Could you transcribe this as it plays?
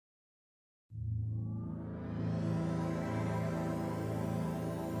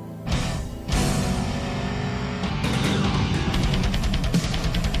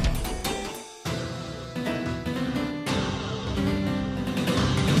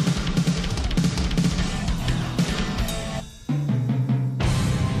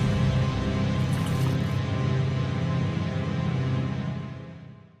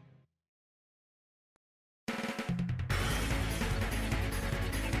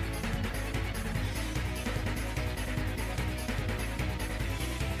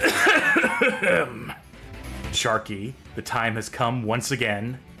Charkie, the time has come once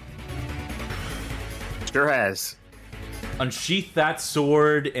again. Sure has. Unsheath that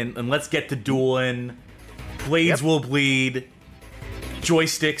sword and let's get to dueling. Blades will bleed.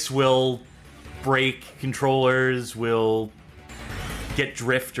 Joysticks will break. Controllers will get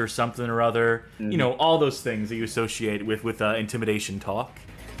drift or something or other. You know, all those things that you associate with intimidation talk.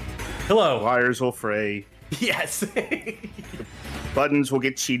 Hello. Wires will fray. Yes. Buttons will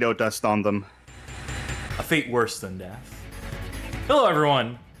get Cheeto dust on them. A fate worse than death. Hello,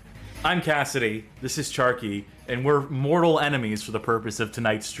 everyone. I'm Cassidy. This is Charkie, and we're mortal enemies for the purpose of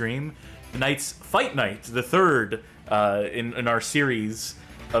tonight's stream. Tonight's Fight Night, the third in our series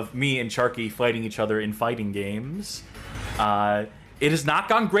of me and Charkie fighting each other in fighting games. It has not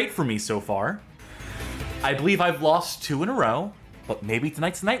gone great for me so far. I believe I've lost 2 in a row, but maybe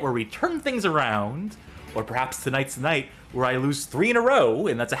tonight's the night where we turn things around, or perhaps tonight's the night where I lose 3 in a row,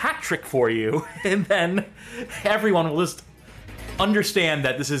 and that's a hat trick for you, and then everyone will just understand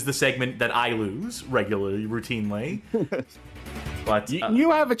that this is the segment that I lose regularly, routinely. But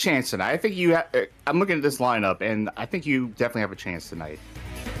you have a chance tonight. I think you. I'm looking at this lineup, and I think you definitely have a chance tonight.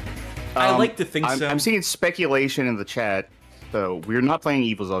 I like to think so. I'm seeing speculation in the chat, so we're not playing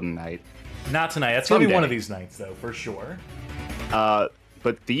Evil Zone tonight. Not tonight. That's gonna be one of these nights, though, for sure.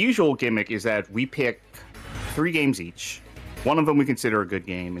 But the usual gimmick is that we pick 3 games each. One of them we consider a good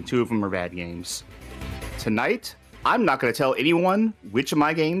game, and 2 of them are bad games. Tonight, I'm not going to tell anyone which of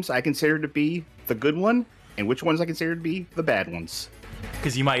my games I consider to be the good one, and which ones I consider to be the bad ones.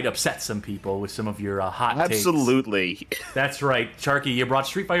 Because you might upset some people with some of your hot takes. Absolutely. That's right. Charkie, you brought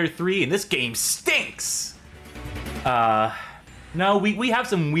Street Fighter 3, and this game stinks! No, we have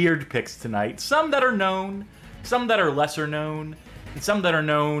some weird picks tonight. Some that are known, some that are lesser known, and some that are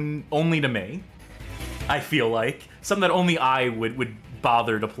known only to me, I feel like. Some that only I would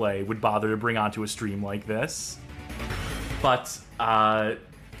bother to play, would bother to bring onto a stream like this. But,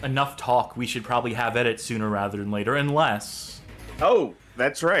 enough talk. We should probably have edit sooner rather than later, unless... Oh,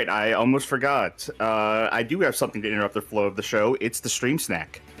 that's right. I almost forgot. I do have something to interrupt the flow of the show. It's the stream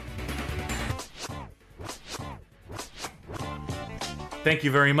snack. Thank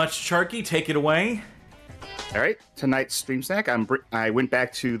you very much, Charky. Take it away. All right, tonight's stream snack. I went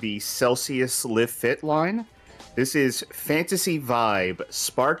back to the Celsius Live Fit line. This is Fantasy Vibe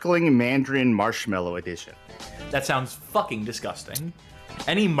Sparkling Mandarin Marshmallow Edition. That sounds fucking disgusting.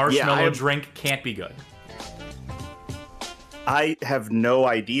 Any marshmallow drink can't be good. I have no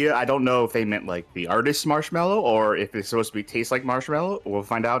idea. I don't know if they meant like the artist's marshmallow or if it's supposed to be taste like marshmallow. We'll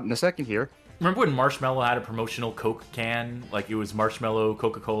find out in a second here. Remember when Marshmallow had a promotional Coke can? Like it was marshmallow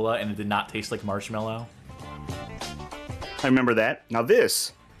Coca-Cola and it did not taste like marshmallow? I remember that. Now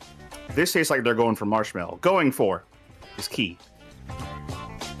this tastes like they're going for marshmallow. Going for is key.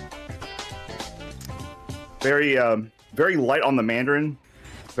 Very light on the mandarin,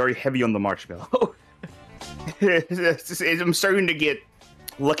 very heavy on the marshmallow. I'm starting to get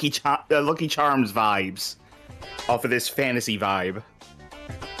Lucky Charms vibes off of this fantasy vibe.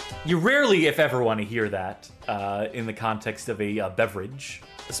 You rarely, if ever, want to hear that in the context of a beverage,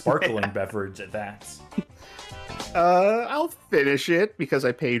 a sparkling beverage at that. I'll finish it because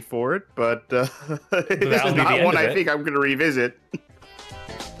I paid for it, but this is not one I think I'm going to revisit.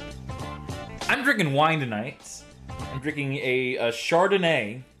 I'm drinking wine tonight. I'm drinking a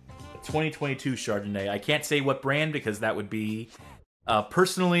Chardonnay, a 2022 Chardonnay. I can't say what brand because that would be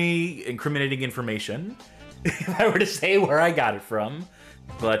personally incriminating information if I were to say where I got it from.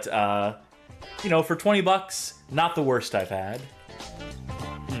 But, you know, for 20 bucks, not the worst I've had.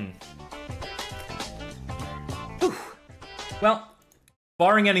 Well,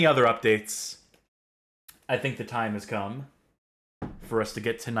 barring any other updates, I think the time has come for us to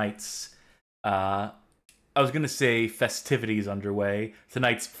get tonight's, I was going to say festivities underway.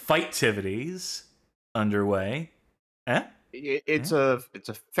 Tonight's fight-tivities underway. Eh? It's a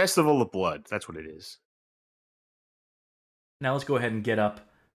festival of blood. That's what it is. Now let's go ahead and get up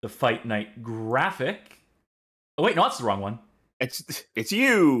the Fight Night graphic. Oh, wait, no, that's the wrong one. It's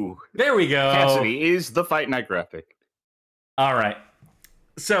you! There we go! Cassidy is the Fight Night graphic. Alright.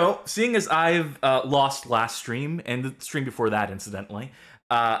 So, seeing as I've lost last stream, and the stream before that, incidentally,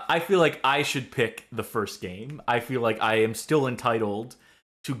 I feel like I should pick the first game. I feel like I am still entitled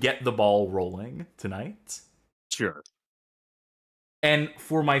to get the ball rolling tonight. Sure. And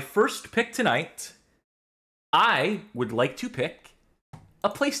for my first pick tonight, I would like to pick a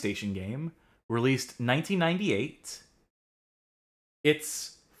PlayStation game released 1998.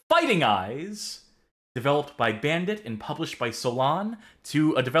 It's Fighting Eyes, developed by Bandit and published by Solon,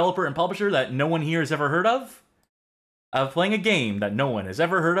 to a developer and publisher that no one here has ever heard of playing a game that no one has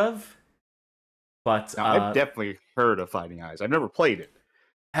ever heard of. But now, I've definitely heard of Fighting Eyes. I've never played it.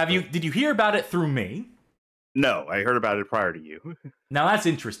 Did you hear about it through me? No, I heard about it prior to you. Now that's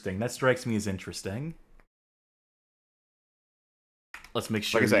interesting. That strikes me as interesting. Let's make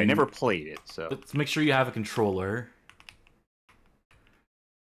sure. Like I said, I never played it, so let's make sure you have a controller.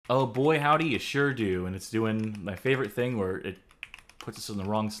 Oh boy, howdy, you sure do. And it's doing my favorite thing where it puts us in the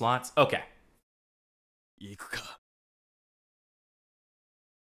wrong slots. Okay.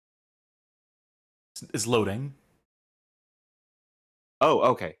 It's loading. Oh,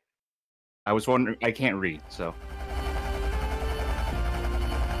 okay. I was wondering. I can't read, so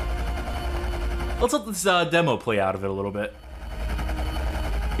let's let this demo play out of it a little bit.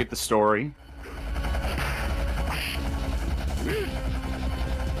 Get the story.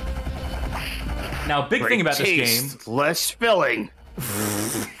 Now, big thing about this game... less filling.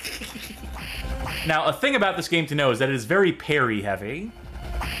 Now, a thing about this game to know is that it is very parry-heavy.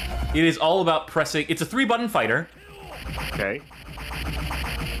 It is all about pressing... It's a 3-button fighter. Okay.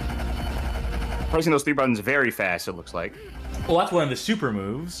 Pressing those 3 buttons very fast, it looks like. Well, that's one of the super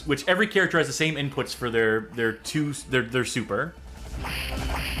moves, which every character has the same inputs for their super.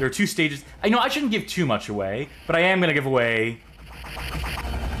 There are 2 stages. I know I shouldn't give too much away, but I am going to give away...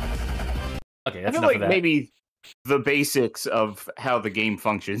 Okay, that's enough of that. Maybe the basics of how the game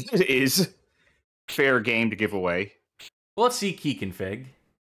functions is fair game to give away. Well, let's see key config.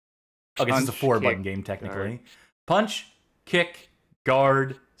 Okay, this is a 4-button game, technically. Guard. Punch, kick,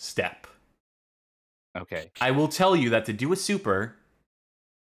 guard, step. Okay. I will tell you that to do a super,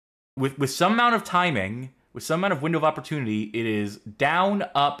 with some amount of timing, with some amount of window of opportunity, it is down,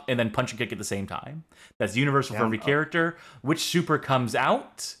 up, and then punch and kick at the same time. That's universal for every character. Which super comes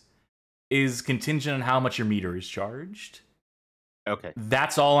out is contingent on how much your meter is charged. Okay.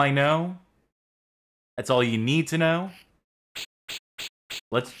 That's all I know. That's all you need to know.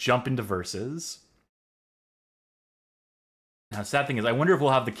 Let's jump into verses. Now, sad thing is, I wonder if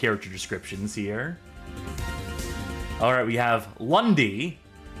we'll have the character descriptions here. All right, we have Lundy,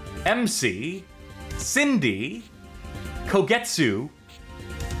 MC, Cindy, Kogetsu,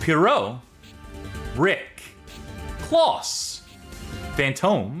 Pierrot, Rick, Klaus,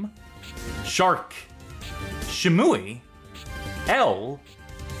 Phantom, Shark, Shimui, L,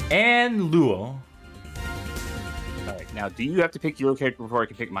 and Luo. Alright, now do you have to pick your character before I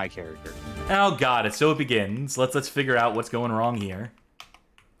can pick my character? Oh god, so it begins. Let's figure out what's going wrong here.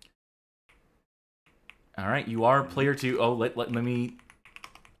 Alright, you are player 2. Oh, let me...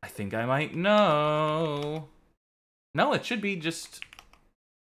 I think I might know. No, it should be just...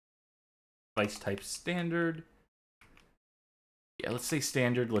 Device type standard. Yeah, let's say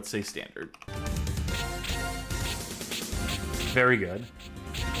standard. Let's say standard. Very good.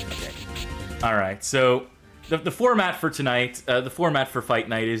 Okay. Alright, so... The format for tonight, the format for Fight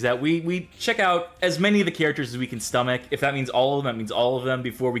Night is that we check out as many of the characters as we can stomach. If that means all of them, that means all of them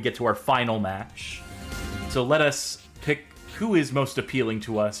before we get to our final match. So let us pick who is most appealing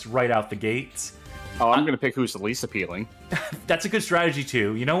to us right out the gate. Oh, I'm going to pick who's the least appealing. That's a good strategy,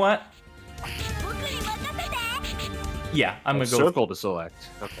 too. You know what? Yeah, I'm going to go... Circle to select.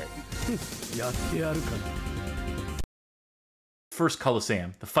 Okay. First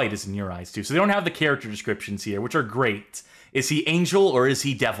Colosseum. The fight is in your eyes, too. So they don't have the character descriptions here, which are great. Is he angel or is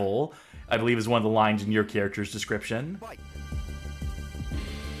he devil? I believe is one of the lines in your character's description.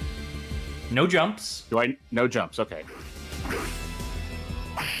 No jumps. No jumps, okay.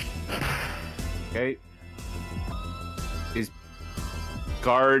 Okay. Is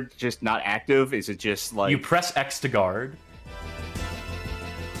guard just not active? Is it just like... You press X to guard.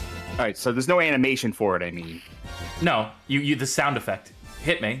 Alright, so there's no animation for it, I mean. No, you the sound effect.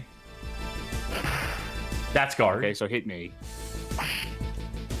 Hit me. That's guard. Okay, so hit me.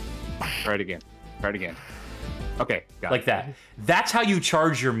 Try it again. Try it again. Okay, got like it. That. That's how you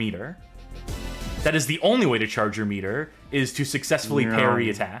charge your meter. That is the only way to charge your meter, is to successfully parry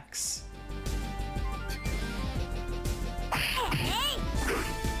attacks.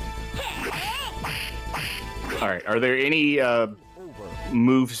 Alright, are there any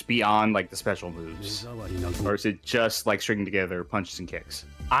moves beyond like the special moves? Or is it just like stringing together punches and kicks?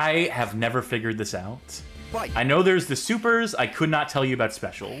 I have never figured this out. I know there's the supers, I could not tell you about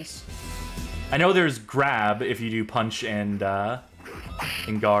specials. I know there's grab if you do punch and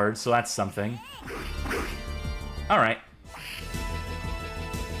guard, so that's something. Alright.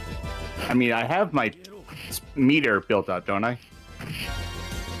 I mean, I have my meter built up, don't I?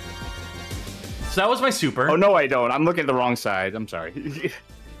 So that was my super. Oh, no, I don't. I'm looking at the wrong side. I'm sorry.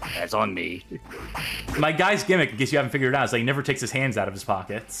 That's on me. My guy's gimmick, in case you haven't figured it out, is that he never takes his hands out of his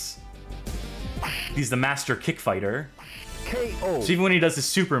pockets. He's the master kick fighter. KO. So even when he does his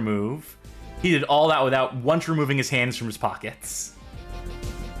super move, He did all that without once removing his hands from his pockets.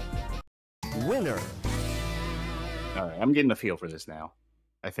 Winner. All right, I'm getting a feel for this now,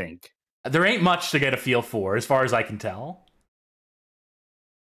 I think. There ain't much to get a feel for, as far as I can tell.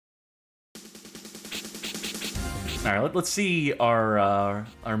 All right, let's see our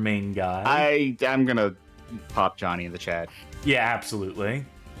main guy. I'm gonna pop Johnny in the chat. Yeah, absolutely.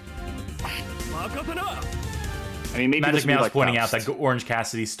 I mean, maybe Magic this will be Mouse like pointing out Faust. that Orange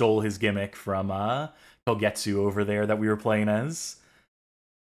Cassidy stole his gimmick from Kogetsu over there that we were playing as.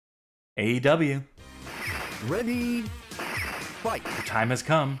 AEW. Ready, fight. The time has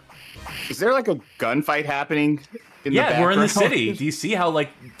come. Is there like a gunfight happening? In the Yeah, we're in the background? city. Do you see how like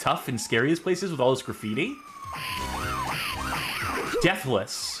tough and scary this place is with all this graffiti?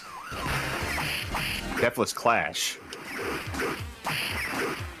 Deathless. Deathless Clash.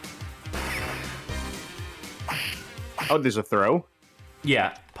 Oh, there's a throw.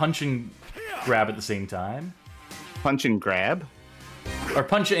 Yeah, punch and grab at the same time. Punch and grab. Or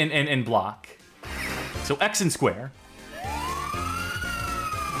punch and block. So X and square.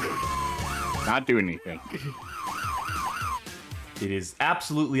 Not doing anything. It is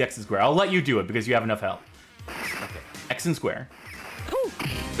absolutely X and square. I'll let you do it because you have enough help. Okay. X and square.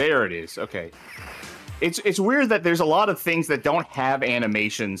 There it is. Okay. It's weird that there's a lot of things that don't have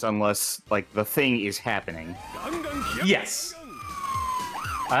animations unless like the thing is happening. Yes.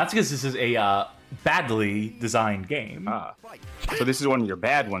 That's because this is a badly designed game. Ah. So this is one of your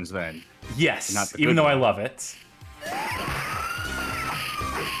bad ones then. Yes, Not the even good though I one. love it.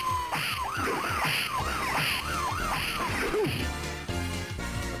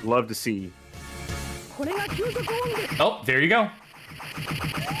 I'd love to see. Oh, there you go.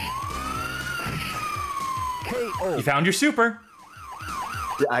 KO. You found your super.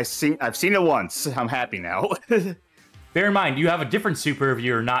 I've seen it once. I'm happy now. Bear in mind, you have a different super if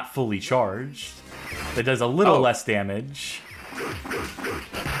you're not fully charged. That does a little less damage.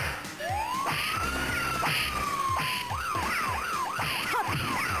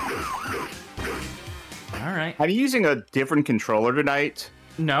 Alright. I'm using a different controller tonight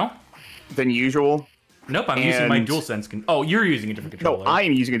No. than usual. Nope, I'm using my And- DualSense. Oh, you're using a different No, controller. I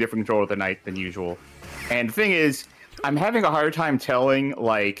am using a different controller tonight than usual. And the thing is, I'm having a hard time telling,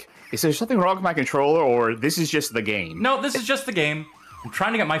 like, is there something wrong with my controller, or this is just the game? No, this is just the game. I'm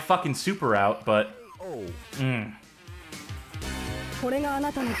trying to get my fucking super out, but... Oh.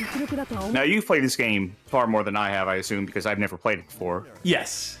 Now, you've played this game far more than I have, I assume, because I've never played it before.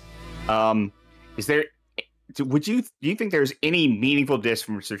 Yes. Is there... do you think there's any meaningful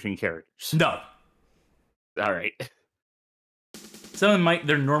difference between characters? No. All right. Some of them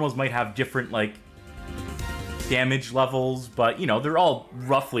their normals might have different, like, damage levels, but, you know, they're all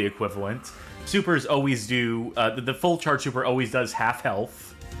roughly equivalent. Supers always do... the full charge super always does half health.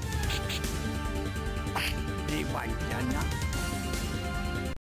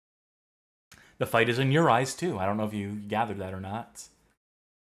 The fight is in your eyes, too. I don't know if you gathered that or not.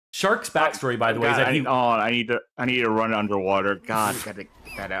 Shark's backstory, by the way, is that he... I need to run underwater. God, I gotta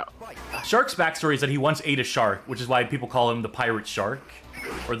get that out. Shark's backstory is that he once ate a shark, which is why people call him the Pirate Shark,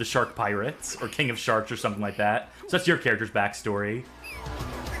 or the Shark Pirate, or King of Sharks, or something like that. So that's your character's backstory.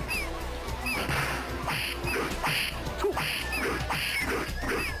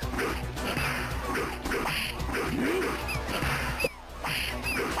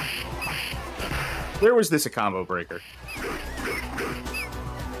 Where was this a combo breaker?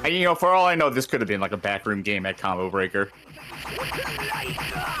 And, you know, for all I know, this could have been like a backroom game at Combo Breaker.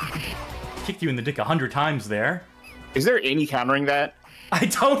 Kicked you in the dick 100 times there. Is there any countering that? I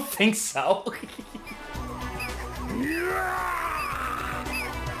don't think so.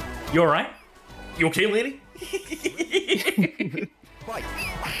 You alright? You okay, lady?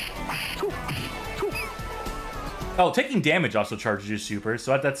 Oh, taking damage also charges your super,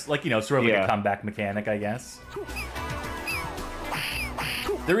 so that's like, you know, sort of like a comeback mechanic, I guess.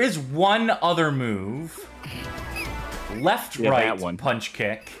 There is one other move. Left, right, punch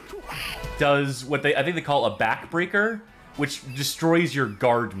kick does what I think they call a backbreaker, which destroys your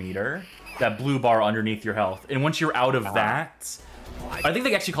guard meter, that blue bar underneath your health. And once you're out of that, I think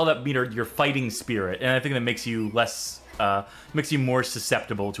they actually call that meter your fighting spirit, and I think that makes you makes you more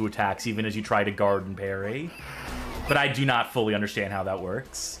susceptible to attacks even as you try to guard and parry. But I do not fully understand how that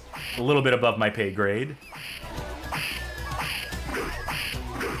works. A little bit above my pay grade.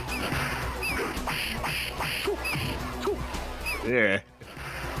 Yeah.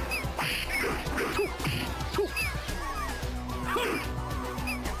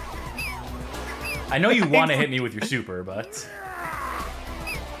 I know you want to hit me with your super, but...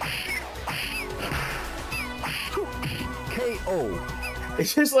 KO.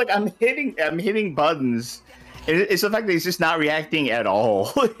 It's just like I'm hitting buttons. It's the fact that he's just not reacting at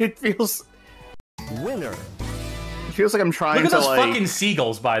all. It feels. Winner. It feels like I'm trying Look at to those fucking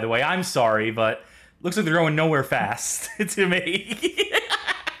seagulls, by the way. I'm sorry, but looks like they're going nowhere fast to me.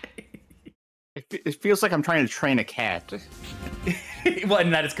 It feels like I'm trying to train a cat. Well,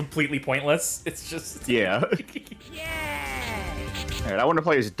 and that is completely pointless. It's just Yeah. All right, I want to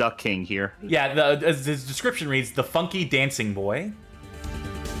play as Duck King here. Yeah, as the description reads, the funky dancing boy,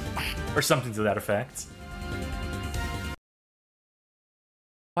 or something to that effect.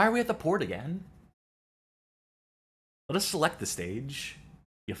 Why are we at the port again? Let us select the stage,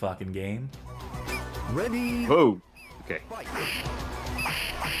 you fucking game. Ready. Whoa. Okay. Fight.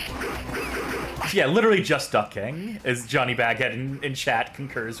 So yeah, literally just Duck King, as Johnny Baghead in chat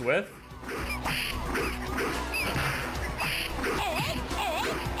concurs with.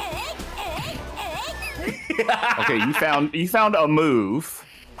 Okay, you found a move.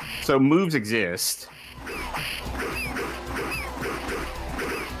 So moves exist.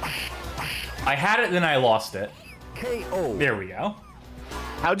 I had it, then I lost it. KO. There we go.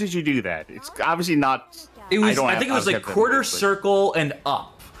 How did you do that? It's obviously not. It was. I think it was don't like have that quarter move, but- circle and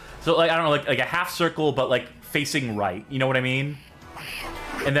up. So like I don't know, like a half circle, but like facing right. You know what I mean?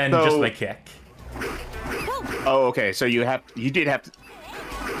 And then just my kick. Oh, okay. So you did have to.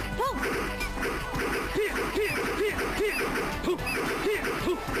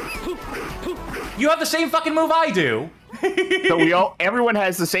 You have the same fucking move I do. So everyone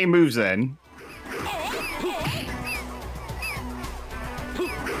has the same moves then.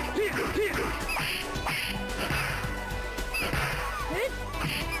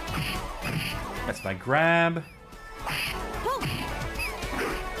 That's my grab.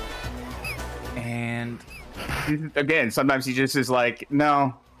 And Again, sometimes he just is like,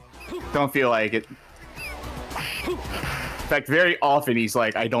 no, don't feel like it. In fact, very often he's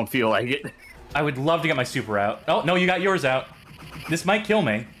like, I don't feel like it. I would love to get my super out. Oh, no, you got yours out. This might kill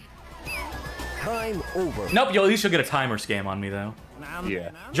me. Time over. Nope, at least you'll get a timer scam on me, though.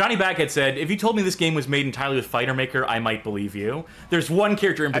 Yeah. Johnny Baghead said, if you told me this game was made entirely with Fighter Maker, I might believe you. There's one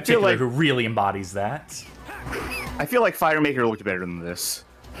character in feel particular like- who really embodies that. I feel like Fire Maker looked better than this.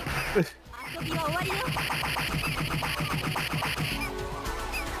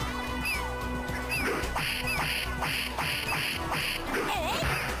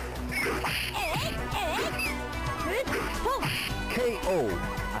 KO.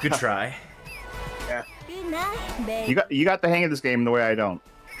 Good try. You got the hang of this game the way I don't.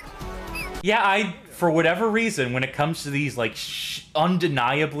 Yeah, for whatever reason, when it comes to these, like,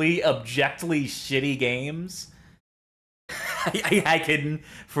 undeniably, objectively shitty games, I can,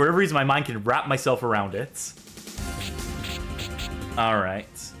 for whatever reason, my mind can wrap myself around it. Alright.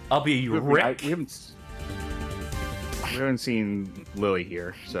 I'll be Rick. We haven't seen Lily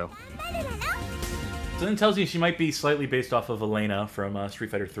here, so. So then it tells you she might be slightly based off of Elena from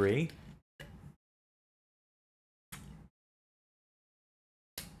Street Fighter 3.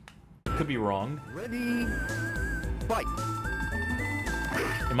 Could be wrong. Ready. Fight.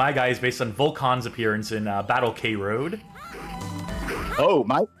 And my guy is based on Volkan's appearance in Battle K Road. Oh,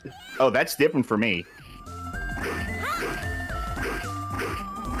 that's different for me.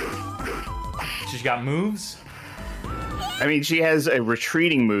 She's got moves. I mean, she has a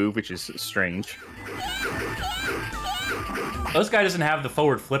retreating move, which is strange. This guy doesn't have the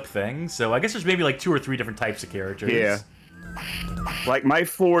forward flip thing, so I guess there's maybe like 2 or 3 different types of characters. Yeah. Like, my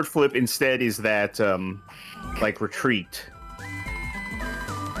forward flip instead is that, like, retreat.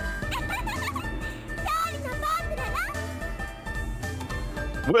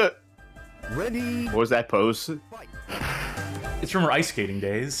 What? Ready. What was that pose? Fight. It's from her ice skating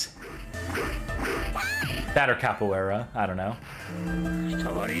days. That or capoeira, I don't know.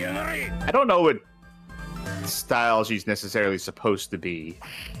 I don't know what style she's necessarily supposed to be.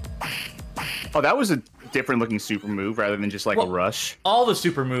 Oh, that was a different looking super move rather than just like a rush. All the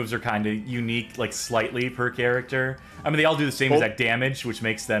super moves are kind of unique, like slightly per character. I mean, they all do the same exact damage, which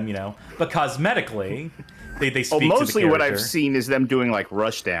makes them, you know, but cosmetically, they speak to the character. Mostly what I've seen is them doing like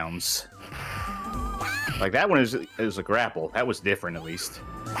rush downs. Like that one is a grapple. That was different at least.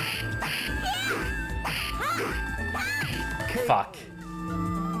 Fuck.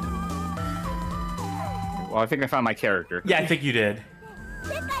 Well, I think I found my character. Yeah, I think you did.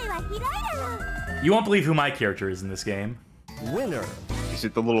 You won't believe who my character is in this game. Winner. Is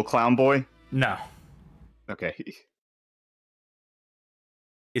it the little clown boy? No. Okay.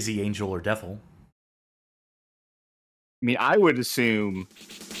 Is he angel or devil? I mean, I would assume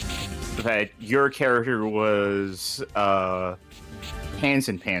that your character was Pants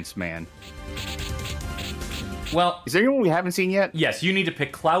and Pants Man. Well, is there anyone we haven't seen yet? yes, you need to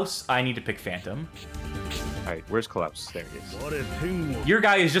pick Klaus. I need to pick Phantom. All right, where's Klaus? There he is. Your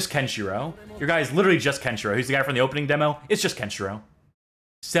guy is just Kenshiro. Your guy is literally just Kenshiro. Who's the guy from the opening demo? It's just Kenshiro.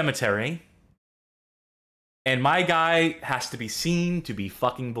 Cemetery. And my guy has to be seen to be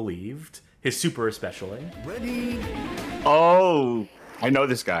fucking believed. His super especially. Ready. Oh, I know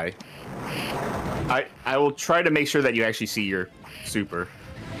this guy. I will try to make sure that you actually see your super.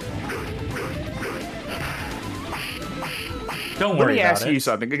 Don't worry about it. Let me ask you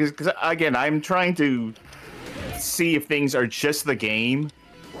something, because again, I'm trying to see if things are just the game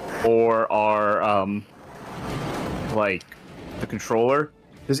or are like the controller.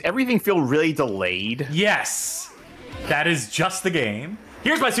 Does everything feel really delayed? Yes. That is just the game.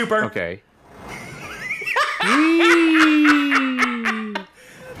 Here's my super. Okay.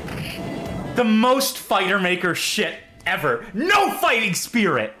 The most fighter maker shit ever. No fighting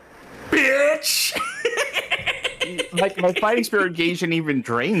spirit, bitch. Like my fighting spirit gauge didn't even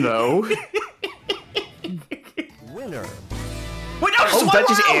drain though. Winner. Wait, no, just Oh, one that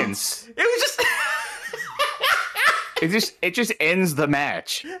just round. ends. It was just. It just ends the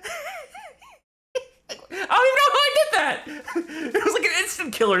match. I don't even know how I did that. It was like an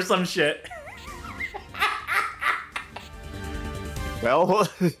instant kill or some shit. Well,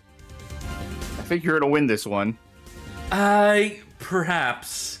 I think you're gonna win this one.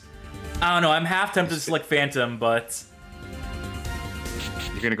 Perhaps. I don't know. I'm half tempted to select Phantom, but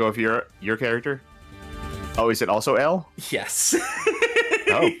You're gonna go with your character. Oh, is it also L? yes.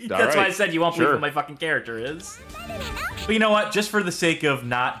 Oh, That's why I right. said you won't believe Sure. what my fucking character is. But you know what? Just for the sake of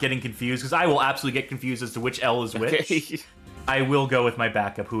not getting confused, because I will absolutely get confused as to which L is which, Okay. I will go with my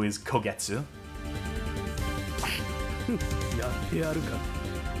backup, who is Kogetsu.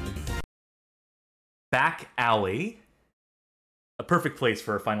 Back alley. A perfect place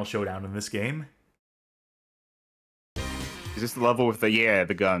for a final showdown in this game. Is this the level with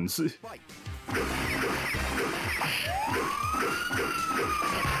the guns?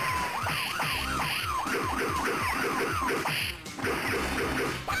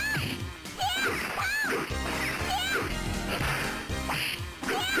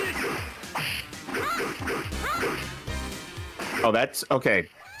 Oh, that's okay.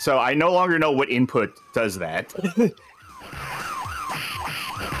 So I no longer know what input does that.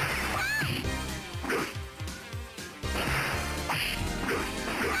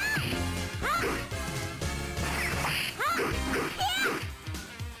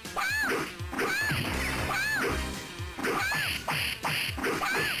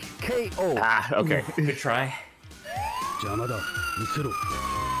 KO. Ah, okay. Good try. 邪魔だ。見せろ。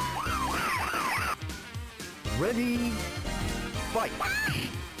Ready. Fight.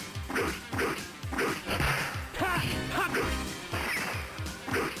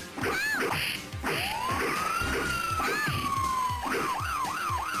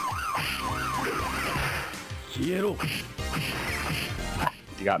 Hiero.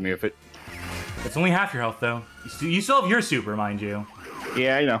 You got me with it. It's only half your health, though. You still have your super, mind you.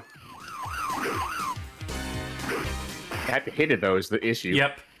 Yeah, I know. I have to hit it though is the issue.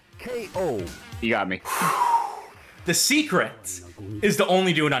 Yep. KO. You got me. The secret is to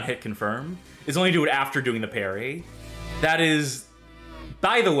only do it on hit confirm. Is only do it after doing the parry. That is,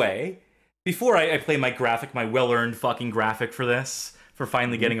 by the way, before I play my graphic, my well-earned fucking graphic for this, for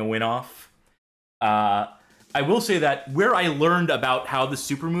finally getting a win off, I will say that where I learned about how the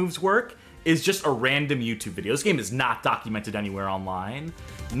super moves work is just a random YouTube video. This game is not documented anywhere online.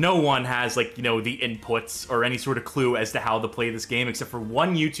 No one has, like, you know, the inputs or any sort of clue as to how to play this game except for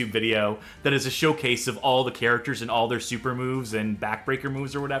one YouTube video that is a showcase of all the characters and all their super moves and backbreaker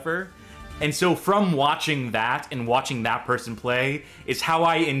moves or whatever. And so from watching that and watching that person play is how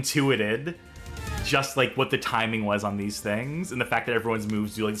I intuited just, like, what the timing was on these things and the fact that everyone's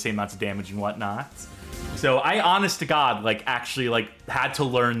moves do, like, the same amounts of damage and whatnot. So I, honest to God, like, actually, like, had to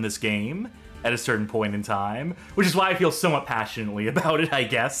learn this game at a certain point in time, which is why I feel somewhat passionately about it, I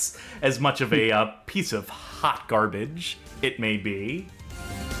guess, as much of a piece of hot garbage it may be.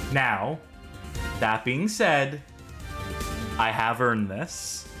 Now, that being said, I have earned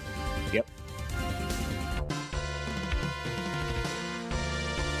this. Yep.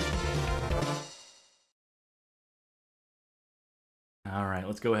 All right,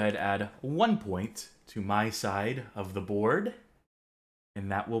 let's go ahead and add 1 point to my side of the board, and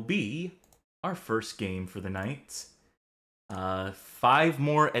that will be our first game for the night. 5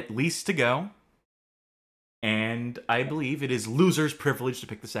 more at least to go, and I believe it is loser's privilege to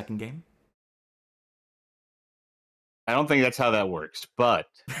pick the second game. I don't think that's how that works, but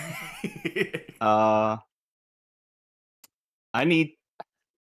I need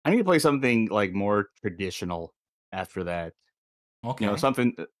to play something like more traditional after that. Okay. You know,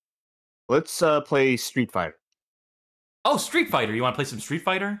 something. Let's play Street Fighter. Oh, Street Fighter. You want to play some Street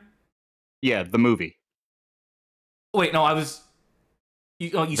Fighter? Yeah, the movie. Wait, no, I was... You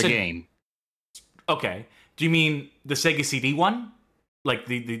The said... game. Okay. Do you mean the Sega CD one? Like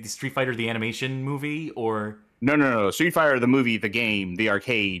the Street Fighter, the animation movie, or... No. Street Fighter, the movie, the game, the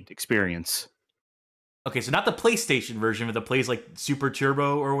arcade experience. Okay, so not the PlayStation version that plays like Super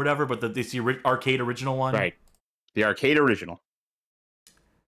Turbo or whatever, but it's the arcade original one? Right. The arcade original.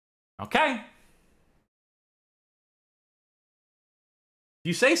 Okay.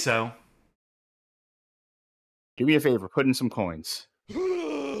 You say so. Do me a favor, put in some coins.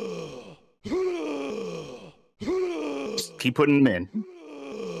 Just keep putting them in.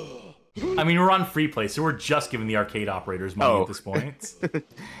 I mean, we're on free play, so we're just giving the arcade operators money at this point.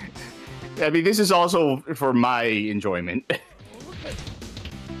 I mean, this is also for my enjoyment.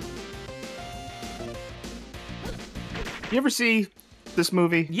 You ever see this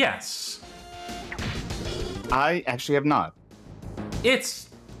movie? Yes. I actually have not. It's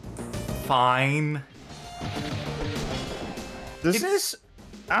fine.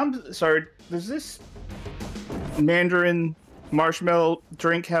 I'm sorry, does this Mandarin marshmallow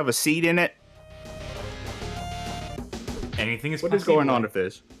drink have a seed in it? Anything is What is going on with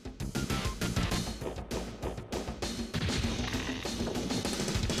this?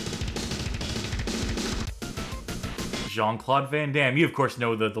 Jean-Claude Van Damme. You, of course,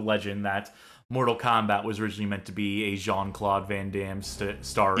 know the legend that Mortal Kombat was originally meant to be a Jean-Claude Van Damme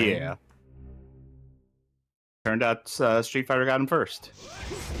starring. Yeah. Turned out Street Fighter got him first.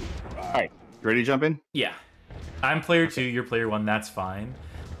 Alright, you ready to jump in? Yeah. I'm player 2, you're player 1, that's fine.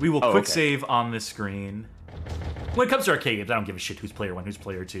 We will quick save on this screen. When it comes to arcade games, I don't give a shit who's player 1, who's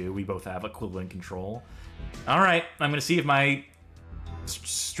player 2. We both have equivalent control. Alright, I'm gonna see if my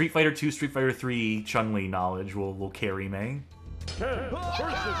Street Fighter 2, Street Fighter 3 Chun-Li knowledge will carry me. Round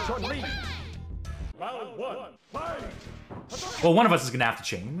 1, fight! Well, one of us is gonna have to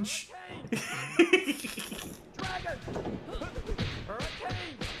change.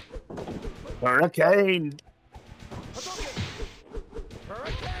 Hurricane!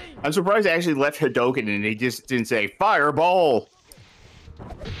 I'm surprised they actually left Hadouken and they just didn't say Fireball!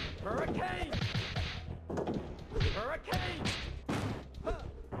 Hurricane!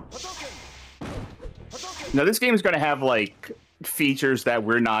 Now, this game is going to have, like, features that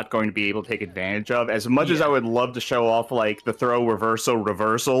we're not going to be able to take advantage of. As much as I would love to show off, like, the throw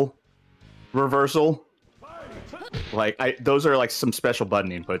reversal. Like, those are, like, some special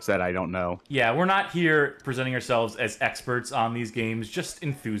button inputs that I don't know. Yeah, we're not here presenting ourselves as experts on these games, just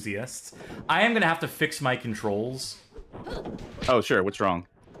enthusiasts. I am going to have to fix my controls. Oh, sure. What's wrong?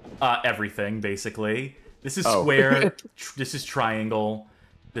 Everything, basically. This is square, this is triangle,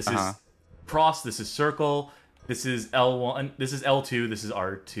 this is cross, this is circle, this is L1, this is L2, this is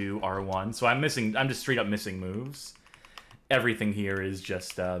R2, R1. So I'm just straight up missing moves. Everything here is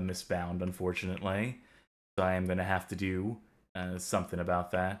just misbound, unfortunately. So I am going to have to do something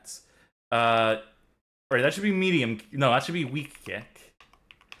about that. Alright, that should be medium. No, that should be weak kick.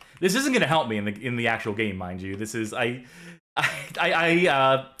 This isn't going to help me in the actual game, mind you. This is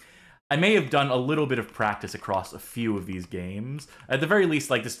I may have done a little bit of practice across a few of these games. At the very least,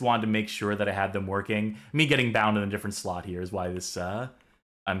 like, just wanted to make sure that I had them working. Me getting bound in a different slot here is why this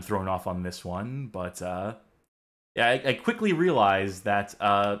I'm thrown off on this one. But yeah, I quickly realized that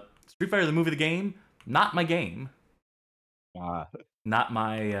Street Fighter the movie, the game, not my game. Not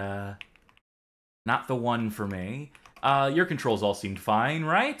my not the one for me. Your controls all seemed fine,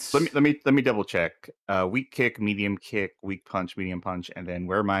 right? Let me double check. Weak kick, weak punch, medium punch, and then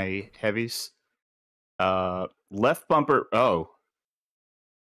where are my heavies? Left bumper. Oh,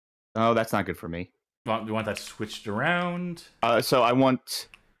 that's not good for me. Do you want that switched around? So I want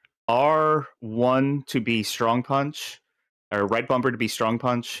R1 to be strong punch, or right bumper to be strong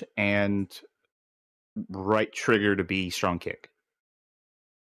punch, and right trigger to be strong kick.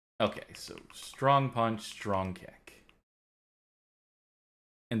 Okay, so strong punch, strong kick.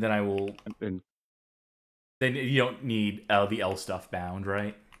 And then I will... Then you don't need the L stuff bound,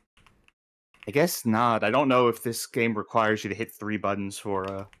 right? I guess not. I don't know if this game requires you to hit 3 buttons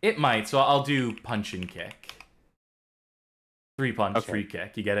for... It might, so I'll do punch and kick. 3 punch, 3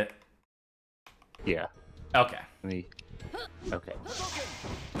 kick. You get it? Yeah. Okay. Okay.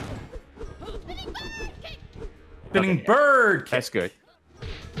 Spinning bird kick! That's good.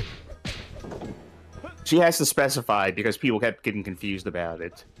 She has to specify because people kept getting confused about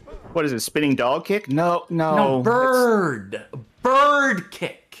it. What is it, spinning dog kick? No. No, bird! Bird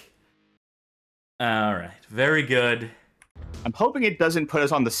kick! Alright, very good. I'm hoping it doesn't put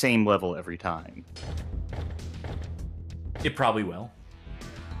us on the same level every time. It probably will.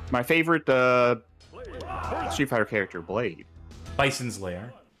 My favorite Street Fighter character, Blade. Bison's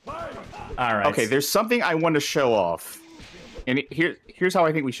Lair. All right. Okay, there's something I want to show off. And here's how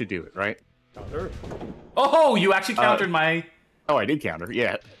I think we should do it, right? Oh, you actually countered my... Oh, I did counter,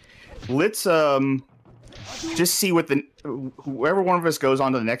 yeah. Let's just see what whoever one of us goes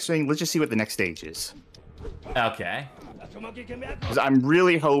on to the next thing, let's just see what the next stage is. Okay. Because I'm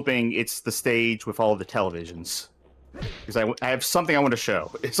really hoping it's the stage with all of the televisions. Because I have something I want to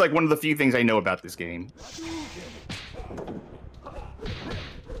show. It's like one of the few things I know about this game.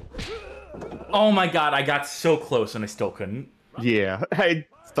 Oh my god, I got so close and I still couldn't. Yeah, I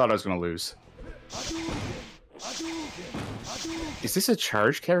thought I was going to lose. Is this a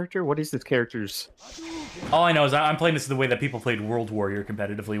charge character? What is this character's... All I know is I'm playing this the way that people played World Warrior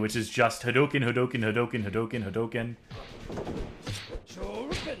competitively, which is just Hadouken, Hadouken, Hadouken, Hadouken, Hadouken.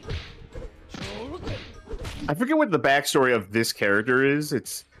 I forget what the backstory of this character is.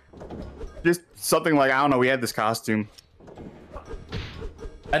 It's just something like, I don't know, we had this costume.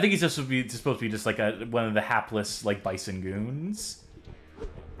 I think he's supposed to be just like one of the hapless like Bison goons.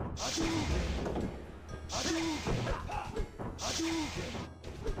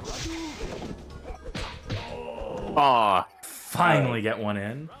 Aw. Finally get one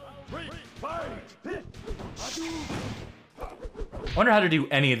in. I wonder how to do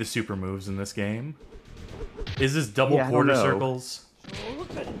any of the super moves in this game. Is this double quarter circles?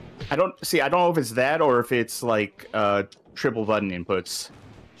 I don't know if it's that or if it's like triple button inputs.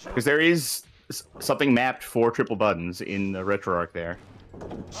 Because there is something mapped for triple buttons in the RetroArch there.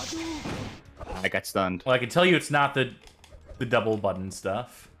 I got stunned. Well, I can tell you it's not the double button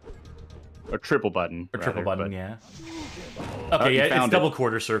stuff. Or triple button. Or triple button, but... yeah. Okay, yeah, it's double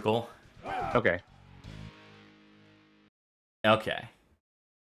quarter circle. Okay. Okay.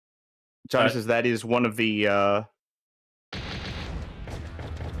 Johnny says that is one of the... Oh,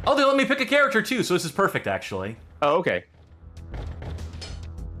 they let me pick a character too, so this is perfect, actually. Oh, okay.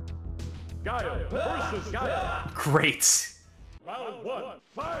 Guile versus Guile. Great. Round one,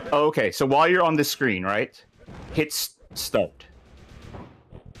 fight. Oh, okay, so while you're on this screen, right? Hit start.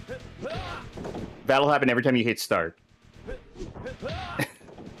 That'll happen every time you hit start.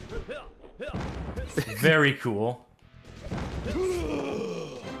 Very cool.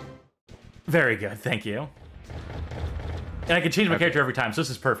 Very good, thank you. And I can change my character every time, so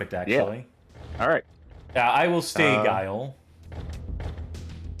this is perfect, actually. Yeah. Alright. Yeah, I will stay Guile.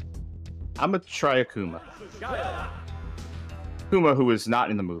 I'm gonna try Akuma. Akuma, who is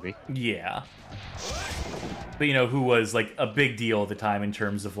not in the movie. Yeah. But, you know, who was, like, a big deal at the time in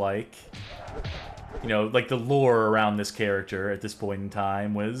terms of, like... You know, like, the lore around this character at this point in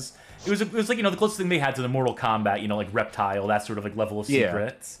time was... It was like, you know, the closest thing they had to the Mortal Kombat, you know, like, Reptile, that sort of, like, level of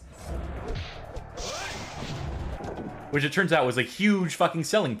secrets. Which it turns out was a huge fucking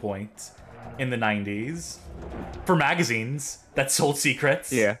selling point in the 90s. For magazines that sold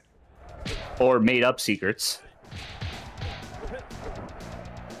secrets. Yeah. Or made up secrets.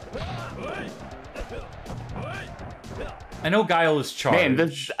 I know Guile is charged.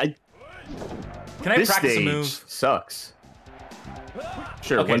 Man, Can I practice a move? Sucks.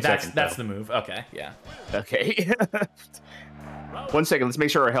 Sure, okay, that's the move. Okay, yeah. Okay. 1 second, let's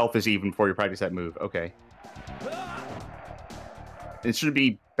make sure our health is even before you practice that move. Okay. It should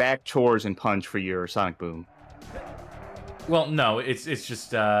be back towards and punch for your Sonic Boom. Well, no, it's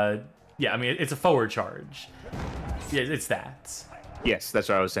just yeah, I mean it's a forward charge. Yeah, it's that. Yes, that's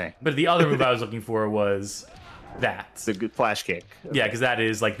what I was saying. But the other move I was looking for was that. The good flash kick. Okay. Yeah, because that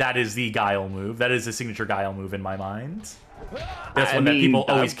is the Guile move. That is the signature Guile move in my mind. That's one that people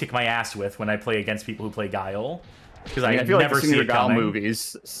always kick my ass with when I play against people who play Guile. Because I feel never like the see signature it Guile coming. move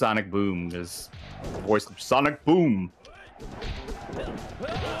is Sonic Boom. Is voice Sonic Boom.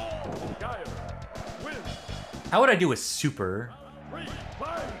 How would I do a super?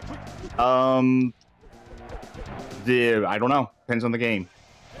 I don't know. Depends on the game.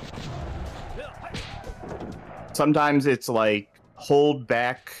 Sometimes it's like hold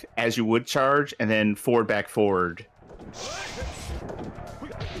back as you would charge, and then forward back forward.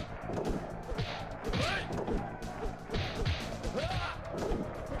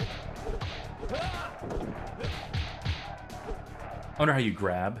 I wonder how you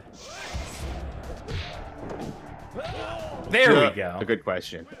grab. There we go. A good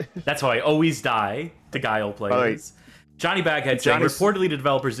question. That's how I always die to Guile players. Johnny Baghead saying, reportedly the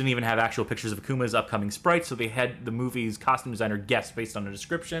developers didn't even have actual pictures of Akuma's upcoming sprites, so they had the movie's costume designer guess based on a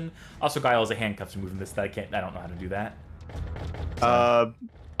description. Also, Guile has a handcuffs move in this that I don't know how to do that.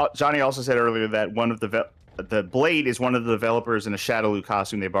 Johnny also said earlier that one of the Blade is one of the developers in a Shadowloo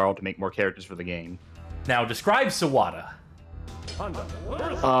costume they borrowed to make more characters for the game. Now, describe Sawada. Honda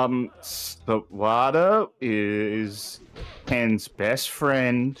versus Sawada is Ken's best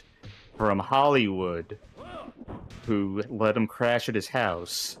friend from Hollywood who let him crash at his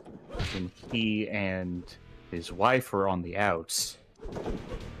house when he and his wife were on the outs.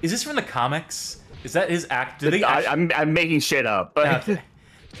 Is this from the comics? Is that his act? I'm making shit up, but Okay.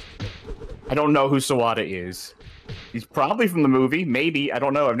 I don't know who Sawada is. He's probably from the movie, maybe. I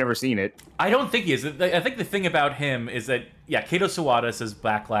don't know. I've never seen it. I don't think he is. I think the thing about him is that, yeah, Kato Sawada says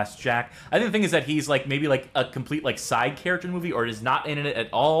Backlash Jack. I think the thing is that he's like maybe like a complete like side character in the movie, or is not in it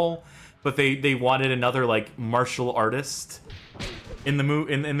at all. But they wanted another like martial artist in the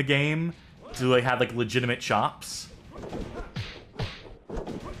in the game to like have like legitimate chops.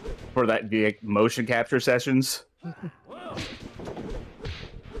 For the motion capture sessions.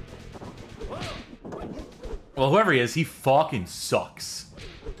 Well, whoever he is, he fucking sucks.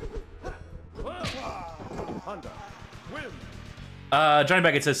 Honda wins. Johnny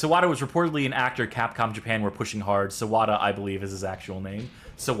Beckett says Sawada was reportedly an actor Capcom Japan were pushing hard. Sawada, I believe, is his actual name.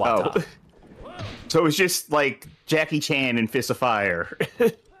 Sawada. Oh. So it's just like Jackie Chan in Fist of Fire.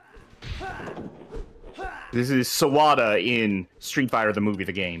 This is Sawada in Street Fighter, the movie,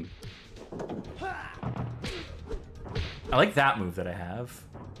 the game. I like that move that I have.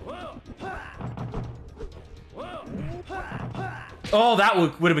 Oh, that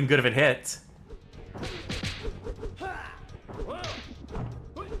would have been good if it hit.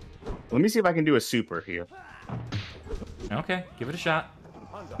 Let me see if I can do a super here. Okay, give it a shot.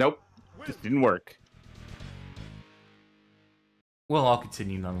 Nope. This didn't work. Well, I'll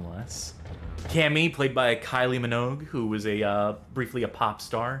continue nonetheless. Cammy, played by Kylie Minogue, who was briefly a pop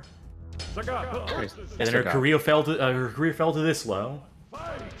star, Sagat versus and then her career fell to this low.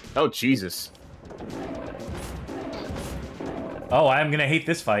 Oh, Jesus. Oh, I'm gonna hate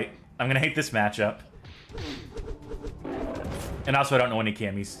this fight. I'm gonna hate this matchup. And also, I don't know any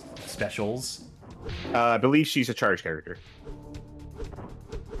Cammy's specials. I believe she's a charge character.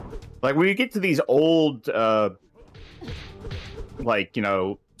 Like, when you get to these old, like, you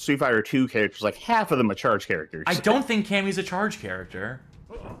know, Street Fighter 2 characters, like, half of them are charge characters. I don't think Cammy's a charge character.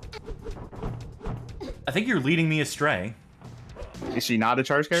 I think you're leading me astray. Is she not a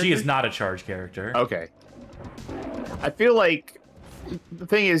charge character? She is not a charge character. Okay. I feel like the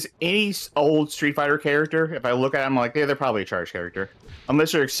thing is, any old Street Fighter character, if I look at them, I'm like, yeah, they're probably a charge character.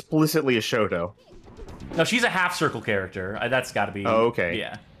 Unless they're explicitly a Shoto. No, she's a half circle character. That's got to be. Oh, okay.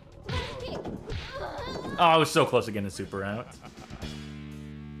 Yeah. Oh, I was so close to getting a super out.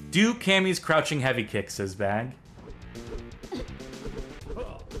 Do Cammy's crouching heavy kick, says Bag.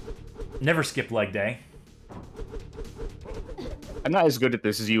 Never skip leg day. I'm not as good at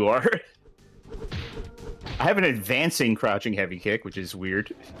this as you are. I have an advancing crouching heavy kick, which is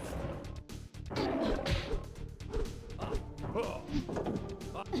weird.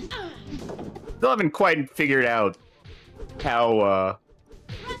 Still haven't quite figured out how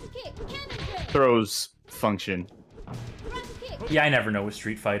throws function. Yeah, I never know with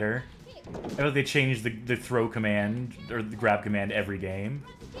Street Fighter. I know they changed the throw command, or the grab command every game.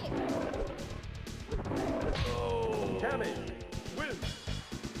 Cammy wins.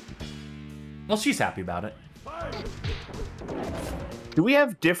 Well, she's happy about it. Do we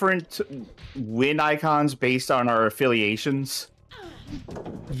have different win icons based on our affiliations?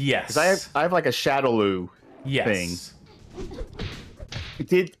 Yes. Because I have like a Shadowloo thing.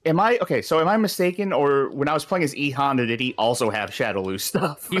 Am I mistaken, or when I was playing as E Honda, did he also have Shadowloo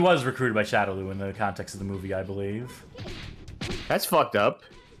stuff? He was recruited by Shadowloo in the context of the movie, I believe. That's fucked up.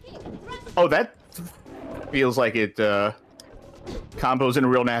 Oh, that feels like it combos in a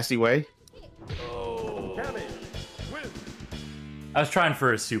real nasty way. Cammy wins. I was trying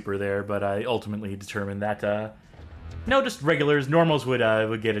for a super there, but I ultimately determined that no, just regulars, normals would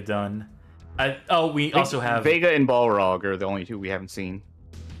get it done. We also have Vega and Balrog are the only two we haven't seen.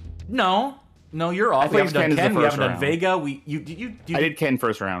 No, you're off. We haven't done Ken. We haven't done Vega. I did Ken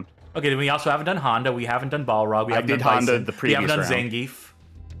first round. Okay, then we also haven't done Honda. We haven't done Balrog. We haven't did done Honda Bison. the previous We haven't done round. Zangief.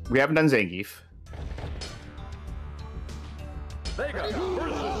 We haven't done Zangief. Vega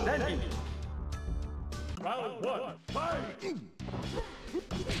versus Jingi. Round one, fight.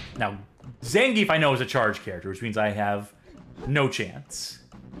 Now, Zangief I know is a charge character, which means I have no chance.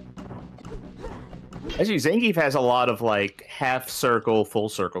 Actually, Zangief has a lot of like half circle, full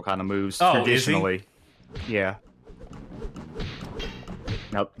circle kind of moves traditionally. Yeah.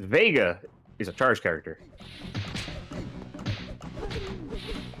 Now, Vega is a charge character.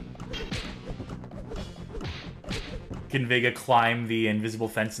 Can Vega climb the invisible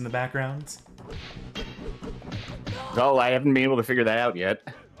fence in the background? Oh, I haven't been able to figure that out yet.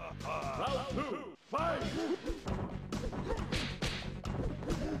 Round two, fight.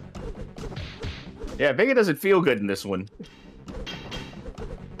 Yeah, Vega doesn't feel good in this one.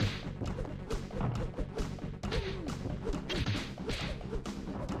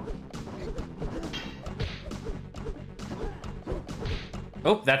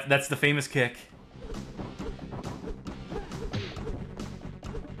 Oh, that's the famous kick.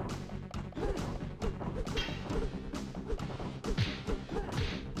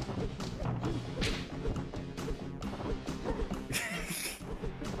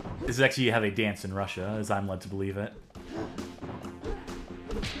 This is actually how they dance in Russia, as I'm led to believe it.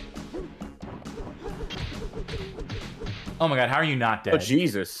 Oh my god, how are you not dead? Oh,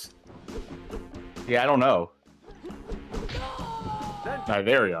 Jesus. Yeah, I don't know. Ah,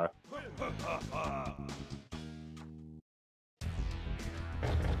 there we are.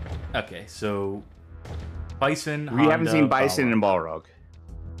 Okay, so... Bison, We haven't Honda, seen Bison Balrog. and Balrog.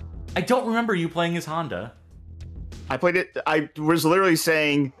 I don't remember you playing as Honda. I played it. I was literally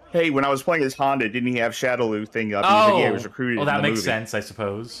saying, "Hey, when I was playing as Honda, didn't he have Shadowloo thing up?" And he's like, yeah, he was recruited. Well, that in the makes movie. sense, I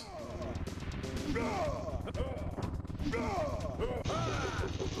suppose.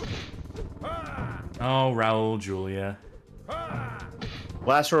 Oh, Raul Julia.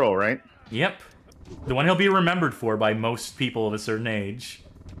 Last roll, right? Yep. The one he'll be remembered for by most people of a certain age.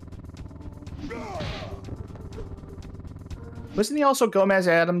 Wasn't he also Gomez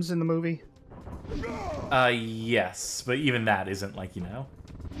Adams in the movie? Yes, but even that isn't, like, you know...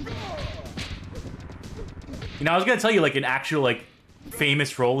 You know, I was gonna tell you, like, an actual, like,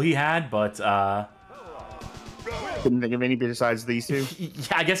 famous role he had, but, Couldn't think of any besides these two.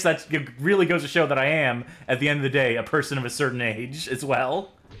 yeah, I guess that really goes to show that I am, at the end of the day, a person of a certain age as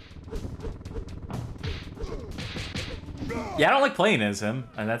well. Yeah, I don't like playing as him,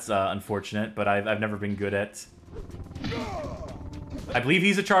 and that's unfortunate, but I've never been good at... I believe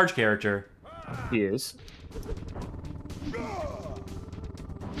he's a charge character. He is.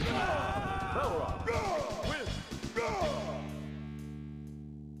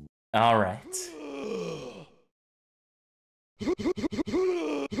 All right.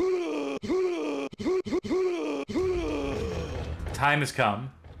 Time has come.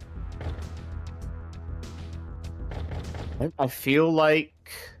 I feel like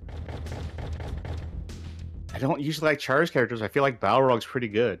I don't usually like charge characters. I feel like Balrog's pretty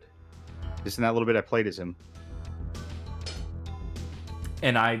good. Just in that little bit I played as him.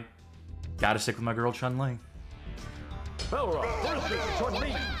 And I gotta stick with my girl Chun-Li. Balrog versus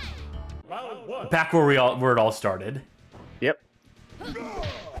Chun-Li. Round one. Back where where it all started. Yep.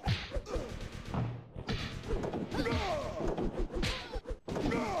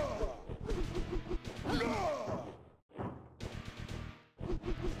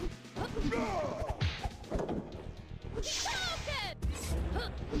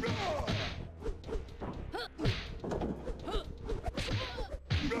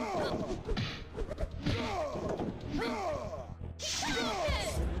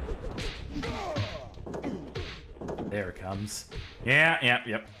 There it comes.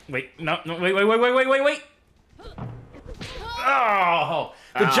 Yep. Wait, no, wait. Oh,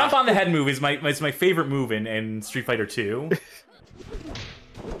 the jump on the head move is my favorite move in Street Fighter 2.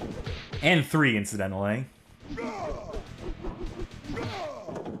 And 3, incidentally.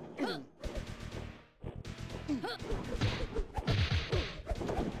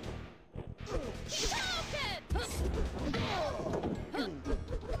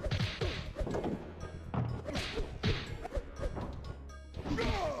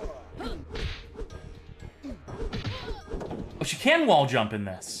 Oh, she can wall jump in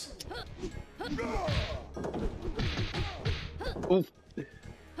this. Ooh.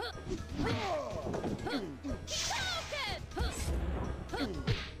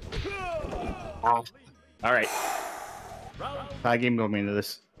 All right. High game going into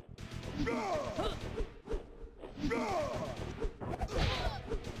this.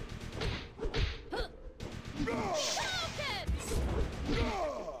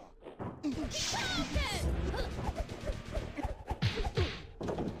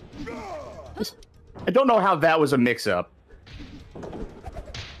 I don't know how that was a mix-up.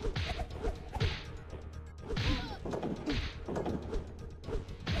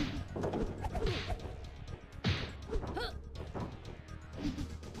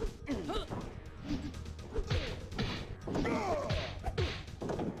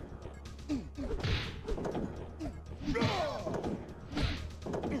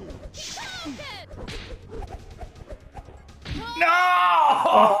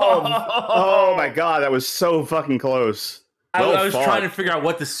 Oh my god, that was so fucking close. I Well was fought. trying to figure out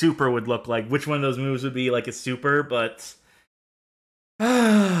what the super would look like, which one of those moves would be like a super, but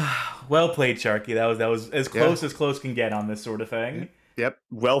well played, Charkie. That was as close as close can get on this sort of thing. Yep,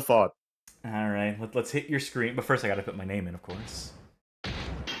 well fought. All right, let's hit your screen. But first, I gotta put my name in, of course.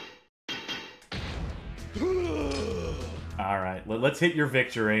 All right, let's hit your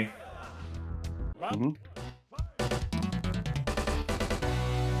victory. Mm-hmm.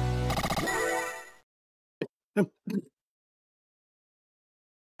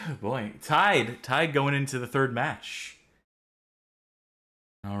 Oh boy, tied going into the third match.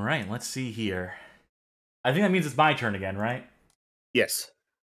 All right, let's see here. I think that means it's my turn again, right? Yes.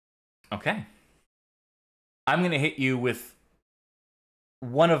 Okay. I'm gonna hit you with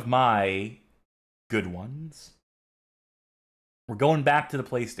one of my good ones. We're going back to the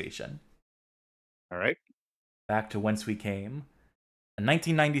PlayStation. All right. Back to whence we came. A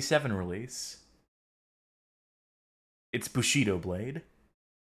 1997 release. It's Bushido Blade.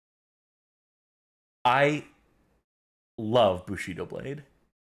 I love Bushido Blade.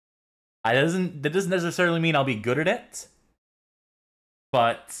 That doesn't necessarily mean I'll be good at it,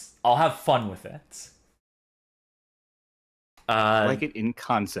 but I'll have fun with it. I like it in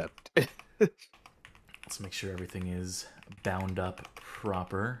concept. Let's make sure everything is bound up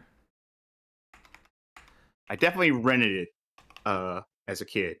proper. I definitely rented it as a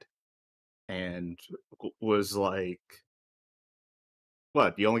kid, and was like,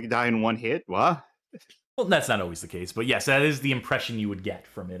 "What? You only die in one hit? What?" Well, that's not always the case, but yes, that is the impression you would get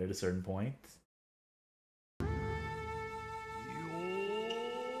from it at a certain point.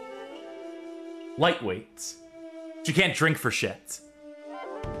 Lightweight. But you can't drink for shit.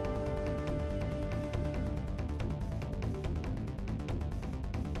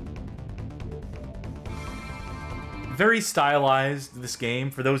 Very stylized, this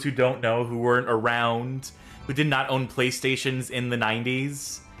game. For those who don't know, who weren't around, who did not own PlayStations in the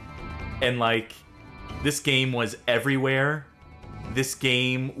 90s. And, like, this game was everywhere. This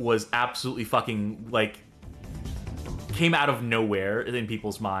game was absolutely fucking, like, came out of nowhere in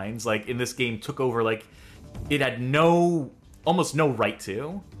people's minds. Like, in this game, took over, like, it had almost no right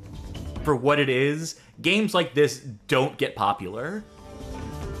to. For what it is, games like this don't get popular.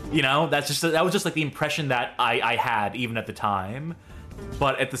 You know, that was just like the impression that I had even at the time.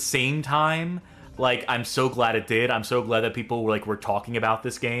 But at the same time, like, I'm so glad it did. I'm so glad that people were talking about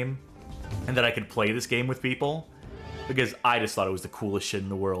this game and that I could play this game with people, because I just thought it was the coolest shit in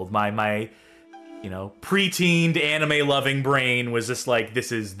the world. My you know, preteen anime loving brain was just like,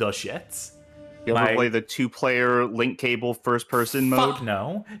 this is the shit. You ever play the 2-player link cable first person mode? Fuck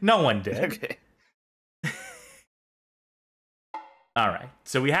no. No one did. Okay. Alright,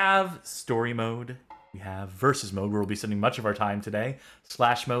 so we have story mode, we have versus mode, where we'll be spending much of our time today.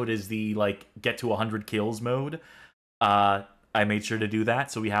 Slash mode is the, like, get to 100 kills mode. I made sure to do that,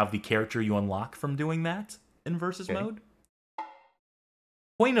 so we have the character you unlock from doing that in versus mode.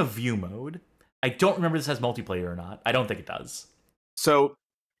 Point of view mode. I don't remember if this has multiplayer or not. I don't think it does. So,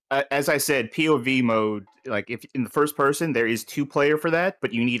 as I said, POV mode, like, if in the first person, there is 2-player for that,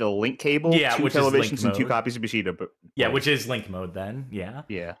 but you need a link cable, 2 televisions, and 2 copies of Bushido. Yeah, which is link mode then, yeah.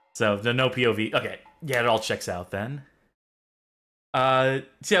 Yeah. So, no POV. Okay, yeah, it all checks out then. So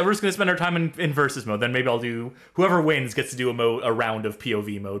yeah, we're just gonna spend our time in versus mode. Then maybe I'll do, whoever wins gets to do a round of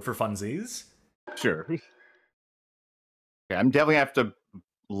POV mode for funsies. Sure. Okay, I'm definitely have to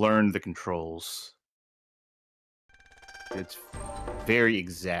learn the controls. It's very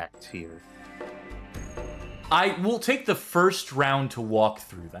exact here. I will take the first round to walk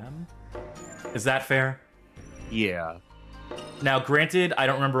through them. Is that fair? Yeah. Now, granted, I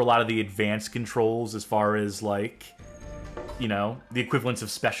don't remember a lot of the advanced controls as far as, like, you know, the equivalents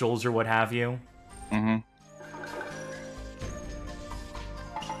of specials or what have you. Mm-hmm.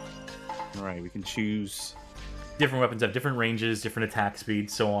 Alright, we can choose... Different weapons have different ranges, different attack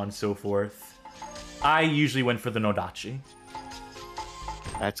speeds, so on and so forth. I usually went for the Nodachi.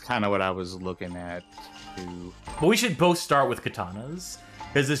 That's kind of what I was looking at, too. But we should both start with katanas,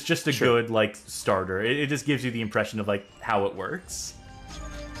 because it's just a good, like, starter. It just gives you the impression of, like, how it works.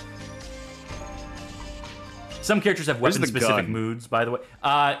 Some characters have weapon-specific moods, by the way.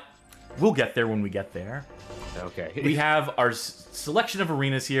 We'll get there when we get there. Okay. We have our selection of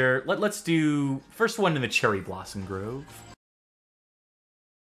arenas here. Let's do first one in the Cherry Blossom Grove.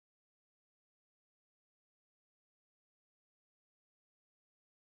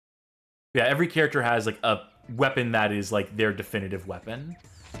 Yeah, every character has, like, a weapon that is, like, their definitive weapon.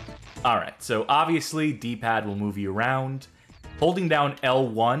 Alright, so obviously D-pad will move you around. Holding down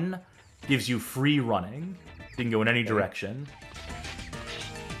L1 gives you free running. You can go in any direction.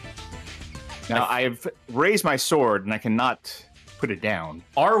 Now, I've raised my sword, and I cannot put it down.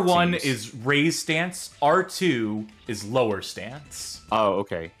 R1 is raise stance. R2 is lower stance. Oh,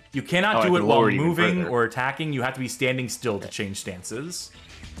 okay. You cannot do it while moving or attacking. You have to be standing still to change stances.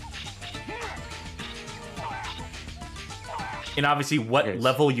 And obviously, what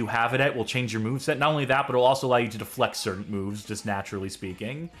level you have it at will change your moveset. Not only that, but it'll also allow you to deflect certain moves, just naturally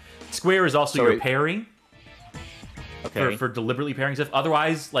speaking. Square is also your parry. Okay. For deliberately parrying stuff.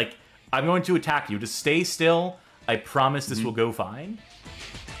 Otherwise, like, I'm going to attack you. Just stay still. I promise this will go fine.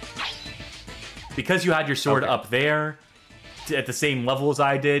 Because you had your sword up there, at the same level as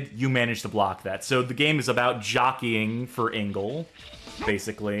I did, you managed to block that. So the game is about jockeying for angle,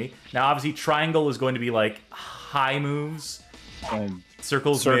 basically. Now, obviously, triangle is going to be, like, high moves.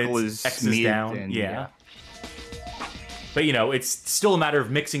 Circle is X is down. And, yeah. But, you know, it's still a matter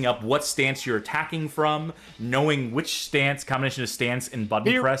of mixing up what stance you're attacking from, knowing which stance, combination of stance and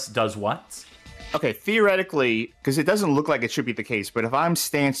button press does what. Okay, theoretically, because it doesn't look like it should be the case, but if I'm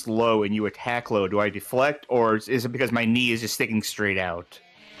stanced low and you attack low, do I deflect, or is it because my knee is just sticking straight out?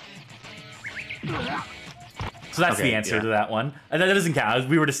 So that's the answer to that one. That doesn't count.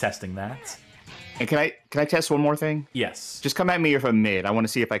 We were just testing that. And can I test one more thing? Yes. Just come at me if I'm mid. I want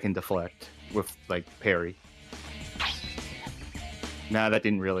to see if I can deflect with, like, parry. Nah, that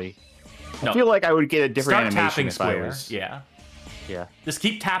didn't really... No. I feel like I would get a different animation tapping if square. I was... Yeah. Yeah. Just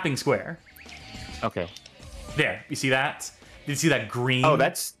keep tapping square. Okay. There. You see that? Did you see that green? Oh,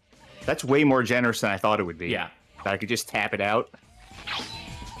 that's way more generous than I thought it would be. Yeah. That I could just tap it out.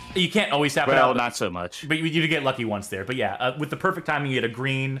 You can't always tap it Well, out. not so much. But you get lucky once there. But yeah, with the perfect timing, you get a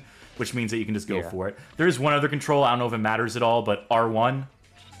green, which means that you can just go for it. There is one other control. I don't know if it matters at all, but R1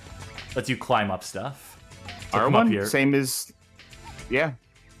 lets you climb up stuff. So R1? come up here. Same as... Yeah.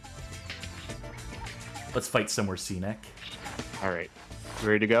 Let's fight somewhere scenic. All right.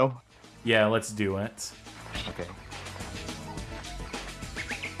 Ready to go? Yeah, let's do it. Okay.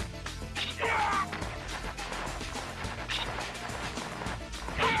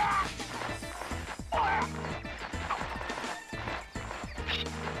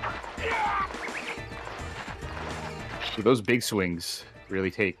 So those big swings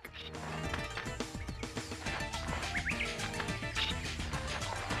really take.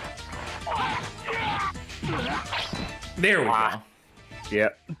 There we go. Yeah.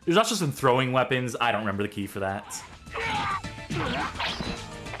 There's also some throwing weapons. I don't remember the key for that.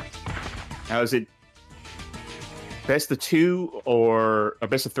 Now, is it best of 2 or a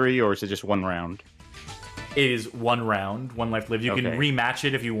best of 3, or is it just one round? It is one round, one life to live. You can rematch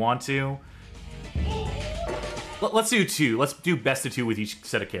it if you want to. Let's do 2. Let's do best of 2 with each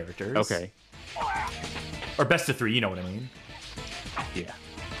set of characters. Okay. Or best of 3, you know what I mean. Yeah.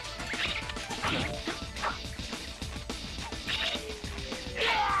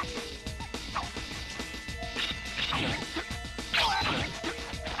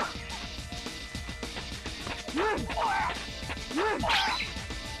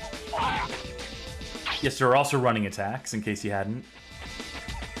 Yes, there are also running attacks, in case you hadn't.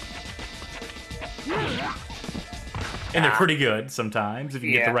 And they're pretty good sometimes, if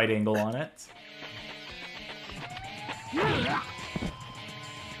you get the right angle on it.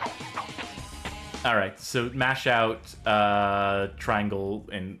 Alright, so mash out triangle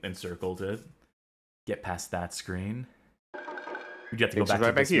and circle to get past that screen. You have to go back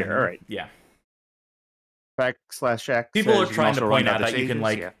to back here. All right. Yeah. /X. People are trying to point out that you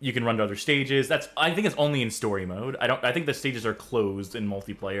can you can run to other stages. I think it's only in story mode. I think the stages are closed in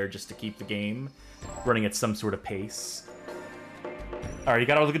multiplayer just to keep the game running at some sort of pace. All right, you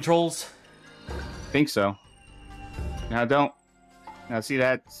got all the controls? Think so. Now see,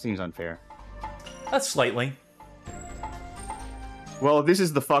 that seems unfair. That's slightly. Well, if this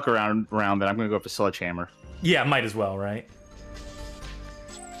is the fuck around round, then I'm gonna go for Sledgehammer. Yeah, might as well, right?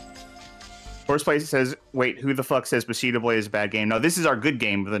 First place says, wait, who the fuck says Bushido Blade is a bad game? No, this is our good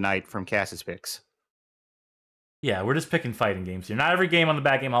game of the night from Cass's picks. Yeah, we're just picking fighting games here. Not every game on the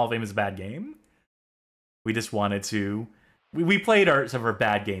Bad Game Hall of Fame is a bad game. We just wanted to... We played some of our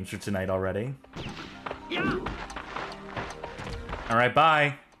bad games for tonight already. Yeah. Alright,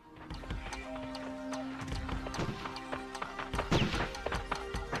 bye.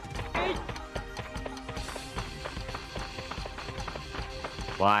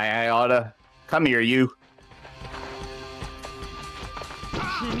 Why, I oughta... Come here, you.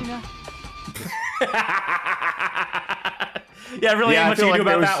 Yeah, really ain't much you can do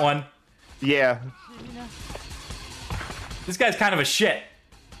about that one. Yeah. This guy's kind of a shit.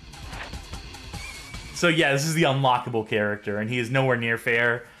 So yeah, this is the unlockable character, and he is nowhere near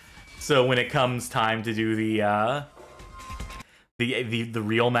fair. So when it comes time to do the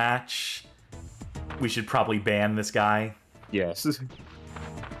real match, we should probably ban this guy. Yes.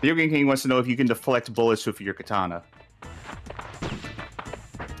 Video Game King wants to know if you can deflect bullets with your katana.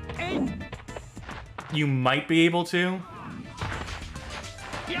 You might be able to.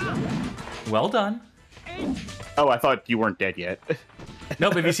 Well done. Oh, I thought you weren't dead yet.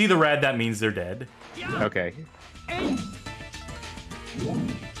 Nope, if you see the red, that means they're dead. Okay.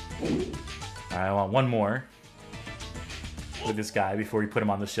 Alright, I want one more with this guy before we put him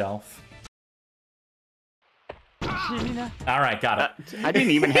on the shelf. Alright, got it. I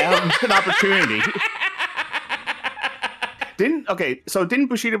didn't even have an opportunity. Didn't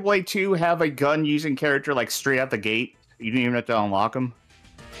Bushido Blade 2 have a gun-using character, like, straight out the gate? You didn't even have to unlock him?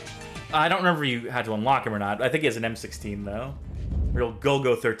 I don't remember if you had to unlock him or not. I think he has an M16, though. Real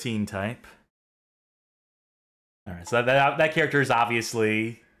Go-Go 13 type. Alright, so that character is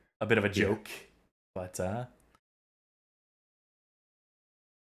obviously a bit of a joke. But,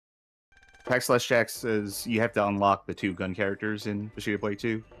 Pax/Jack says you have to unlock the 2 gun characters in Bushido Blade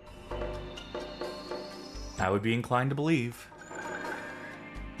 2. I would be inclined to believe.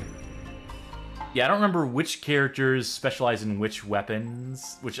 Yeah, I don't remember which characters specialize in which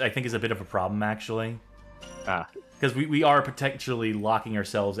weapons, which I think is a bit of a problem, actually. Because we are potentially locking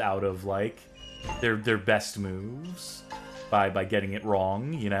ourselves out of, like, their best moves by getting it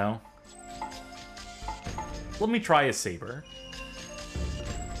wrong, you know? Let me try a saber.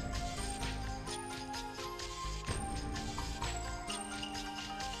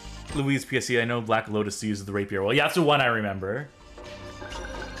 Louise PSC, I know Black Lotus uses the rapier. Well, yeah, that's the one I remember.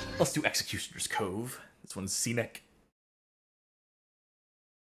 Let's do Executioner's Cove. This one's scenic.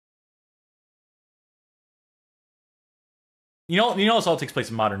 You know this all takes place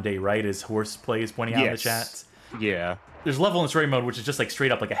in modern day, right? As Horseplay is pointing out in the chat. Yeah. There's a level in story mode which is just like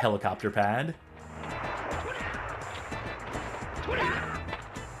straight up like a helicopter pad.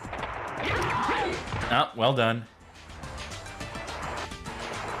 Oh, well done.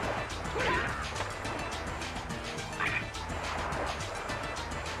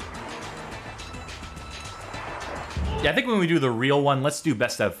 Yeah, I think when we do the real one, let's do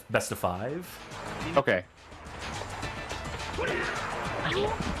best of 5. Okay.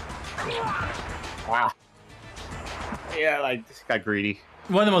 Wow. Yeah, I just got greedy.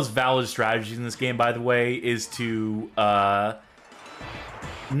 One of the most valid strategies in this game, by the way, is to knock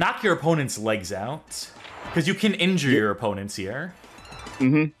your opponent's legs out. Because you can injure your opponents here.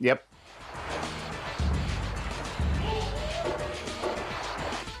 Mm-hmm, yep.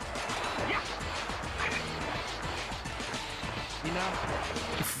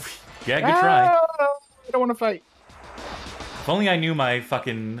 Yeah, good try. I don't want to fight. If only I knew my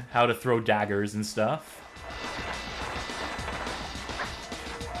fucking how to throw daggers and stuff.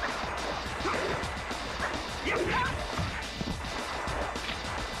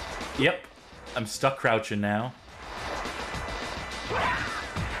 Yep. I'm stuck crouching now.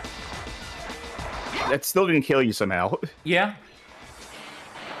 That still didn't kill you somehow. Yeah.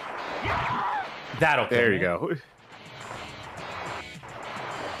 That'll kill There me. you go.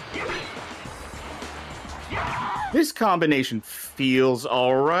 This combination feels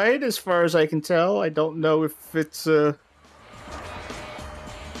alright as far as I can tell. I don't know if it's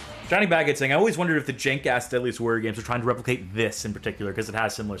Johnny Baggett saying, I always wondered if the jank-ass Deadliest Warrior games were trying to replicate this in particular because it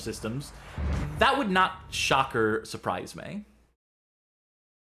has similar systems. That would not shock or surprise me.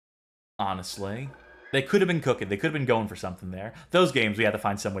 Honestly. They could have been cooking. They could have been going for something there. Those games, we had to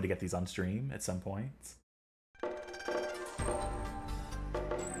find some way to get these on stream at some point.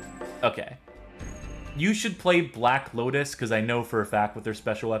 Okay. You should play Black Lotus, because I know for a fact what their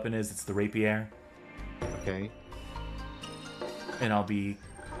special weapon is. It's the rapier. okay. And I'll be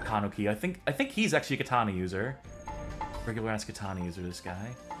Kanuki. I think he's actually a katana user. Regular-ass katana user, this guy.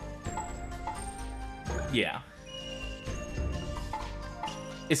 Yeah.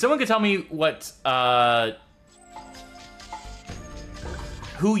 If someone could tell me what,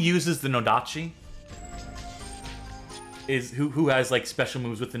 who uses the Nodachi? Who has, like, special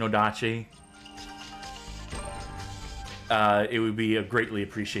moves with the Nodachi? It would be greatly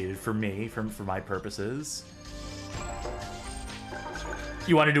appreciated for me, for my purposes.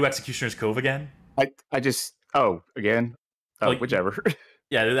 You want to do Executioner's Cove again? I just... Oh, again? Oh, Like, whichever.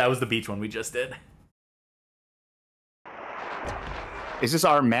 Yeah, that was the beach one we just did. Is this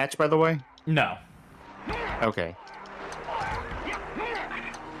our match, by the way? No. Okay.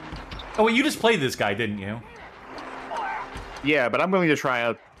 Oh, well, you just played this guy, didn't you? Yeah, but I'm willing to try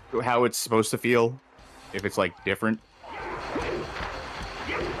out how it's supposed to feel. If it's, like, different.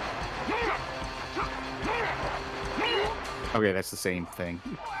 Okay, that's the same thing.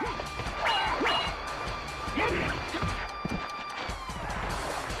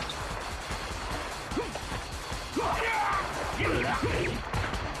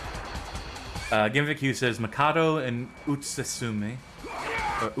 Gimvik Hugh says Mikado and Utsasumi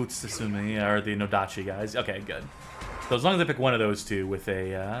are the Nodachi guys. Okay, good. So as long as I pick one of those two with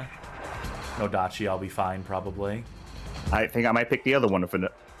a Nodachi, I'll be fine, probably. I think I might pick the other one for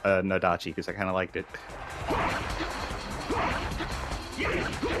Nodachi, because I kind of liked it.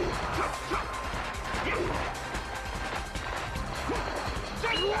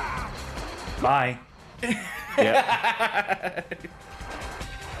 Bye. Yeah.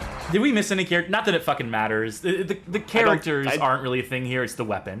 Did we miss any character? Not that it fucking matters. The characters aren't really a thing here. It's the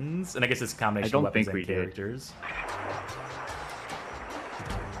weapons, and I guess it's a combination of weapons and characters.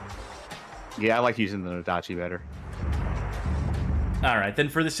 Yeah, I like using the Nodachi better. All right, then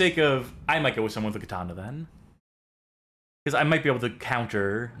for the sake of, I might go with someone with a katana then, because I might be able to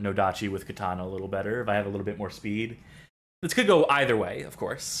counter Nodachi with katana a little better if I have a little bit more speed. This could go either way, of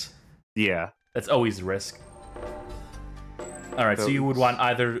course. Yeah. That's always the risk. Alright, so you would want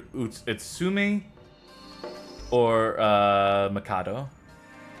either Utsumi or Mikado.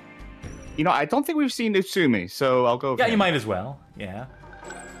 You know, I don't think we've seen Utsumi, so I'll go with him. You might as well. Yeah.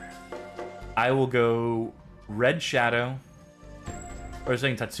 I will go Red Shadow. Or I was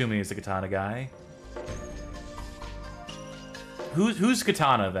saying Tatsumi is the katana guy. Who's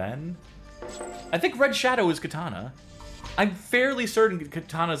katana, then? I think Red Shadow is katana. I'm fairly certain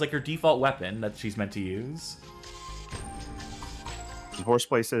katana is like her default weapon that she's meant to use.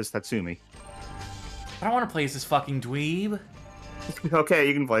 Horseplay says Tatsumi. I don't want to play as this fucking dweeb. Okay,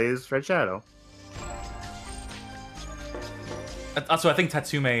 you can play as Red Shadow. Also, I think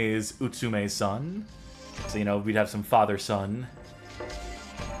Tatsume is Utsume's son. So, you know, we'd have some father-son.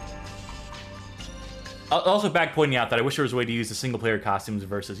 Also, back pointing out that I wish there was a way to use the single-player costumes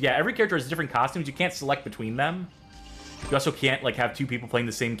versus... Yeah, every character has different costumes. You can't select between them. You also can't, like, have two people playing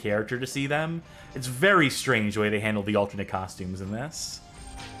the same character to see them. It's very strange the way they handle the alternate costumes in this.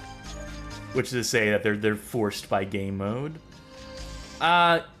 Which is to say that they're forced by game mode.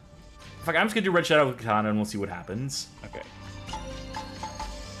 Fuck, I'm just gonna do Red Shadow with Katana and we'll see what happens. Okay.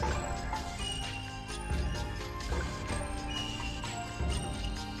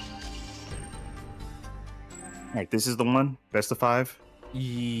 Alright, this is the one? Best of 5?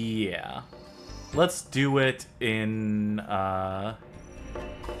 Yeah. Let's do it in, the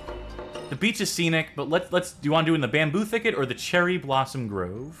beach is scenic, but let's do you want to do it in the Bamboo Thicket or the Cherry Blossom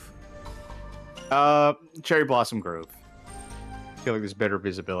Grove? Cherry Blossom Grove. I feel like there's better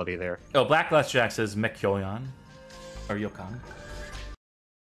visibility there. Oh, Blacklast Jack says Mekyoyan. Or Yokan.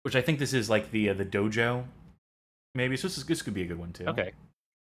 Which I think this is like the dojo. Maybe, so this could be a good one too. Okay.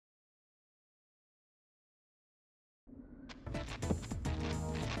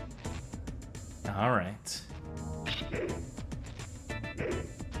 Alright.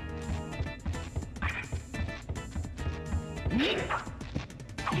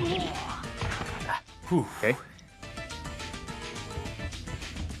 Whew. Okay.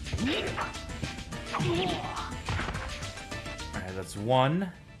 Alright, that's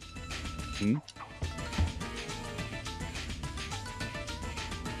one. Hmm.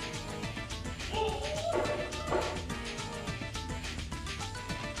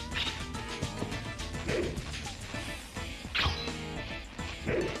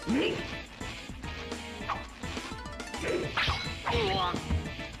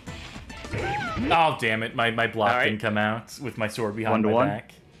 Oh, damn it. My block didn't come out with my sword behind my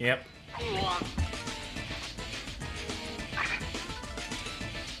back. Yep.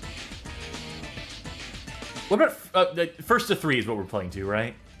 What about... first to 3 is what we're playing to,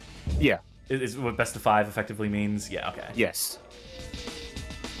 right? Yeah. Is what best of 5 effectively means? Yeah, okay. Yes.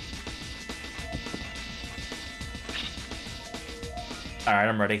 Alright,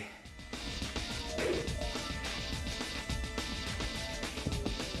 I'm ready.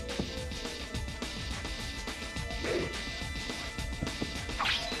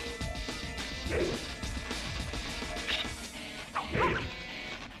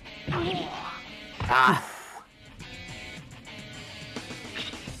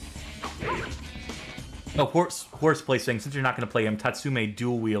 Oh, Horseplay saying, since you're not going to play him, Tatsume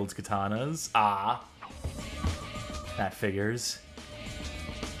dual wields katanas. Ah. That figures.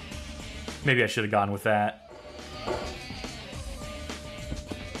 Maybe I should have gone with that.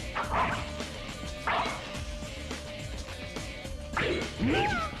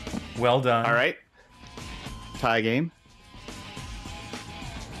 Well done. All right. Tie game.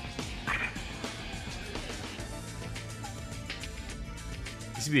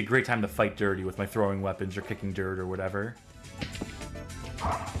 This would be a great time to fight dirty with my throwing weapons or kicking dirt or whatever.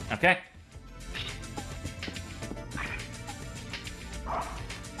 Okay.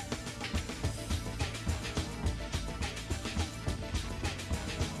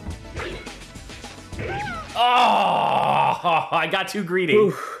 Oh, I got too greedy.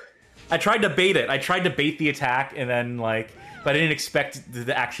 Oof. I tried to bait it. I tried to bait the attack, and then, like... But I didn't expect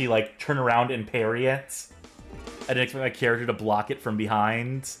to actually, like, turn around and parry it. I didn't expect my character to block it from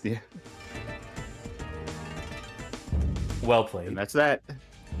behind. Yeah. Well played. And that's that.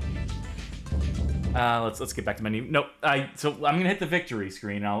 Let's get back to menu. Nope. So I'm gonna hit the victory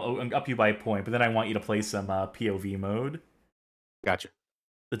screen. And I'll up you by a point, but then I want you to play some POV mode. Gotcha.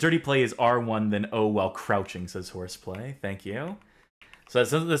 The dirty play is R1, then O while crouching, says Horseplay. Thank you. So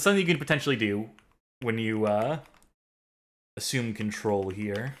that's something you can potentially do when you assume control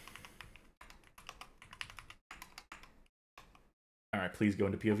here. All right, please go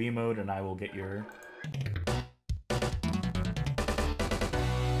into POV mode, and I will get your.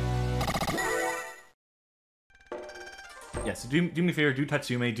 Yeah, so do me a favor, do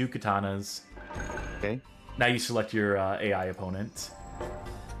Tatsume, do katanas. Okay. Now you select your AI opponent.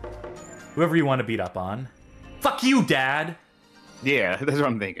 Whoever you want to beat up on. Fuck you, Dad! Yeah, that's what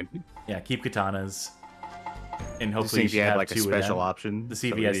I'm thinking. Yeah, keep katanas. And Just hopefully see if you have have like a two of special them. option. The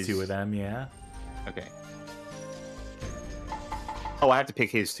CV has two of them, yeah. Okay. Oh, I have to pick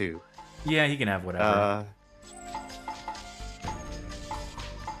his too. Yeah, he can have whatever.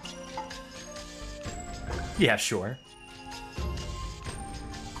 Yeah, sure.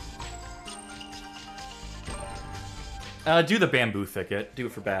 Do the bamboo thicket. Do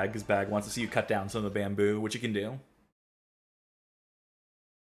it for Bag, because Bag wants to see you cut down some of the bamboo, which you can do.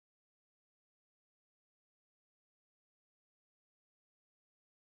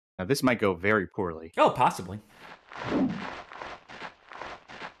 Now this might go very poorly. Oh, possibly.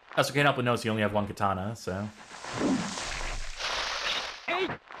 Also, can't help but notice you only have one katana, so...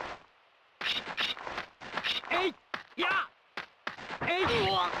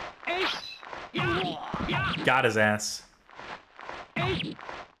 Got his ass.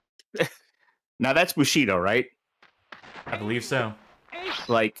 Now that's Bushido, right? I believe so.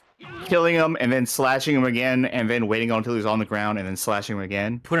 Like, killing him and then slashing him again and then waiting until he's on the ground and then slashing him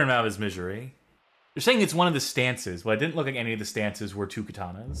again. Put him out of his misery. You're saying it's one of the stances, but it didn't look like any of the stances were two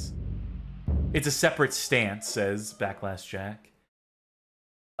katanas. It's a separate stance, says Backlash Jack.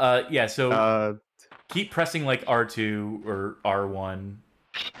 Yeah, so keep pressing like R2 or R1.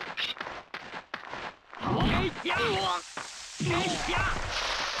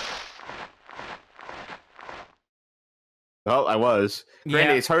 Well, I was.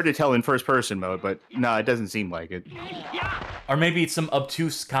 Granted, Yeah. it's hard to tell in first-person mode, but no, it doesn't seem like it. Or maybe it's some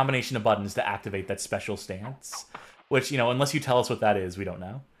obtuse combination of buttons to activate that special stance. Which, you know, unless you tell us what that is, we don't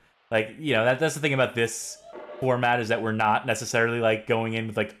know. Like, you know, that's the thing about this format, is that we're not necessarily, like, going in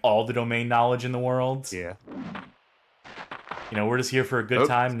with, like, all the domain knowledge in the world. Yeah. You know, we're just here for a good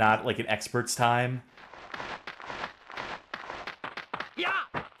time, not, like, an expert's time.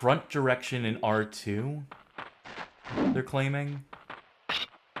 Front direction in R2, they're claiming.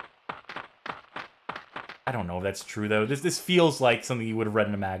 I don't know if that's true, though. This feels like something you would have read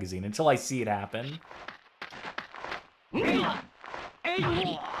in a magazine until I see it happen. Did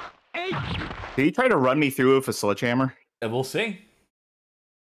he try to run me through with a sledgehammer? We'll see.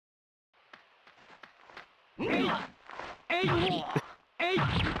 Alright,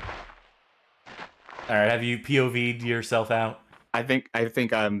 have you POV'd yourself out? I think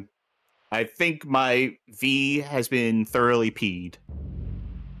my V has been thoroughly peed.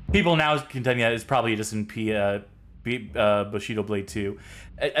 People now contend that it's probably just in Bushido Blade 2.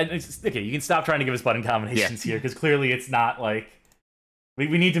 Okay, you can stop trying to give us button combinations here, because clearly it's not like... We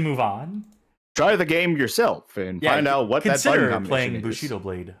need to move on. Try the game yourself and find out what that button combination is. Consider playing Bushido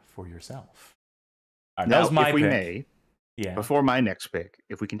Blade for yourself. Right, now, that was my if we pick. may, Yeah. before my next pick,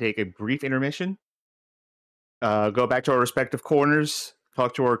 if we can take a brief intermission, go back to our respective corners,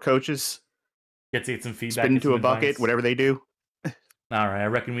 talk to our coaches, Get some feedback. spit into some a bucket, advice. whatever they do. All right, I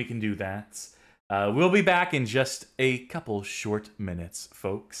reckon we can do that. We'll be back in just a couple short minutes,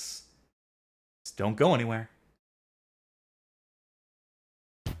 folks. Just don't go anywhere.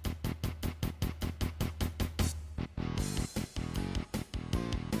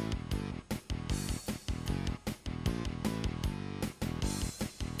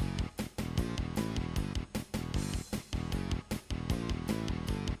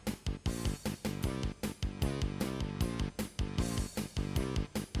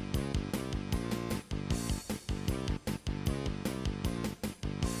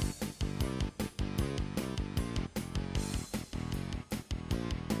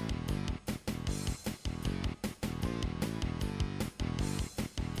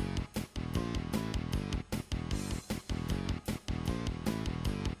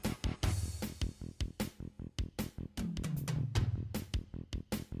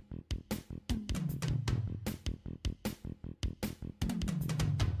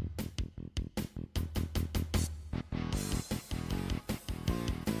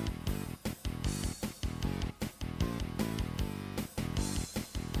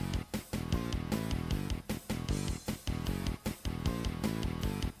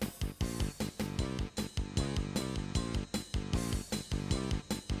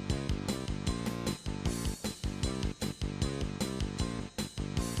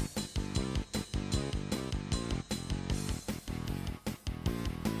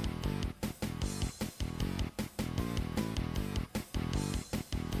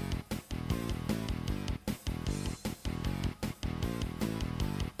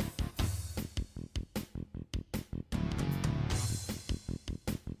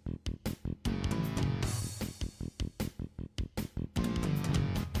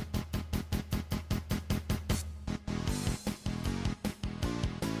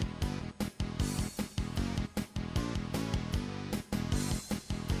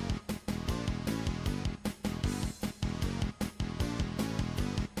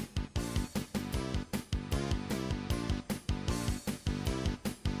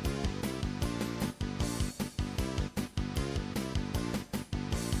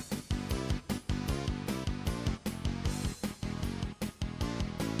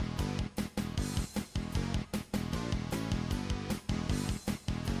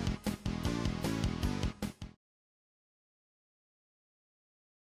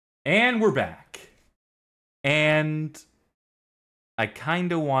 And we're back. And I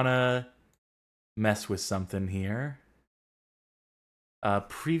kind of want to mess with something here.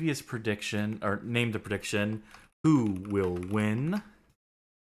 Previous prediction, or name the prediction. Who will win?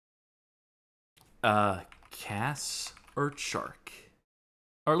 Cass or Chark?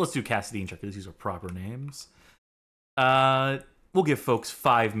 Or let's do Cassidy and Chark, because these are proper names. We'll give folks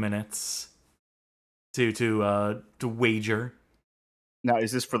 5 minutes to wager. Now,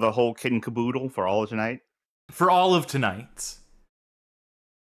 is this for the whole kit and caboodle for all of tonight? For all of tonight.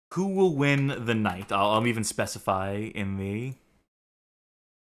 Who will win the night? I'll even specify in the...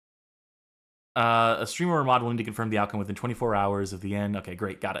 a streamer or mod willing to confirm the outcome within 24 hours of the end. Okay,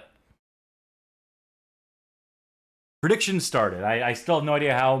 great, got it. Predictions started. I still have no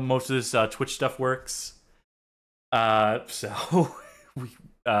idea how most of this Twitch stuff works. So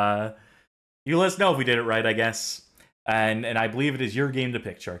you let us know if we did it right, I guess. And I believe it is your game to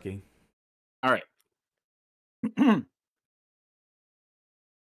pick, Charky. All right.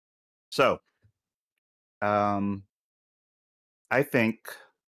 So, I think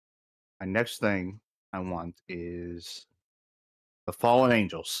my next thing I want is the Fallen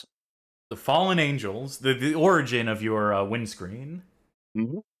Angels. The Fallen Angels, the origin of your windscreen.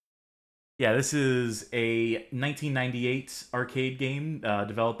 Mm-hmm. Yeah, this is a 1998 arcade game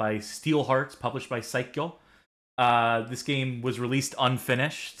developed by Steel Hearts, published by Psycho. This game was released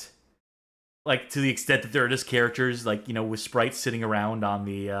unfinished, like to the extent that there are just characters, like, you know, with sprites sitting around on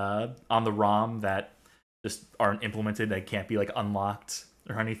the ROM that just aren't implemented. They can't be like unlocked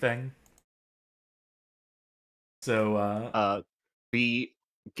or anything. So the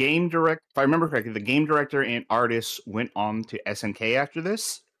game direct, if I remember correctly, the game director and artists went on to SNK after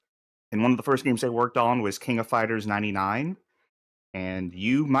this, and one of the first games they worked on was King of Fighters 99. And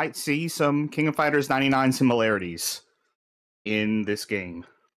you might see some King of Fighters 99 similarities in this game.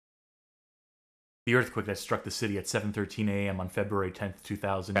 the earthquake that struck the city at 7:13 a.m. on February 10th,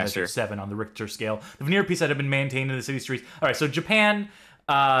 2000, measured 7 on the Richter scale. The veneer piece that had been maintained in the city streets. All right, so Japan,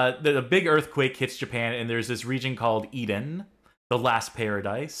 the big earthquake hits Japan, and there's this region called Eden, the last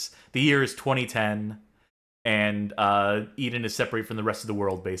paradise. The year is 2010, and Eden is separated from the rest of the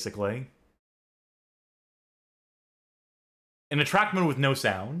world, basically. An attractment with no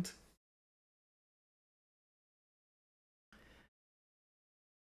sound.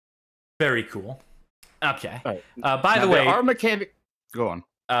 Very cool. Okay. Right. By the way, our mechanic. Go on.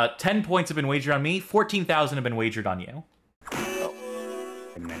 10 points have been wagered on me. 14,000 have been wagered on you. Oh,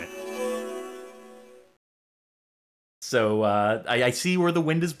 a minute. So I see where the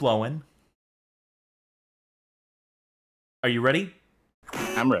wind is blowing. Are you ready?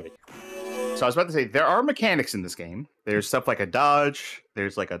 I'm ready. So I was about to say, there are mechanics in this game. There's stuff like a dodge.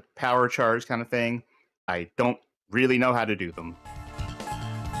 There's like a power charge kind of thing. I don't really know how to do them.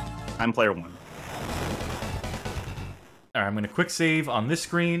 I'm player 1. All right, I'm going to quick save on this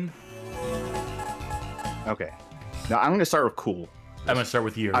screen. Okay. Now I'm going to start with Cool. I'm going to start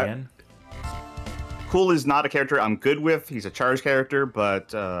with you again. Cool is not a character I'm good with. He's a charge character, but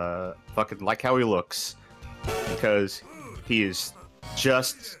fucking like how he looks. Because he is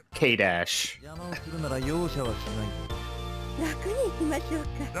just K-Dash.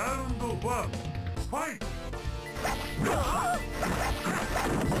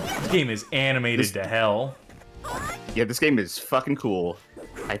 This game is animated to hell. Yeah, this game is fucking cool.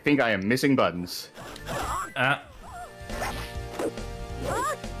 I think I am missing buttons.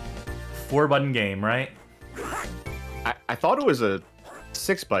 4-button game, right? I thought it was a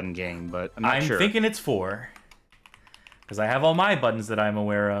 6-button game, but I'm not sure. I'm thinking it's 4. Because I have all my buttons that I'm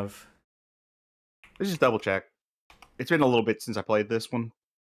aware of. Let's just double check. It's been a little bit since I played this one.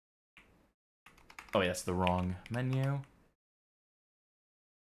 Oh, yeah, that's the wrong menu.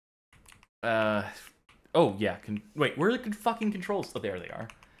 Oh, yeah. Wait, where are the fucking controls? Oh, there they are.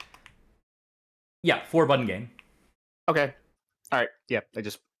 Yeah, 4-button game. Okay. All right. Yep, I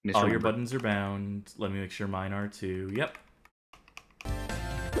just misremembered. All your buttons are bound. Let me make sure mine are too. Yep.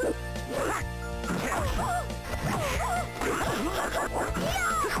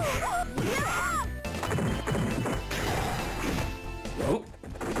 Oh.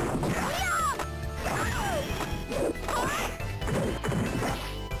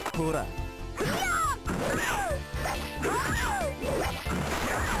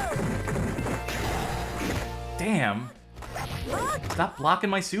 Damn. Stop blocking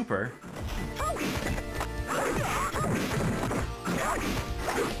my super.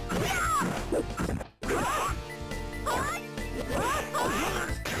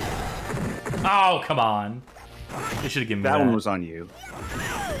 Oh, come on. You should have given me that. That one was on you.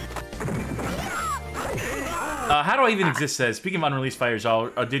 How Do I Even Exist says, speaking of unreleased fighters,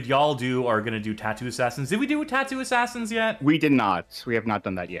 did y'all do or are going to do Tattoo Assassins? Did we do Tattoo Assassins yet? We did not. We have not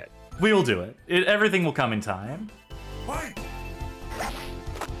done that yet. We will do it. Everything will come in time.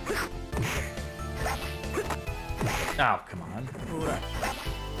 Oh, come on.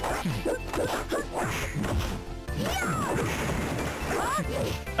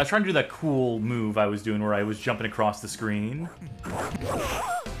 I was trying to do that cool move I was doing where I was jumping across the screen.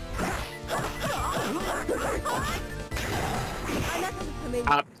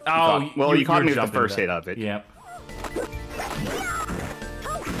 Well, you caught me with the first hit of it. Yep.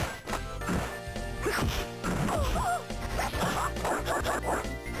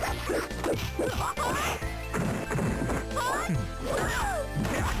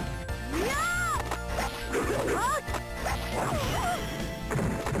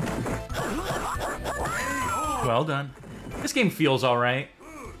 Well done. This game feels alright.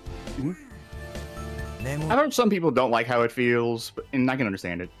 I've heard some people don't like how it feels, and I can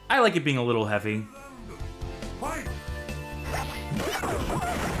understand it. I like it being a little heavy.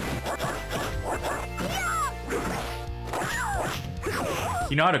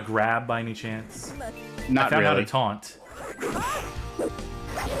 You know how to grab by any chance? Not I found really. how to taunt.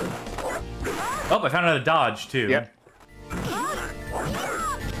 Oh, I found out how to dodge, too. Yep.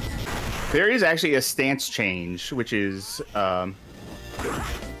 There is actually a stance change, which is,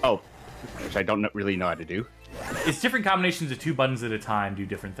 which I don't really know how to do. It's different combinations of 2 buttons at a time do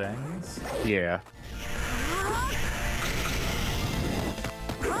different things. Yeah.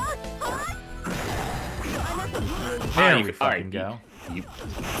 There we fucking go. You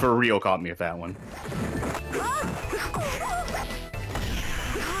for real caught me with that one.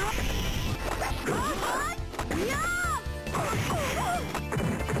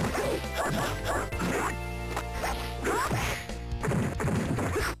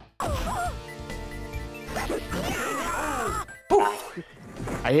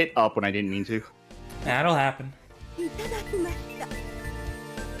 I hit up when I didn't mean to. That'll happen.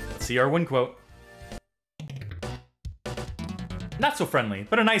 Let's see our win quote. Not so friendly,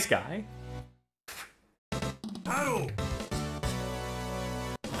 but a nice guy.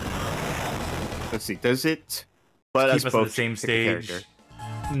 Let's see, does it let Keep us us both on the same pick a stage? character?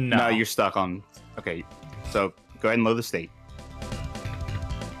 No. No, you're stuck on... Okay, so go ahead and load the state.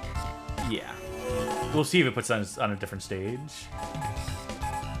 Yeah. We'll see if it puts us on a different stage.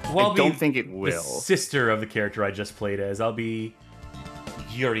 I don't think it will. The sister of the character I just played as. I'll be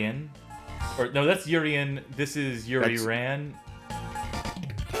Yurian. Or, no, that's Yurian. This is Yuri Ran.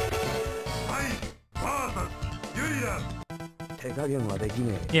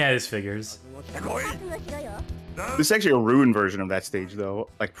 Yeah, this figures. This is actually a ruined version of that stage, though.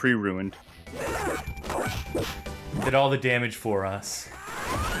 Like, pre-ruined. Did all the damage for us.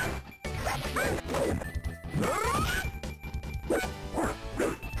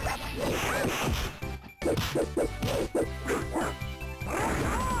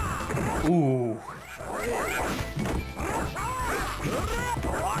 Ooh.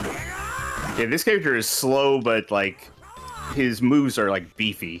 Yeah, this character is slow, but, like, his moves are, like,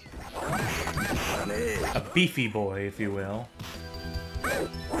 beefy. A beefy boy, if you will.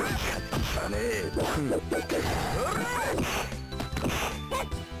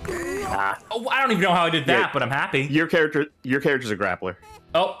 Oh, I don't even know how I did that, Yeah, but I'm happy. Your character's a grappler.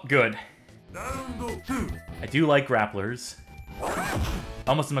 Oh, good. I do like grapplers.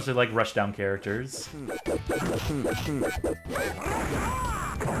 Almost as much as I like rushdown characters.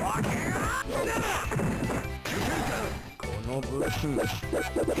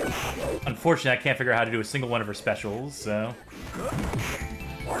 Unfortunately, I can't figure out how to do a single one of her specials, so...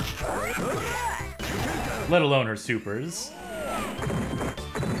 Let alone her supers.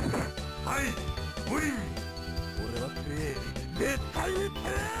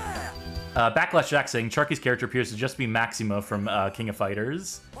 Backlash Jack saying Charkie's character appears to just be Maxima from King of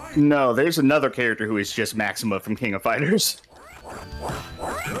Fighters. No, there's another character who is just Maxima from King of Fighters.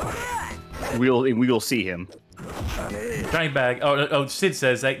 We will see him. Johnny Bag. Oh, Sid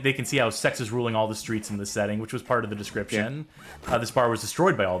says that they can see how sex is ruling all the streets in this setting, which was part of the description. Yeah. This bar was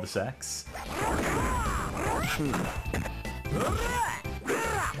destroyed by all the sex.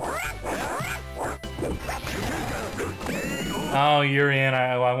 Oh, Urian,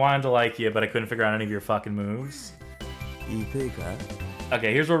 I wanted to like you, but I couldn't figure out any of your fucking moves.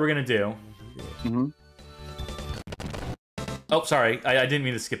 Okay, here's what we're gonna do. Oh, sorry, I didn't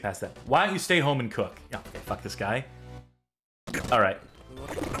mean to skip past that. Why don't you stay home and cook? Oh, okay, fuck this guy. Alright.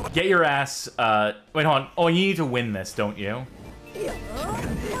 Get your ass, wait, hold on. Oh, you need to win this, don't you?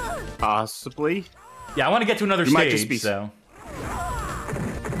 Possibly. Yeah, I want to get to another stage, so...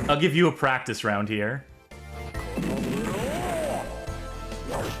 I'll give you a practice round here.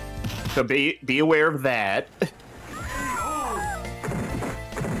 So be aware of that.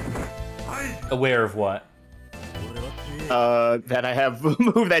 Aware of what? That I have a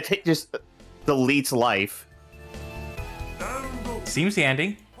move that just deletes life. Seems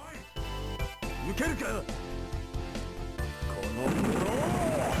handy.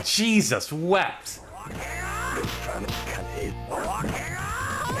 Jesus wept.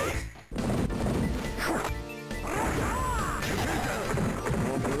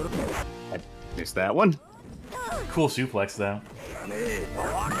 I missed that one. Cool suplex, though.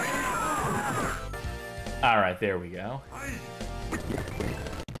 Alright, there we go.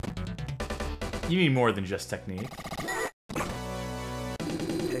 You need more than just technique.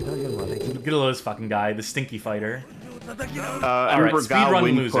 Get a load of this fucking guy, the stinky fighter. I remember Gal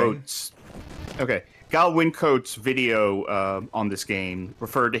speedrun losing. Wincoat's. Okay, Gal Wincoat's video on this game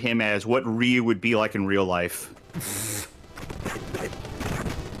referred to him as what Ryu would be like in real life.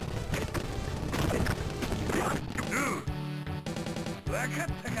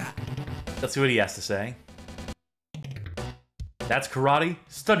 Let's see what he has to say. That's karate.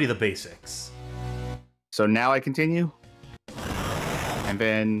 Study the basics. So now I continue, and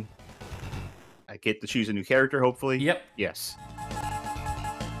then I get to choose a new character. Hopefully. Yep. Yes.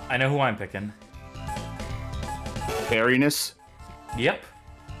 I know who I'm picking. Hairiness. Yep.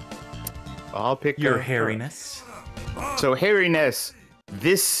 I'll pick Your hairiness. So hairiness.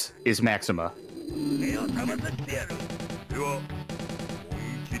 This is Maxima.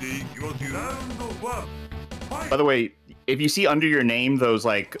 By the way, if you see under your name those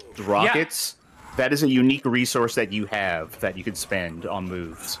like rockets, that is a unique resource that you have that you can spend on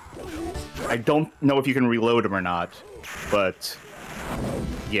moves. I don't know if you can reload them or not, but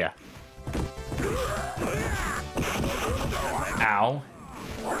yeah. Ow.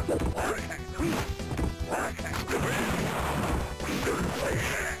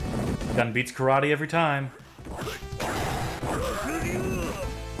 Gun beats karate every time.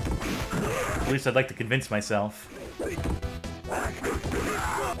 At least I'd like to convince myself.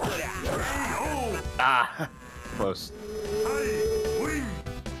 Ah, close.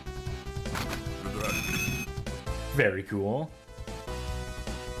 Very cool.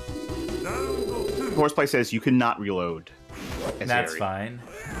 Horseplay says you cannot reload. That's fine.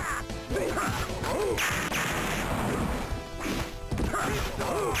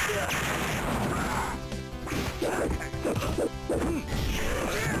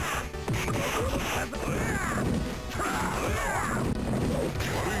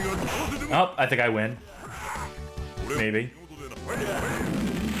 Oh, I think I win. Maybe.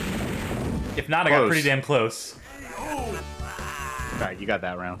 If not, I got pretty damn close. Alright, you got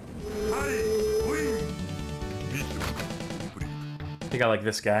that round. I think I like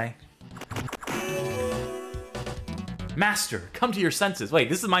this guy. Master, come to your senses. Wait,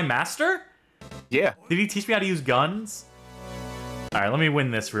 this is my master? Yeah. Did he teach me how to use guns? Alright, let me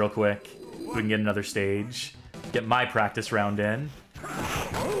win this real quick. We can get another stage. Get my practice round in.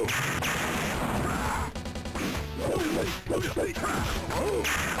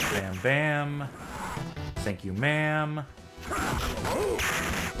 Bam, bam. Thank you, ma'am.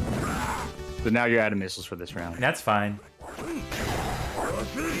 So now you're out of missiles for this round. That's fine.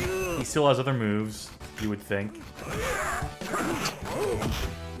 He still has other moves, you would think.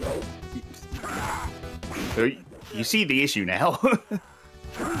 So you see the issue now.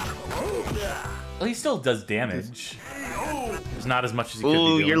 Well, he still does damage. It's not as much as he could be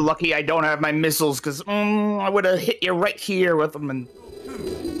Ooh, doing. you're lucky I don't have my missiles, because I would have hit you right here with them. And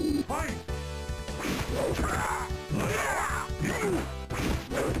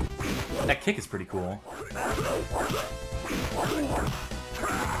That kick is pretty cool. Let's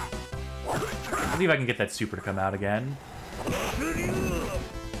see if I can get that super to come out again.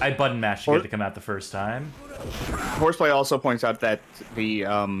 I button mashed to get it to come out the first time. Horseplay also points out that the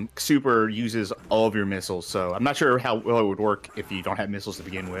super uses all of your missiles, so I'm not sure how well it would work if you don't have missiles to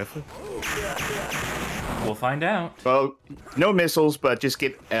begin with. We'll find out. Well, no missiles, but just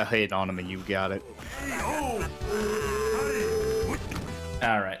get a hit on them and you got it.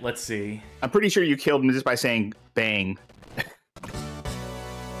 Alright, let's see. I'm pretty sure you killed him just by saying bang.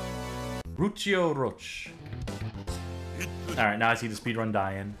 Ruccio Roch. Alright, now I see the speedrun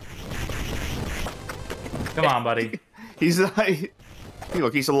dying. Come on, buddy. He's like,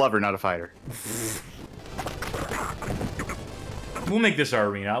 look, he's a lover, not a fighter. We'll make this our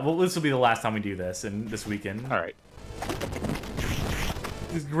arena. Well, this will be the last time we do this, and this weekend. Alright.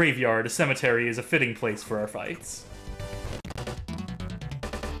 This graveyard, a cemetery, is a fitting place for our fights.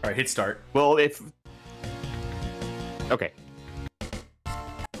 Alright, hit start. Well, if... Okay.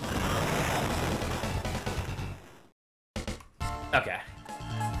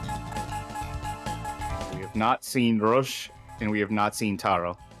 have not seen Roche, and we have not seen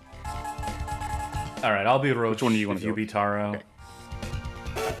Taro. All right, I'll be Roche. Which one do you want if to you go be with? Taro. Okay.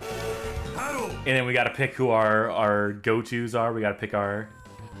 And then we got to pick who our go-tos are. We got to pick our...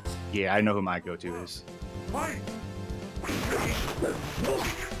 Yeah, I know who my go-to is.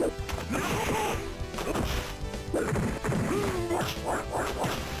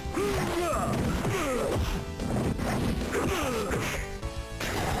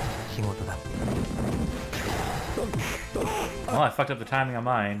 Well, I fucked up the timing on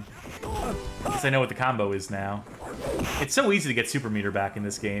mine. Guess I know what the combo is now. It's so easy to get super meter back in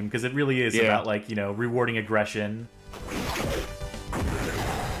this game, because it really is about, like, you know, rewarding aggression.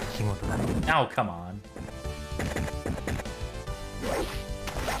 Oh, come on.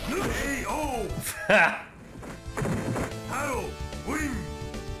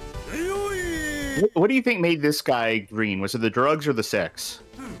 What do you think made this guy green? Was it the drugs or the sex?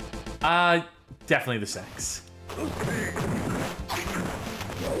 Definitely the sex.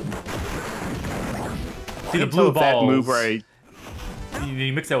 See, the blue balls, that move where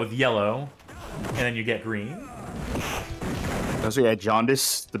you mix that with yellow, and then you get green. So you had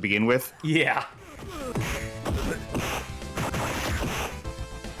jaundice to begin with? Yeah.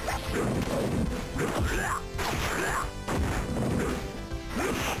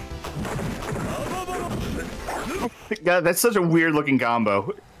 God, that's such a weird looking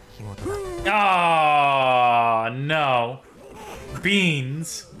combo. Oh, no.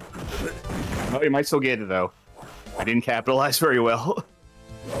 Beans. Oh, you might still get it, though. I didn't capitalize very well.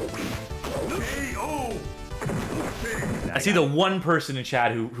 I see the one person in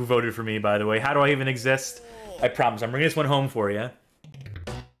chat who voted for me, by the way. How do I even exist? I promise, I'm bringing this one home for you.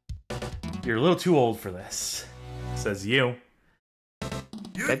 You're a little too old for this, says you.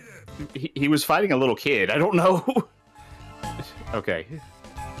 He was fighting a little kid. I don't know. Okay.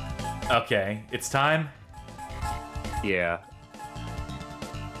 Okay, it's time. Yeah.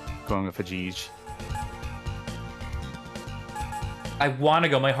 Going with Fajij. I want to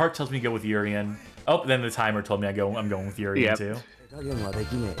go. My heart tells me to go with Urian. Oh, then the timer told me I'm going with Urian too.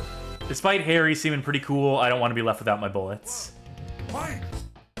 Despite Harry seeming pretty cool, I don't want to be left without my bullets.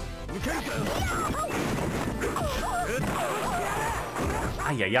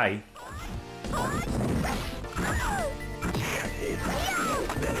 Ay, ay, ay.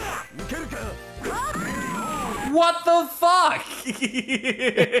 What the fuck?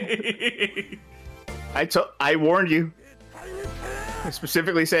 I warned you. I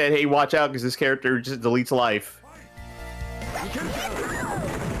specifically said, hey, watch out, because this character just deletes life.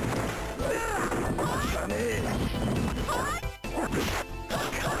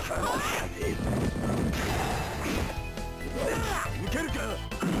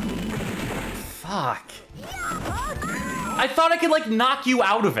 Fuck. I thought I could, like, knock you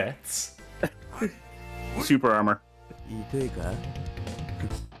out of it. Super armor.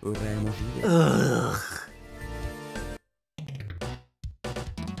 Ugh.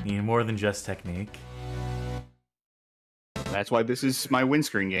 Need more than just technique. That's why this is my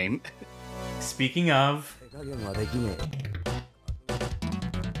windscreen game. Speaking of...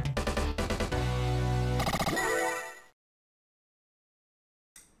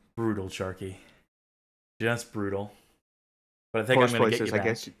 Brutal, Charkie. Just brutal. But I think I'm going to get you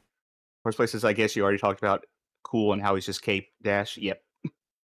back. First places, I guess you already talked about cool and how he's just cape dash. Yep.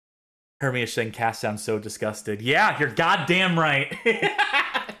 Hermias saying Cass sounds so disgusted. Yeah, you're goddamn right.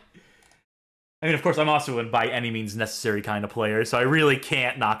 I mean, of course, I'm also a by any means necessary kind of player, so I really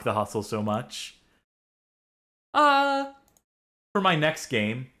can't knock the hustle so much. For my next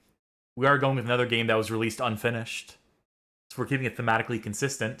game, we are going with another game that was released unfinished. So we're keeping it thematically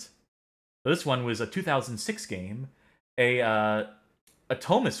consistent. This one was a 2006 game, a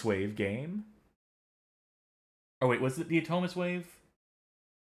Thomas Wave game. Oh wait, was it the Thomas Wave?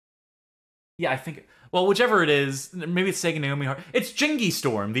 Yeah, I think... Well, whichever it is, maybe it's Sega Naomi Heart. It's Jingi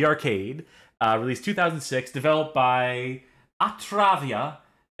Storm, the arcade. Released 2006, developed by Atravia,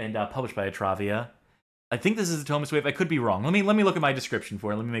 and published by Atravia. I think this is the Thomas Wave. I could be wrong. Let me look at my description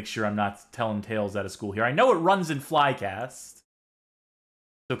for it. Let me make sure I'm not telling tales out of school here. I know it runs in Flycast.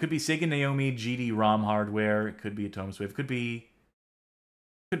 So it could be Sega Naomi GD ROM hardware. It could be a Thomas Wave. It could be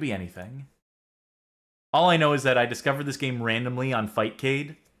anything. All I know is that I discovered this game randomly on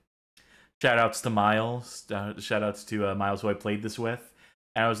Fightcade. Shoutouts to Miles. Shoutouts to Miles, who I played this with.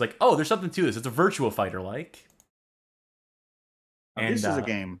 And I was like, oh, there's something to this. It's a Virtua Fighter-like. And this is a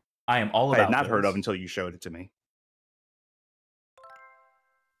game I am all about I had not this. heard of until you showed it to me.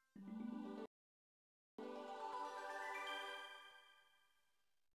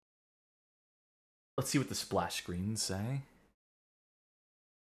 Let's see what the splash screens say.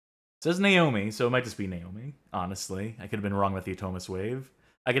 says Naomi, so it might just be Naomi, honestly. I could have been wrong with the Atomis Wave.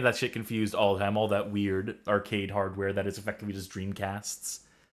 I get that shit confused all the time, all that weird arcade hardware that is effectively just Dreamcasts.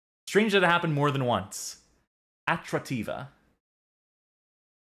 Strange that it happened more than once. Attrativa.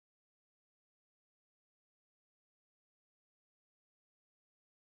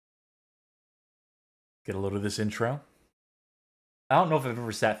 Get a load of this intro. I don't know if I've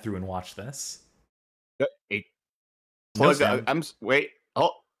ever sat through and watched this. Wait.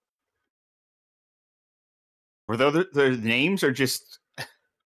 Oh. Were those the names or just...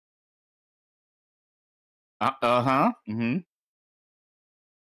 Uh-huh. Mm-hmm.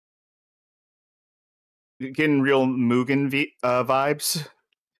 Getting real Mugen vibes.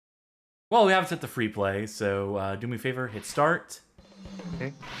 Well, we have it set to free play, so do me a favor, hit start.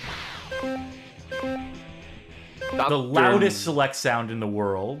 Okay. The loudest select sound in the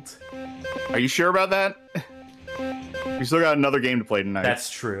world. Are you sure about that? We still got another game to play tonight. That's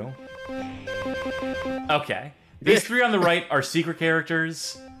true. Okay. These three on the right are secret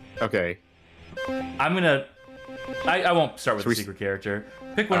characters. Okay. I'm gonna... I won't start with the secret character.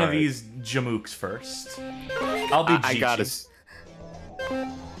 Pick one of these Jamooks first. I'll be Jingi. I gotta...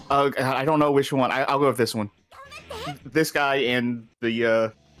 I don't know which one. I'll go with this one. This guy and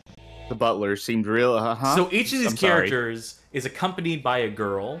the butler seemed real... So each of these characters is accompanied by a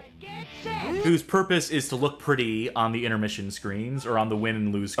girl whose purpose is to look pretty on the intermission screens or on the win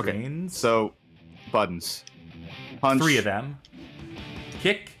and lose screens. So, buttons. Punch. 3 of them.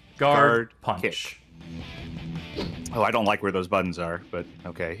 Kick, guard, punch. Kick. Oh, I don't like where those buttons are, but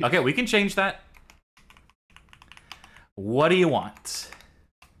okay. Okay, we can change that. What do you want?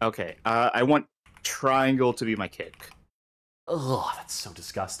 Okay, I want triangle to be my kick. Ugh, that's so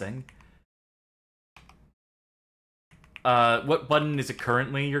disgusting. What button is it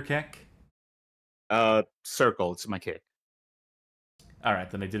currently, your kick? Circle, it's my kick. Alright,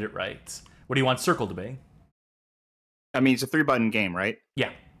 then I did it right. What do you want circle to be? I mean, it's a 3-button game, right?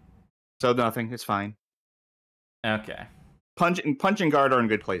 Yeah. So nothing, it's fine. Okay. Punch and guard are in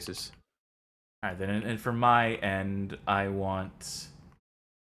good places. Alright, then, and for my end, I want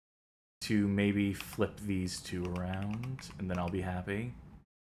to maybe flip these two around, and then I'll be happy.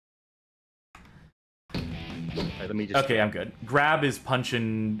 Right, let me just... Okay, I'm good. Grab is punch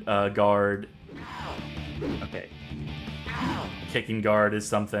and guard. Okay. Kicking guard is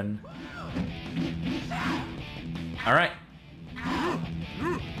something. Alright.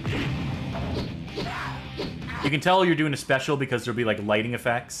 You can tell you're doing a special because there'll be like lighting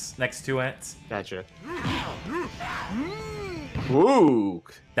effects next to it. Gotcha. Ooh!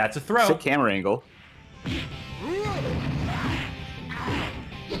 That's a throw. Sick camera angle.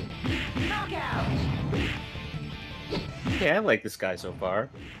 Okay, I like this guy so far.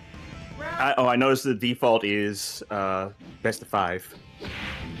 I noticed the default is best of 5.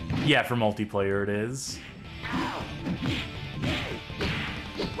 Yeah, for multiplayer it is.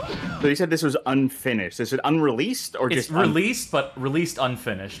 So you said this was unfinished. Is it unreleased or it's just released, but released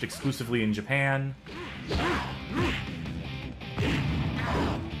unfinished, exclusively in Japan.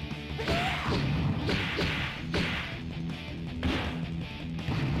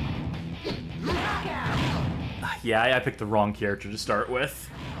 Yeah, I picked the wrong character to start with.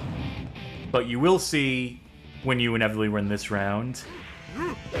 But you will see, when you inevitably win this round,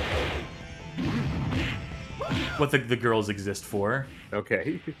 what the girls exist for.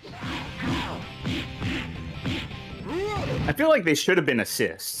 Okay. I feel like they should have been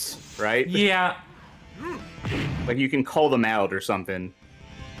assists, right? Yeah. Like you can call them out or something.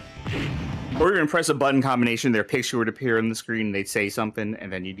 Or you can press a button combination, their picture would appear on the screen, and they'd say something,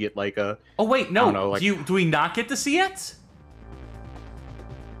 and then you'd get like a... Oh wait, no. Know, like... Do we not get to see it?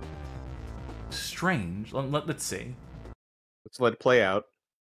 Strange. Let's see. Let's let it play out.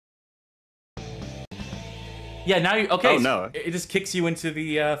 Yeah, now you... Okay, oh, no. It just kicks you into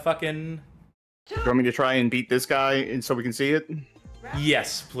the fucking... Do you want me to try and beat this guy and so we can see it?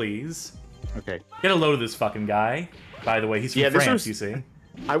 Yes, please. Okay. Get a load of this fucking guy. By the way, he's from France, you see.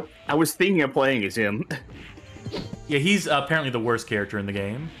 I was thinking of playing as him. Yeah, he's apparently the worst character in the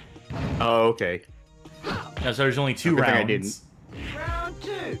game. Oh, okay. No, so there's only 2 rounds. I didn't. Round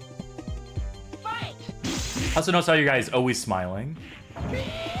 2. Fight. I also notice how your guy is always smiling.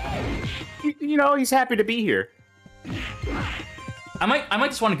 You know, he's happy to be here. I might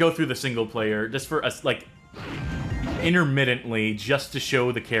just want to go through the single player just for us, like, intermittently, just to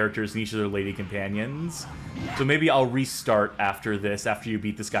show the characters and each of their lady companions. So maybe I'll restart after this, after you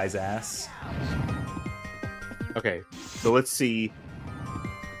beat this guy's ass. Okay, so let's see.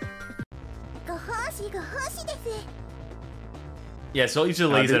 Yeah, so each of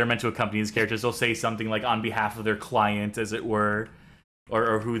the ladies that are meant to accompany these characters, they'll say something like on behalf of their client, as it were.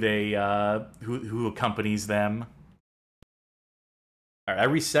 or who they who accompanies them. All right, I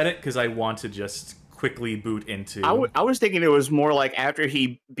reset it because I want to just quickly boot into. I was thinking it was more like after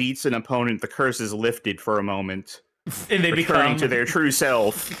he beats an opponent, the curse is lifted for a moment, and they returning become to their true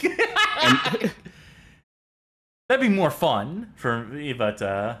self. And... That'd be more fun for me, but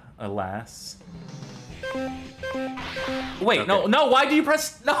alas. Wait, Okay. no, why do you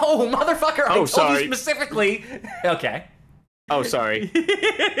press... No, motherfucker, I told sorry. you specifically. Okay. Oh, sorry.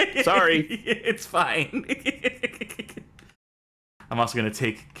 Sorry. It's fine. I'm also going to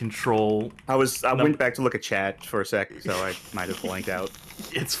take control. I went back to look at chat for a sec, so I might have blanked out.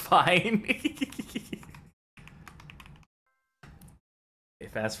 It's fine. Okay,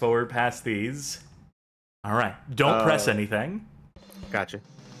 fast forward past these. All right, don't press anything. Gotcha.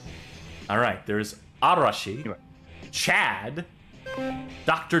 All right, there's Arashi, Anyway. Chad,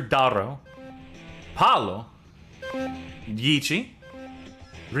 Dr. Daro, Paolo, Yichi,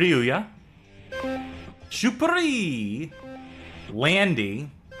 Ryuya, Shupri, Landy,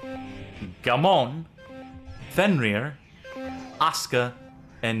 Gamon, Fenrir, Asuka,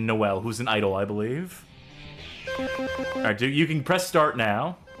 and Noelle, who's an idol, I believe. All right, you can press start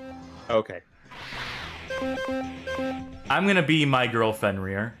now. Okay. I'm gonna be my girl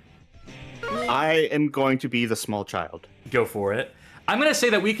Fenrir. I am going to be the small child. Go for it. I'm gonna say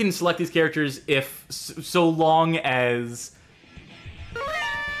that we can select these characters if so long as,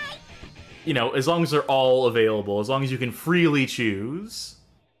 you know, as long as they're all available, as long as you can freely choose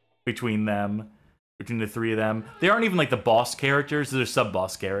between them, between the three of them. They aren't even like the boss characters; they're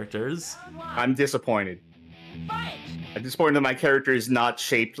sub-boss characters. I'm disappointed. I'm disappointed that my character is not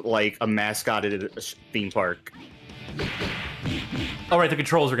shaped like a mascot at a theme park. Oh right, the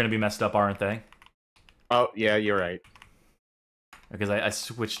controls are gonna be messed up, aren't they? Oh, yeah, you're right. Because I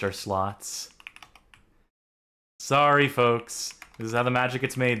switched our slots. Sorry, folks. This is how the magic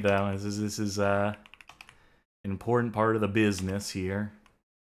gets made, though. This is an important part of the business here.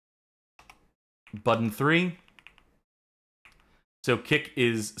 Button 3. So kick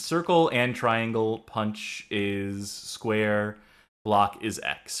is circle and triangle. Punch is square. Block is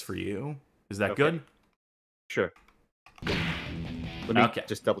X for you. Is that Okay. good? Sure. Let me Okay.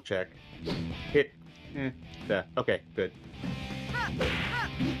 just double check. Hit. Okay, good.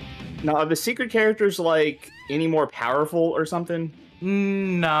 Now, are the secret characters, like, any more powerful or something?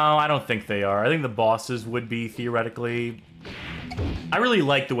 No, I don't think they are. I think the bosses would be, theoretically. I really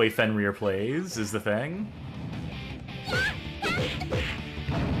like the way Fenrir plays, is the thing.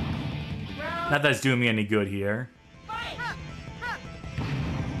 Not that it's doing me any good here.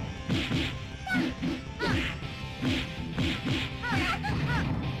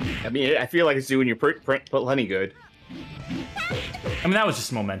 I mean, I feel like it's doing you plenty good. I mean, that was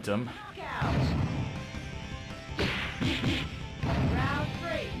just momentum. Round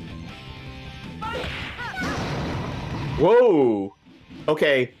 3. Fight! Whoa!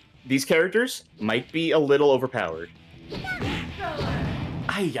 Okay, these characters might be a little overpowered.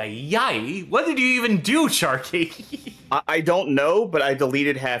 Ay, ay, ay. What did you even do, Charkie? I don't know, but I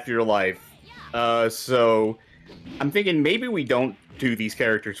deleted half your life. So I'm thinking maybe we don't do these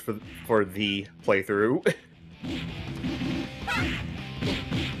characters for the playthrough.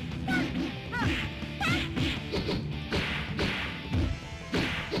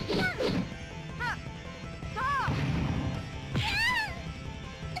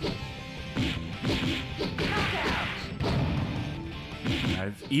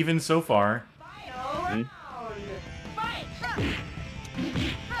 I've even so far. Final round. Fight!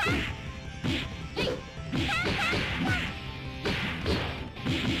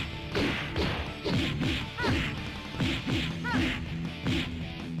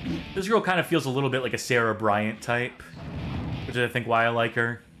 This girl kind of feels a little bit like a Sarah Bryant type, which is, I think, why I like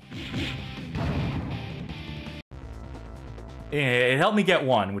her. It helped me get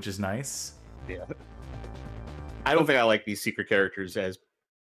one, which is nice. Yeah. I don't think I like these secret characters as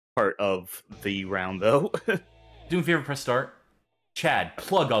part of the round, though. Do me a favor, press start. Chad,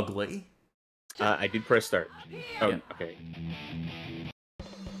 plug ugly. I did press start. Oh, Yeah. okay.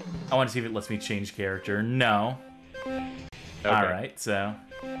 I want to see if it lets me change character. No. Okay. Alright, so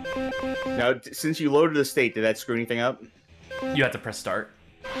Now, since you loaded the state, did that screw anything up? you have to press start.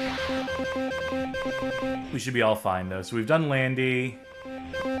 We should be all fine, though. So we've done Landy.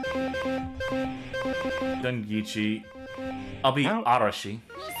 Done Gichi. I'll be Ow. Arashi.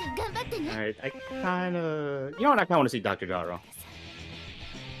 Alright, I kinda... You know what? I kinda want to see Dr. Daro.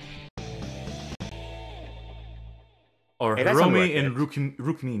 Or Hey, that sounded Hiromi like and it.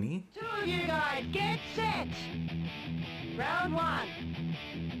 Rukmini. Two of you guys, get set! Round 1.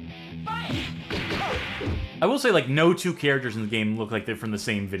 Fight! I will say, like, no two characters in the game look like they're from the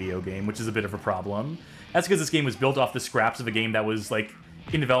same video game, which is a bit of a problem. That's because this game was built off the scraps of a game that was, like,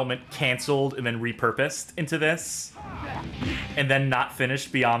 in development, canceled, and then repurposed into this. And then not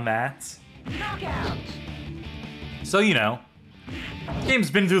finished beyond that. Knockout. So, you know,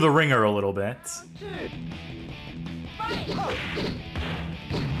 game's been through the ringer a little bit.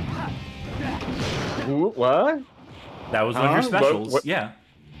 What? That was one of your specials. What? Yeah.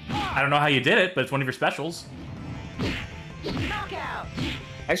 I don't know how you did it, but it's one of your specials. Knockout.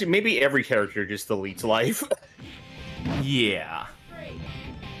 Actually, maybe every character just deletes life. Yeah.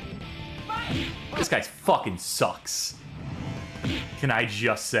 This guy fucking sucks. Can I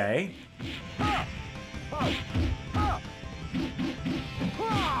just say?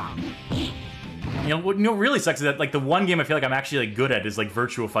 You know what really sucks is that, like, the one game I feel like I'm actually, like, good at is, like,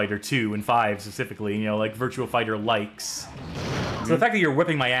 Virtua Fighter 2 and 5 specifically, you know, like, Virtua Fighter likes. So the fact that you're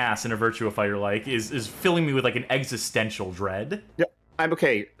whipping my ass in a Virtua Fighter like is filling me with, like, an existential dread. Yeah, I'm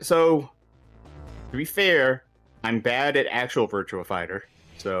okay. So, to be fair, I'm bad at actual Virtua Fighter.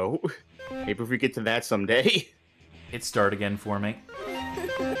 So, maybe if we get to that someday. Hit start again for me.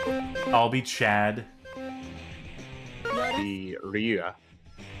 I'll be Chad. The Ryu.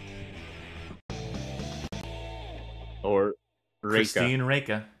 Or Reika. Christine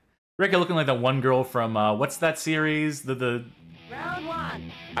Reika. Reika looking like that one girl from, what's that series? The Round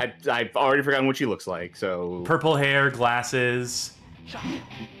one. I've already forgotten what she looks like, so... purple hair, glasses.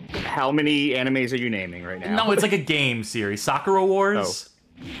 How many animes are you naming right now? No, it's like a game series. Sakura Wars?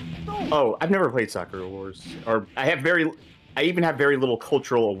 Oh, I've never played Sakura Wars. Or, I even have very little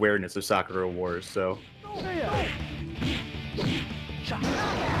cultural awareness of Sakura Wars, so...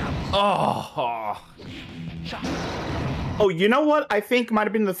 Oh. Oh, you know what? I think might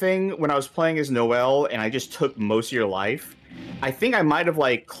have been the thing when I was playing as Noelle and I just took most of your life. I think I might have,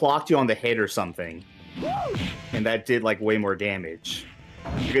 like, clocked you on the head or something. And that did, like, way more damage.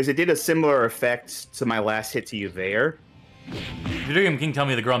 Because it did a similar effect to my last hit to you there. Video Game King tell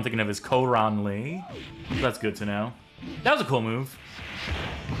me the girl I'm thinking of is Koran Lee. That's good to know. That was a cool move.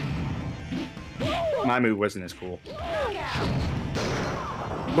 My move wasn't as cool.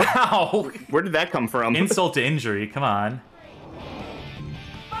 Wow! Where did that come from? Insult to injury, come on.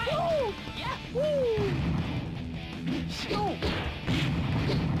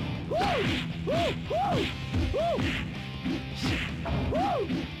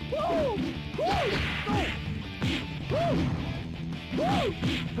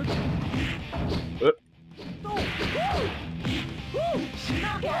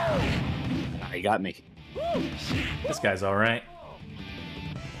 He got me. This guy's alright.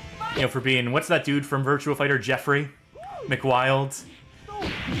 You know, for being, what's that dude from Virtua Fighter? Jeffrey McWild?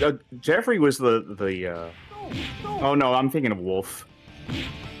 Jeffrey was the Oh no, I'm thinking of Wolf.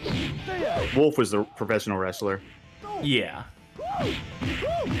 Wolf was the professional wrestler. Yeah.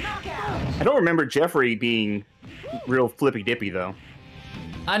 I don't remember Jeffrey being real flippy-dippy, though.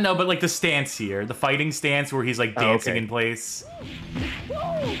 I know, but like the stance here, the fighting stance where he's like dancing in place.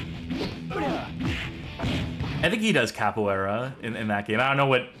 I think he does capoeira in that game. I don't know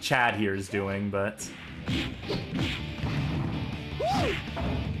what Chad here is doing, but...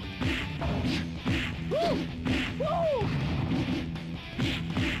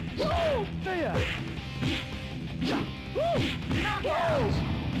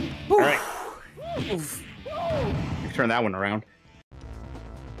 Alright. Turn that one around.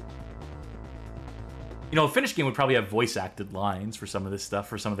 You know, a Finnish game would probably have voice-acted lines for some of this stuff,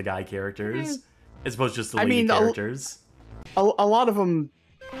 for some of the guy characters, as opposed to just the lead characters. A lot of them...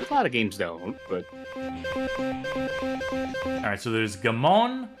 A lot of games don't, but... Alright, so there's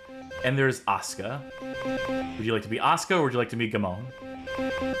Gamon, and there's Asuka. Would you like to be Asuka, or would you like to be Gamon?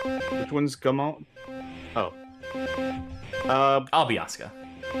 Which one's Gamon? Oh. I'll be Asuka.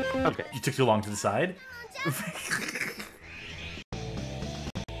 Okay. You took too long to decide.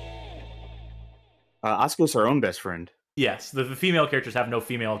 Asuka's her own best friend. Yes, the female characters have no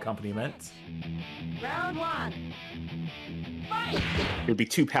female accompaniment. Round one. Fight! It'd be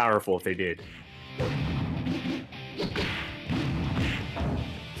too powerful if they did.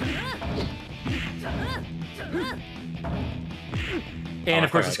 And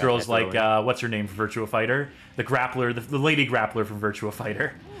of course, this girl's like, totally. what's her name for Virtua Fighter? The grappler, the lady grappler from Virtua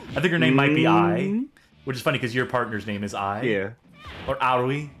Fighter. I think her name might be Ai, which is funny because your partner's name is Ai. Yeah. Or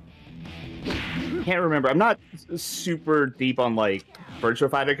Arui. Can't remember. I'm not super deep on, like, Virtua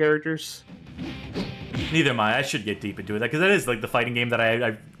Fighter characters. Neither am I. I should get deep into it because that is like the fighting game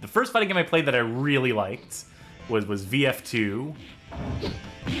that the first fighting game I played that I really liked was VF2,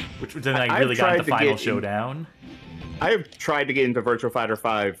 which then I really got into Final Showdown. I have tried to get into Virtua Fighter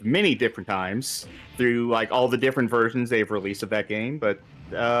 5 many different times through like all the different versions they've released of that game, but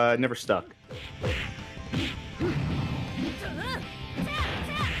never stuck.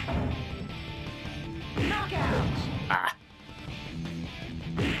 Ah.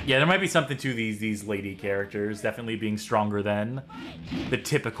 Yeah, there might be something to these lady characters definitely being stronger than the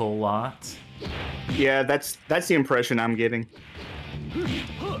typical lot. Yeah, that's the impression I'm getting.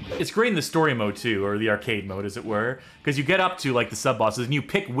 It's great in the story mode too, or the arcade mode as it were, because you get up to like the sub-bosses and you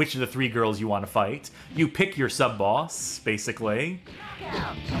pick which of the 3 girls you want to fight. You pick your sub-boss, basically.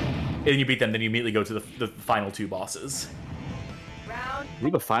 And you beat them, then you immediately go to the final 2 bosses. Who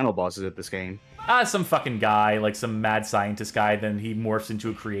are the final bosses of this game? Some fucking guy, like some mad scientist guy, then he morphs into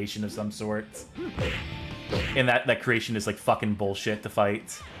a creation of some sort. And that creation is like fucking bullshit to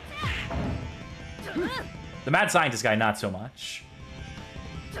fight. The mad scientist guy, not so much.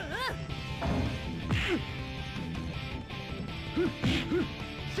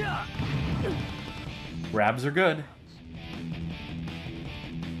 Grabs are good.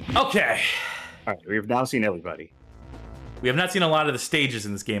 Okay. Alright, we've now seen everybody. We have not seen a lot of the stages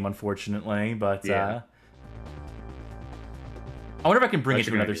in this game, unfortunately, but yeah. I wonder if I can bring it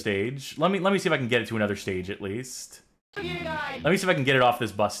to another stage. Let me see if I can get it to another stage at least. Let me see if I can get it off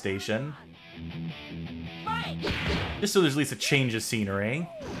this bus station. Just so there's at least a change of scenery.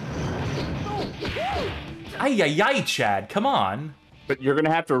 Ay, Chad, come on. But you're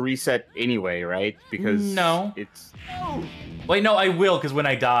gonna have to reset anyway, right? Because no, it's. Wait, no, I will, because when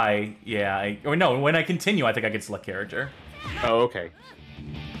I die, yeah, or no, when I continue, I think I can select character. Oh, okay.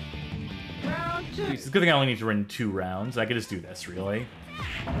 It's a good thing I only need to run 2 rounds. I could just do this, really.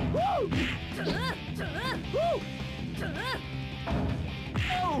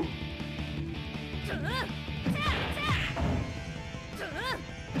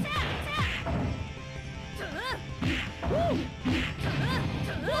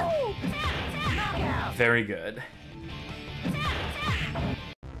 Very good.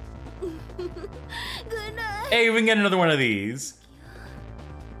 Hey, we can get another one of these.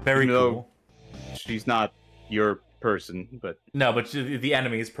 Very cool. She's not your person, but... No, but the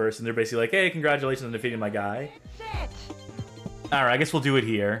enemy's person. They're basically like, hey, congratulations on defeating my guy. Alright, I guess we'll do it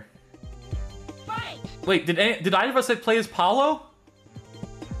here. Wait, did either of us like, play as Paulo?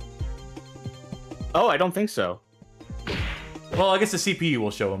 Oh, I don't think so. Well, I guess the CPU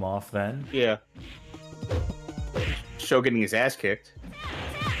will show him off then. Yeah. Show getting his ass kicked.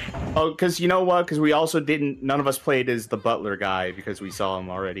 Oh, because you know what? Because we also didn't... None of us played as the butler guy because we saw him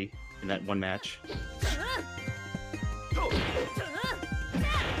already in that one match.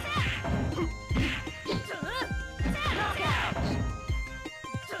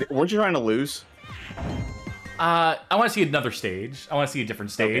 Weren't you trying to lose? I want to see another stage. I want to see a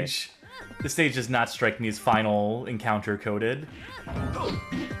different stage. Okay. This stage does not strike me as final encounter coded.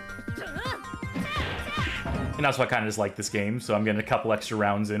 And that's why I kind of just like this game, so I'm getting a couple extra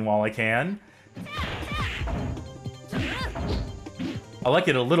rounds in while I can. I like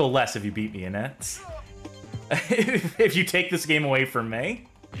it a little less if you beat me in it. If you take this game away from me.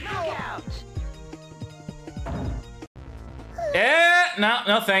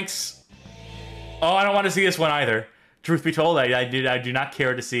 No thanks. Oh, I don't want to see this one either. Truth be told, I do not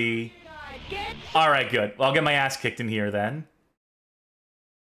care to see... Alright, good. Well, I'll get my ass kicked in here then.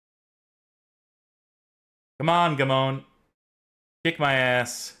 Come on, Gamon. Kick my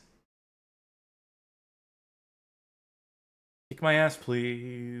ass. Kick my ass,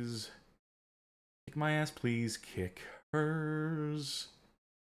 please. Kick my ass, please. Kick hers.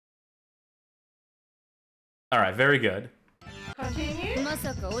 Alright, very good. Continue. I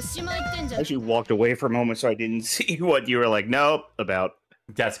actually walked away for a moment so I didn't see what you were like, nope, about.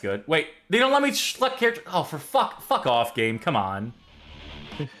 That's good. Wait, they don't let me select character. Oh, for fuck off, game. Come on.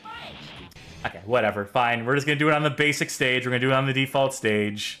 Okay, whatever. Fine. We're just gonna do it on the basic stage. We're gonna do it on the default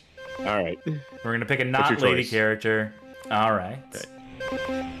stage. All right. We're gonna pick a not lady character. All right.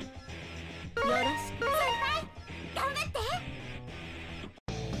 Okay.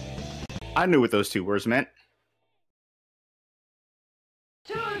 I knew what those 2 words meant.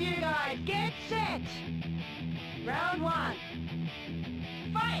 2 of you guys, get set. Round 1.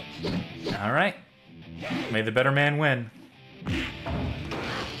 Fight. All right. May the better man win.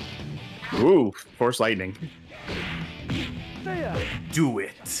 Ooh, Force Lightning. Do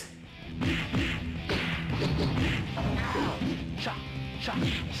it.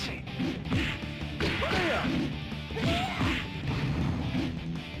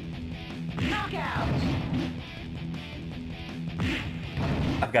 Knockout.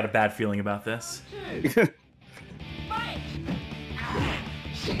 I've got a bad feeling about this. Fight.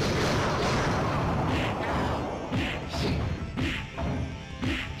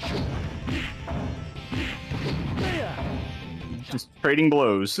 Just trading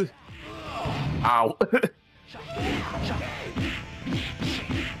blows. Ow.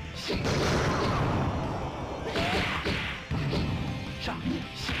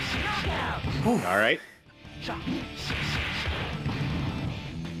 All right.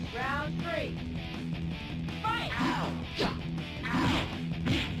 Round 3. Fight! You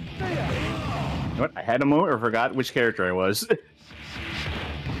know what? I had a moment or forgot which character I was.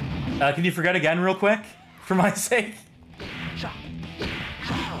 Can you forget again real quick? For my sake?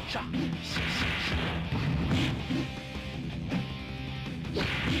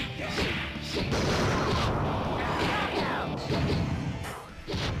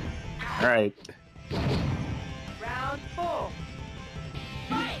 All right. Round 4.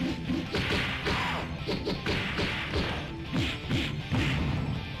 Fight!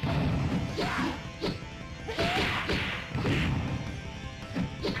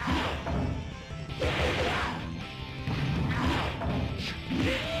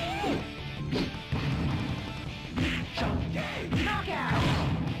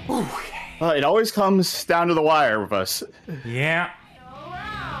 It always comes down to the wire with us. Yeah.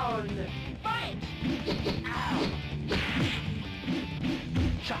 Round! Fight!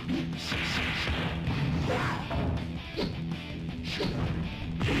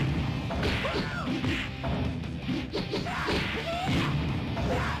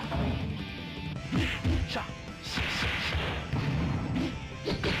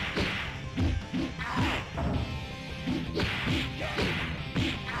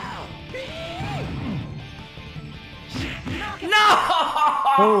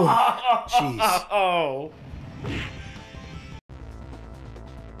 Oh, jeez. Oh.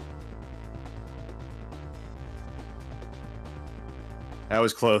 That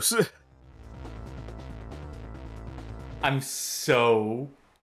was close. I'm so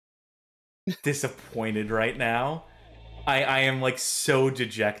disappointed right now. I am like so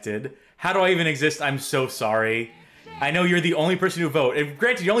dejected. How do I even exist? I'm so sorry. I know you're the only person who voted.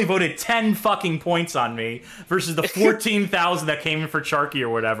 Granted, you only voted 10 fucking points on me versus the 14,000 that came in for Charkie or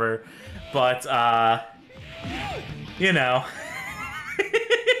whatever. But, you know.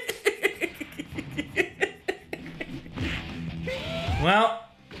 Well,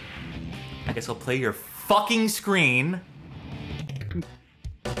 I guess I'll play your fucking screen.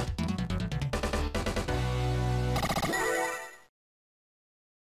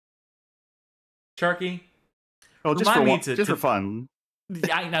 Charkie? Oh, just for fun.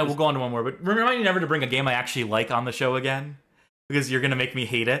 I know, we'll go on to one more, but remind me never to bring a game I actually like on the show again, because you're gonna make me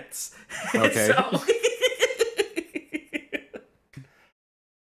hate it. Okay.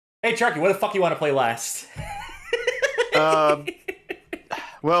 Hey, Charkie, what the fuck you want to play last?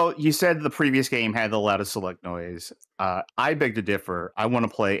 Well, you said the previous game had the loudest select noise. I beg to differ. I want to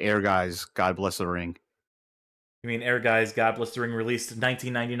play Ehrgeiz, God Bless the Ring. You mean Ehrgeiz, God Bless the Ring, released in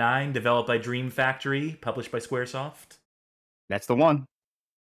 1999, developed by Dream Factory, published by Squaresoft? That's the one.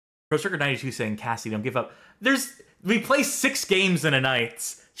 Pro Circuit 92 saying, Cassie, don't give up. We play 6 games in a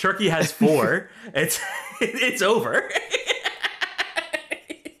night. Charky has 4. It's over.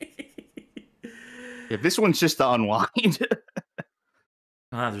 If this one's just to unwind.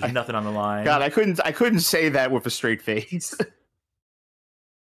 There's nothing on the line. God, I couldn't say that with a straight face.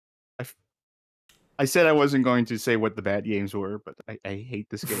 I said I wasn't going to say what the bad games were, but I hate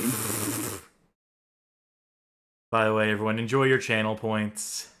this game. By the way, everyone, enjoy your channel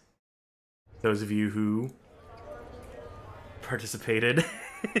points. Those of you who participated.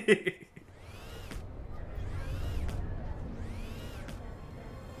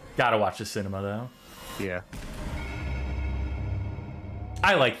 Gotta watch the cinema, though. Yeah.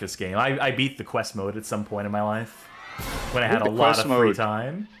 I like this game. I beat the quest mode at some point in my life when I had a lot of free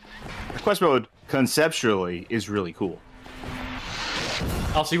time. The quest mode, conceptually, is really cool.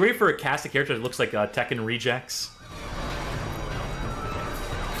 Also, you ready for a cast of characters that looks like Tekken Rejects?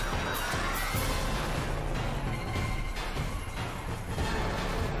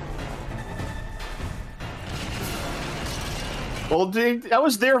 Well, dude, that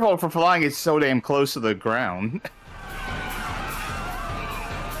was their fault for flying it so damn close to the ground.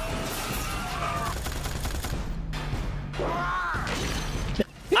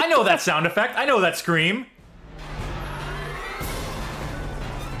 I know that sound effect. I know that scream.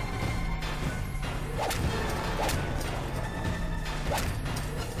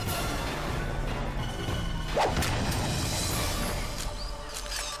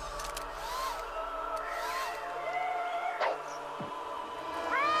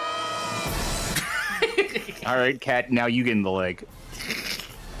 All right, Cat, now you get in the leg.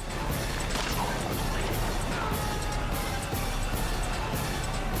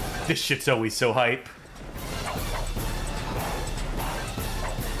 This shit's always so hype.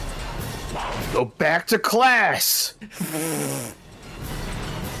 Go back to class!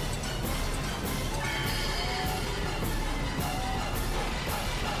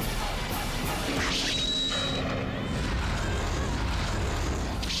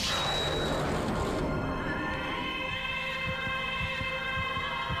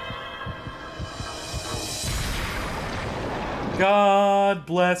 God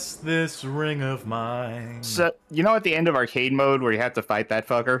bless this ring of mine. So, you know at the end of arcade mode where you have to fight that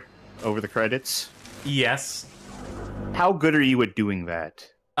fucker over the credits? Yes. How good are you at doing that?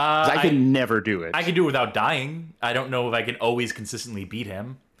 'Cause I can never do it. I can do it without dying. I don't know if I can always consistently beat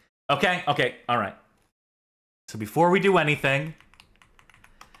him. Okay, all right. So before we do anything...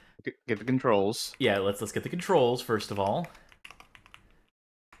 Get the controls. Yeah, let's get the controls, first of all.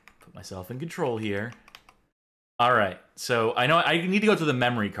 Put myself in control here. All right, so I know I need to go to the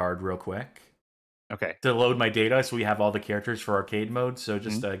memory card real quick. Okay. To load my data so we have all the characters for arcade mode, so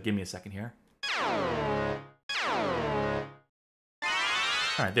just give me a second here.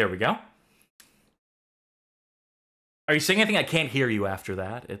 All right, there we go. Are you saying anything? I can't hear you after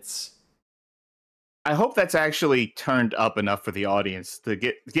that. It's... I hope that's actually turned up enough for the audience to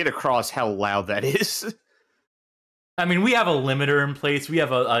get across how loud that is. I mean, we have a limiter in place. We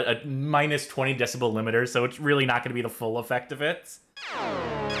have a minus 20 decibel limiter, so it's really not going to be the full effect of it.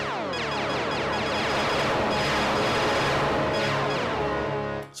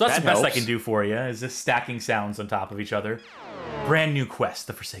 So that's the best I can do for you, is just stacking sounds on top of each other. Brand new quest,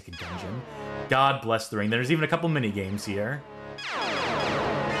 the Forsaken Dungeon. God bless the ring. There's even a couple mini games here.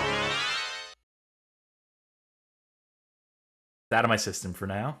 It's out of my system for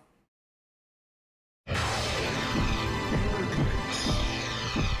now. Alright,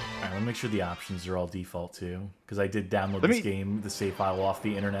 let me make sure the options are all default too, because I did download this game, the save file, off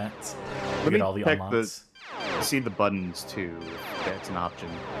the internet to get all the unlocks. See the buttons too. That's an option.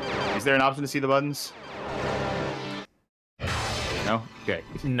 Is there an option to see the buttons? No? Okay.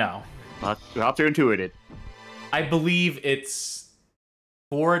 No. I'll have to intuit it. I believe it's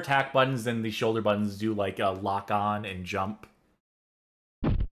 4 attack buttons, and the shoulder buttons do like a lock on and jump.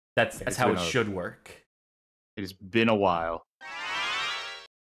 That's how it should work. It has been a while.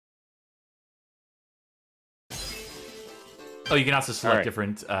 Oh, you can also select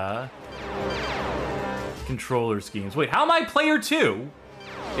different controller schemes. Wait, how am I player 2?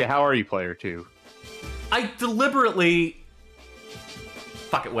 Yeah, how are you player 2? I deliberately...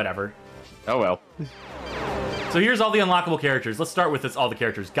 Fuck it, whatever. Oh well. So here's all the unlockable characters. Let's start with all the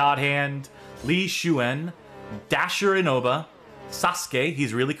characters. Godhand, Li Shuen, Dasher Inoba, Sasuke,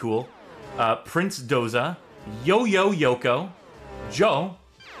 he's really cool, Prince Doza, Yo-Yo Yoko, Joe,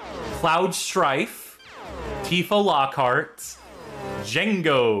 Cloud Strife, Tifa Lockhart,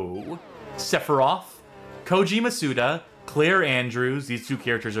 Django, Sephiroth, Koji Masuda, Claire Andrews, these 2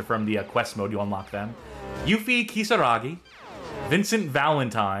 characters are from the quest mode, you unlock them, Yuffie Kisaragi, Vincent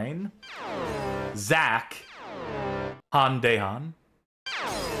Valentine, Zack, Han Dehan.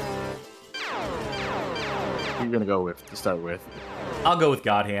 Who are you gonna go with to start with? I'll go with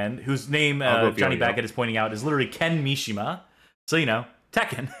Godhand, whose name Johnny Baggett is pointing out is literally Ken Mishima. So, you know,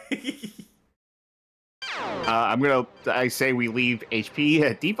 Tekken. I say we leave HP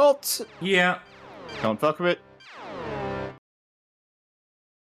at default. Yeah. Don't fuck with it.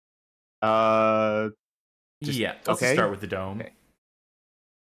 Yeah, let's start with the dome. Okay.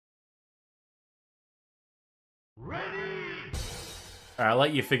 Alright, I'll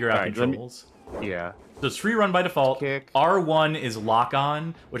let you figure out controls. Yeah. So it's free run by default. Kick. R1 is lock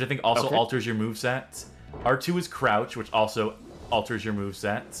on, which I think also alters your moveset. R2 is crouch, which also alters your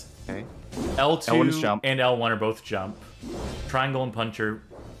moveset. Okay. L2 is jump. and L1 are both jump. Triangle and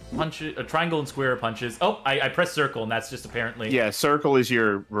triangle and square are punches. Oh, I pressed circle, and that's just apparently... Yeah, circle is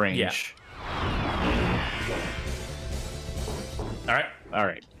your range. Yeah. Alright.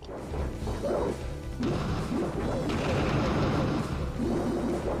 Alright.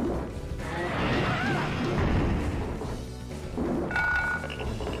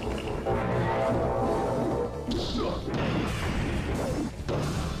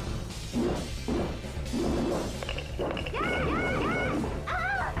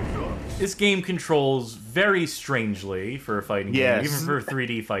 This game controls very strangely for a fighting game, even for a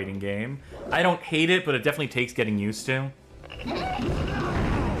 3D fighting game. I don't hate it, but it definitely takes getting used to. You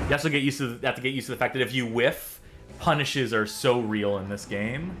also have to get used to the fact that if you whiff, punishes are so real in this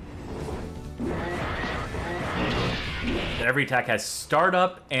game. Every attack has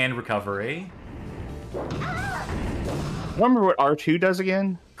startup and recovery. Remember what R2 does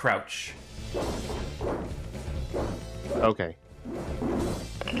again? Crouch. Okay.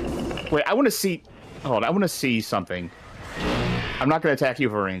 Wait, I want to see... Hold on, I want to see something. I'm not going to attack you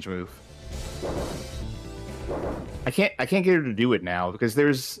for a range move. I can't get her to do it now because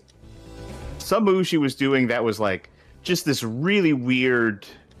there's some move she was doing that was like just this really weird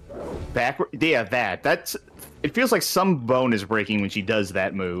backward. Yeah, that's. It feels like some bone is breaking when she does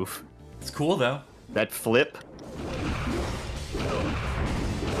that move. It's cool though. That flip.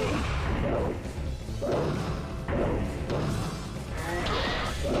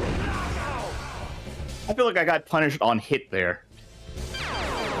 I feel like I got punished on hit there.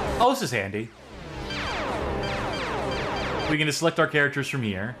 Oh, this is handy. We can just select our characters from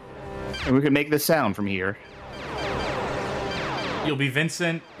here. And we can make this sound from here. You'll be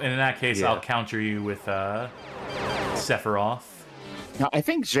Vincent, and in that case, Yeah. I'll counter you with Sephiroth. Now, I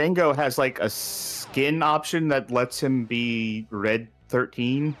think Django has like a skin option that lets him be Red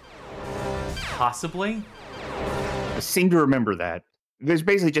 13. Possibly? I seem to remember that. This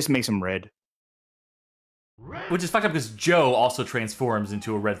basically just makes him red. Which is fucked up because Joe also transforms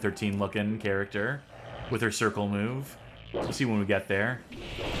into a Red 13 looking character with her circle move. We'll see when we get there.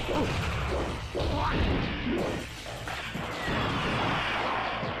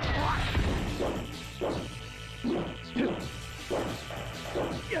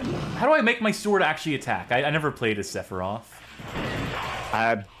 How do I make my sword actually attack? I never played as Sephiroth.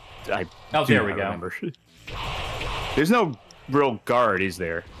 I Oh, do there we not go. remember. There's no real guard, is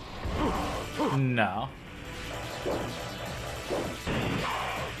there? No.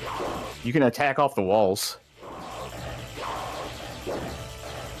 You can attack off the walls.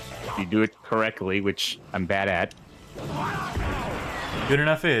 If you do it correctly, which I'm bad at. Good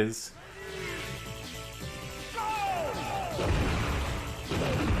enough is.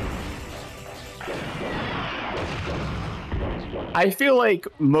 I feel like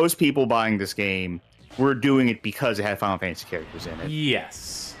most people buying this game were doing it because it had Final Fantasy characters in it.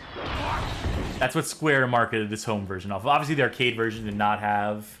 Yes. That's what Square marketed this home version of. Obviously, the arcade version did not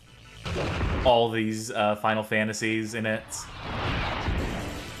have all these Final Fantasies in it.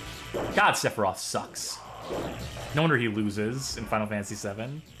 God, Sephiroth sucks. No wonder he loses in Final Fantasy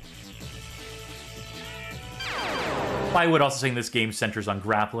VII. I would also say this game centers on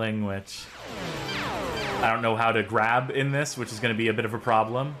grappling, which I don't know how to grab in this, which is going to be a bit of a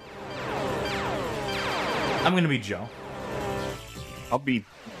problem. I'm going to be Joe. I'll be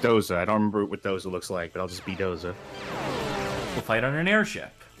Doza. I don't remember what Doza looks like, but I'll just be Doza. We'll fight on an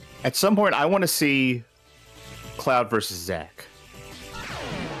airship. At some point, I want to see Cloud versus Zack.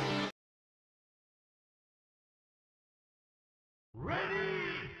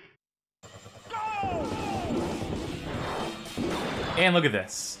 And look at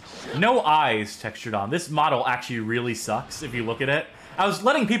this. No eyes textured on. This model actually really sucks if you look at it. I was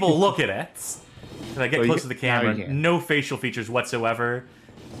letting people look at it. If I get Well, close to the camera, you can. no facial features whatsoever.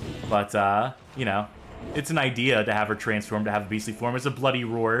 But, you know, it's an idea to have her transform to have a beastly form. It's a bloody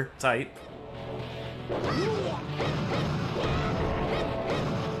roar type.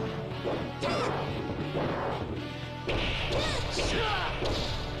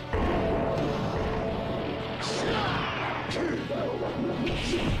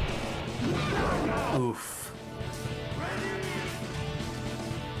 Oof.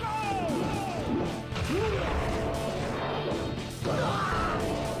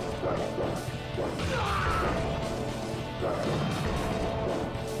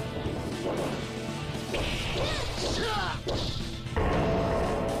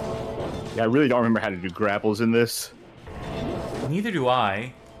 Yeah, I really don't remember how to do grapples in this. Neither do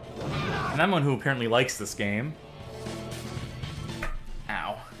I. And I'm one who apparently likes this game.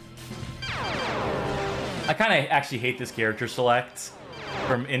 Ow. I kind of actually hate this character select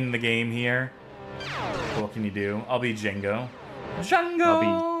from in the game here. What can you do? I'll be Django.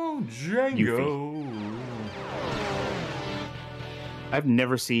 Django! Django! I've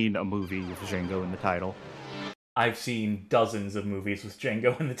never seen a movie with Django in the title. I've seen dozens of movies with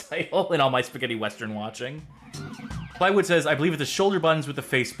Django in the title in all my spaghetti western watching. Plywood says, I believe it's the shoulder buttons with the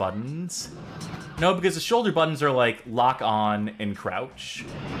face buttons. No, because the shoulder buttons are like lock on and crouch.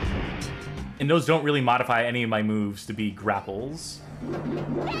 And those don't really modify any of my moves to be grapples.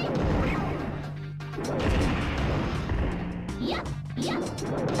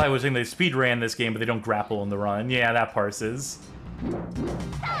 I was saying they speed ran this game, but they don't grapple in the run. Yeah, that parses.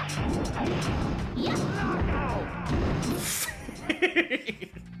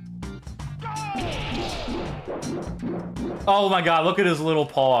 Oh my god, look at his little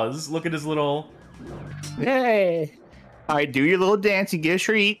paws. Look at his little... Hey! Alright, do your little dance, you get a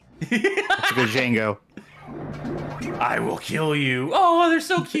treat. It's a good Django. I will kill you. Oh, they're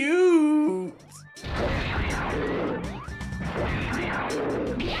so cute.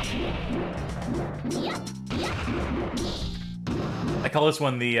 I call this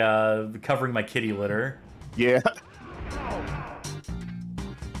one the covering my kitty litter. Yeah.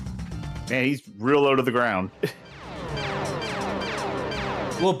 Man, he's real low to the ground.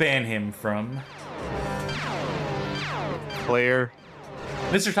 We'll ban him from Claire.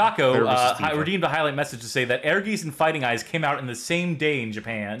 Mr. Taco Tifa. redeemed a highlight message to say that Ehrgeiz and Fighting Eyes came out in the same day in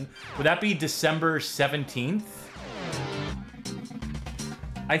Japan. Would that be December 17th?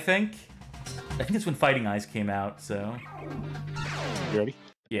 I think it's when Fighting Eyes came out, so... You ready?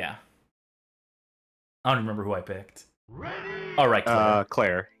 Yeah. I don't remember who I picked. All right, Claire.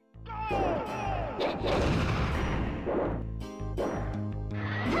 Claire.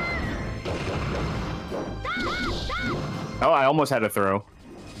 Oh, I almost had a throw.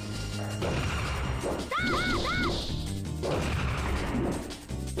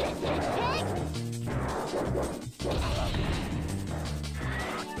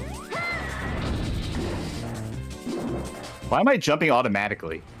 Why am I jumping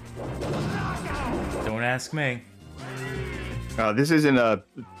automatically? Don't ask me. This isn't a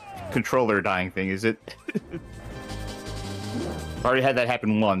controller dying thing, is it? Already had that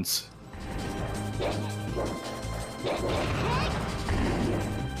happen once.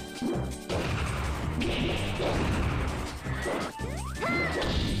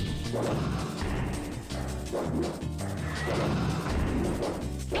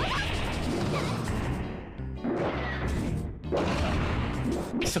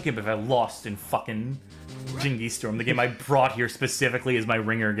 I still can't believe I lost in fucking Jingi Storm, the game I brought here specifically as my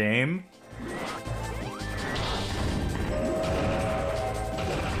ringer game.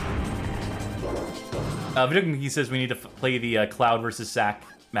 Video Game Geek says we need to play the Cloud versus Zack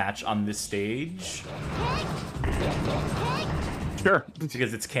match on this stage. Sure.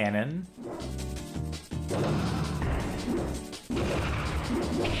 Because it's canon.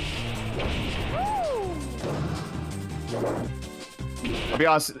 I'll be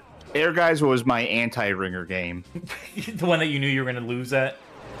honest, Ehrgeiz was my anti-ringer game. The one that you knew you were going to lose at?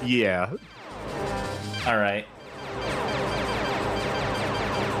 Yeah. Alright.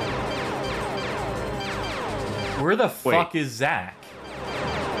 Where the fuck is Zack?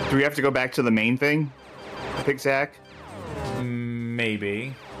 Do we have to go back to the main thing to pick Zack?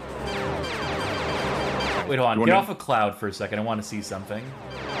 Maybe. Wait, hold on. Get off of Cloud for a second. I want to see something.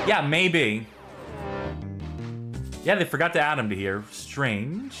 Yeah, maybe. Yeah, they forgot to add him to here.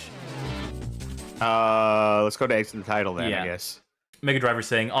 Strange. Let's go to exit the title then, Yeah. I guess. Mega Driver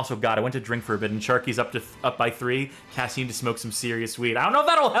saying, also, God, I went to drink for a bit, and Charkie's up by 3. Cassie need to smoke some serious weed. I don't know if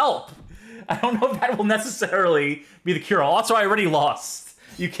that'll help. I don't know if that will necessarily be the cure-all. Also, I already lost.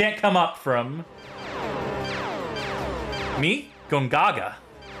 You can't come up from... Me? Gongaga.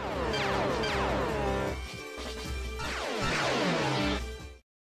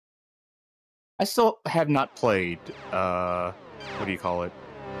 I still have not played, what do you call it?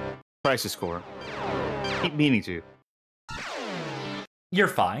 Crisis Core. Keep meaning to. You're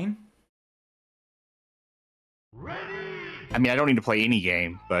fine. I mean, I don't need to play any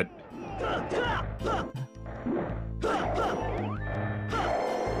game, but...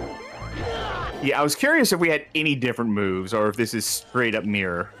 Yeah, I was curious if we had any different moves, or if this is straight up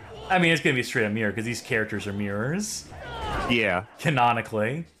mirror. I mean, it's gonna be straight up mirror, because these characters are mirrors. Yeah.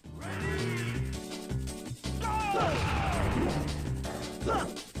 Canonically.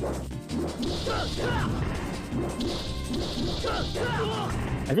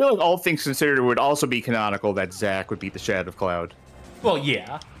 I feel like all things considered, it would also be canonical that Zack would beat the Shadow of Cloud. Well,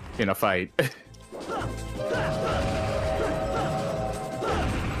 yeah. In a fight.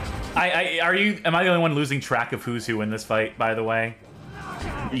 Am I the only one losing track of who's who in this fight, by the way?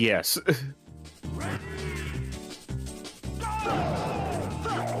 Yes.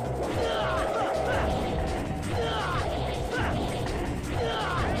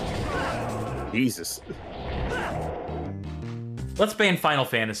 Jesus. Let's ban Final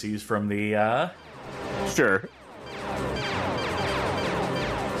Fantasies from the, Sure.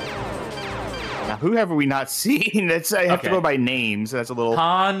 Now, who have we not seen? That's I have to Okay. go by names. That's a little...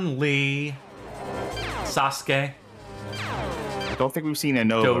 Han, Lee, Sasuke, I don't think we've seen a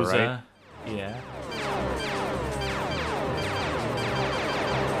Nova, Doza. right? Yeah.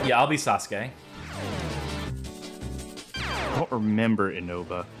 Yeah, I'll be Sasuke. I don't remember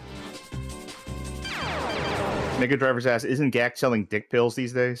Innova. Mega Driver's ass, isn't Gak selling dick pills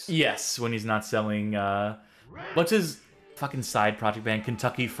these days? Yes, when he's not selling, what's his fucking side project band?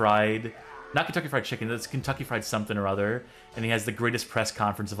 Kentucky Fried... Not Kentucky Fried Chicken, that's Kentucky Fried something or other. And he has the greatest press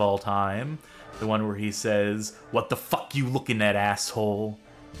conference of all time. The one where he says, "What the fuck you looking at, asshole?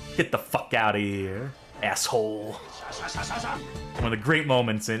 Get the fuck out of here, asshole." One of the great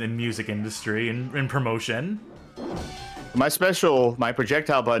moments in music industry and in promotion. My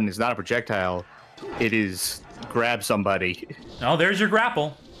projectile button is not a projectile. It is grab somebody. Oh, there's your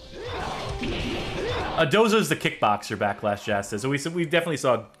grapple. Doza's the kickboxer, Backlash Jazz says. So we definitely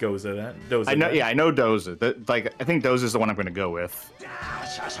saw Doza. I know. Yeah, I know Doza. I think Doza's the one I'm going to go with.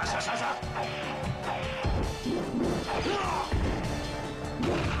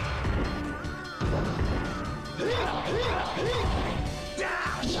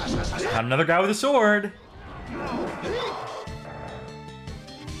 Got another guy with a sword.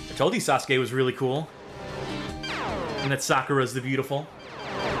 I told you Sasuke was really cool. And that Sakura's the beautiful.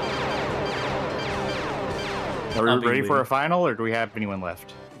 Are we ready for a final, or do we have anyone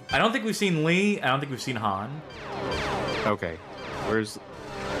left? I don't think we've seen Lee. I don't think we've seen Han. Okay. Where's...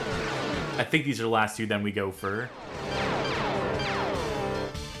 I think these are the last two, then we go for...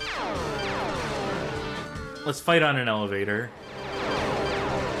 Let's fight on an elevator.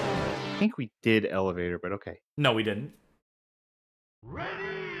 I think we did elevator, but okay. No, we didn't.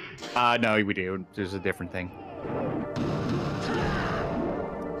 No, we do. There's a different thing.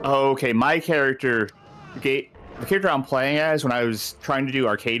 Oh, okay, my character... The character I'm playing as when I was trying to do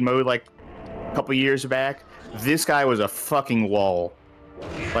arcade mode like a couple years back, this guy was a fucking wall.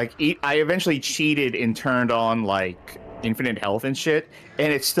 Like, I eventually cheated and turned on, like, infinite health and shit,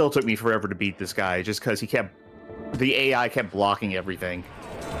 and it still took me forever to beat this guy just because the AI kept blocking everything.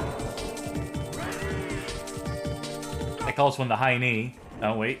 I call this one the high knee.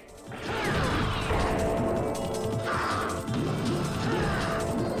 Oh, wait.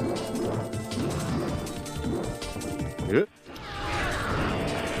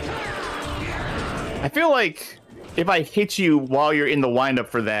 I feel like if I hit you while you're in the windup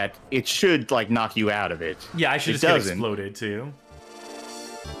for that, it should, like, knock you out of it. Yeah, I should just get exploded, too.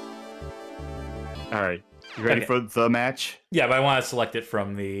 Alright. You ready for the match? Yeah, but I want to select it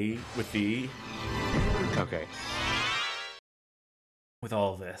from Okay. With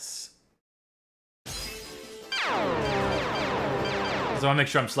all this. So I want to make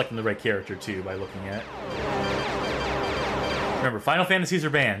sure I'm selecting the right character, too, by looking at... Remember, Final Fantasies are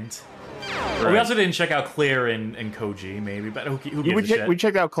banned. Right. Oh, we also didn't check out Claire and Koji, maybe, but who gives a shit? We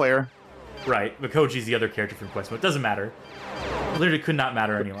checked out Claire. Right, but Koji's the other character from Quest Mode. It doesn't matter. It literally could not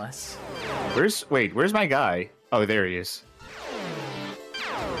matter any less. Where's my guy? Oh, there he is.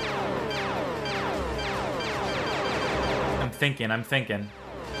 I'm thinking. I'm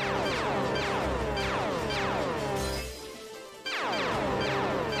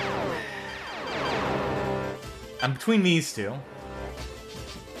between these two.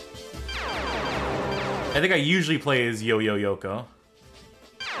 I think I usually play as Yo-Yo Yoko.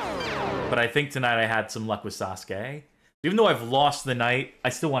 But I think tonight I had some luck with Sasuke. Even though I've lost the night, I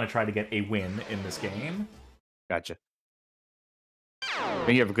still want to try to get a win in this game. Gotcha. I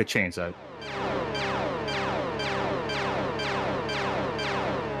think you have a good chance at it.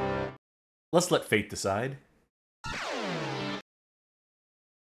 Let's let fate decide.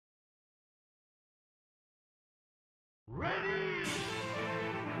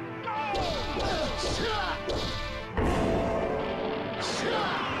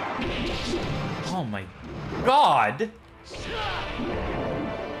 Oh my god!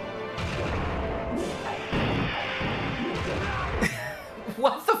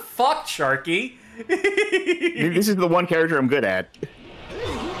 What the fuck, Charkie? This is the one character I'm good at.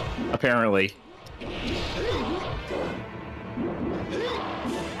 Apparently.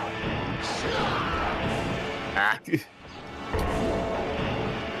 Ah.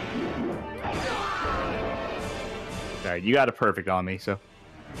 Alright, you got a perfect on me, so...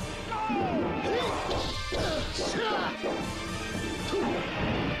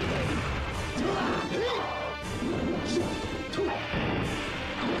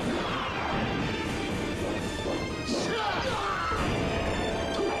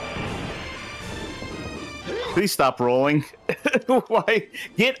 Please stop rolling. Why?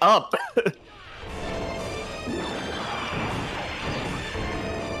 Get up!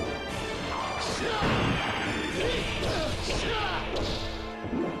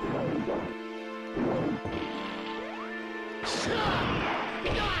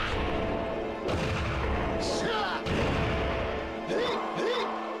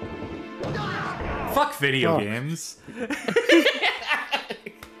 Fuck video games.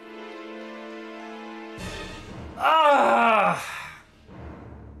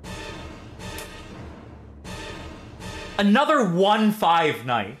 Another 1-5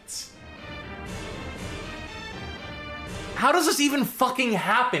 night. How does this even fucking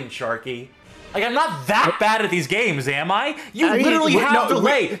happen, Charkie? Like, I'm not that bad at these games, am I? You I mean, literally have no,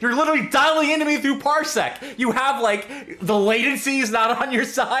 delay. You're literally dialing into me through Parsec. You have, like, the latency is not on your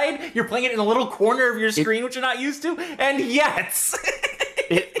side. You're playing it in a little corner of your screen, which you're not used to. And yet...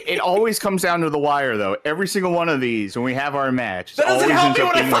 It always comes down to the wire, though. Every single one of these, when we have our match... That doesn't always help me ends up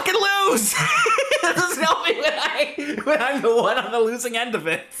when I being- fucking lose! That doesn't help me when I'm the one on the losing end of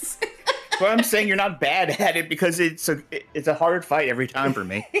it. But I'm saying you're not bad at it because it's a hard fight every time for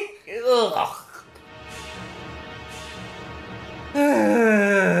me. Ugh.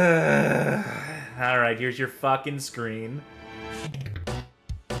 Alright, here's your fucking screen.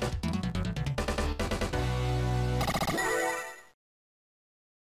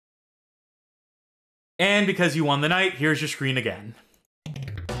 And because you won the night, here's your screen again.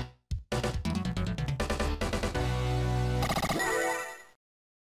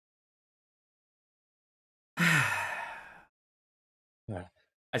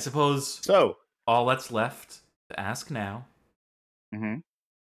 I suppose So, all that's left to ask now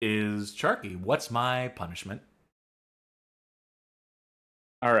is, Charkie, what's my punishment?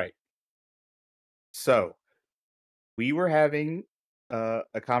 all right. So, we were having a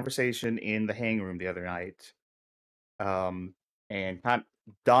conversation in the hang room the other night, and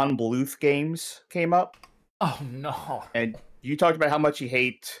Don Bluth games came up, Oh no. and you talked about how much you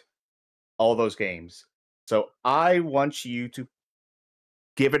hate all those games. So, I want you to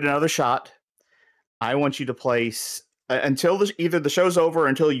give it another shot. I want you to play until either the show's over or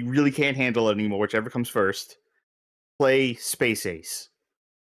until you really can't handle it anymore, whichever comes first. Play Space Ace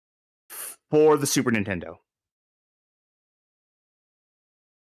for the Super Nintendo.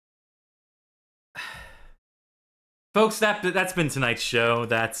 Folks, that's been tonight's show.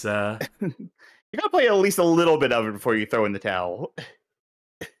 That's You gotta play at least a little bit of it before you throw in the towel.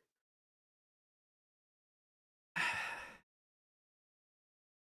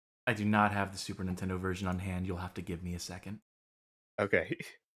 I do not have the Super Nintendo version on hand. You'll have to give me a second. Okay.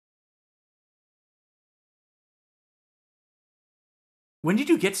 When did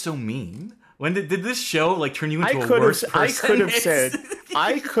you get so mean? When did this show like turn you into a I worse person? could have said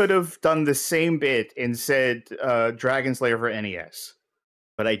I could have done the same bit and said Dragon Slayer for NES,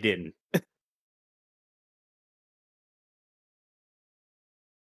 but I didn't.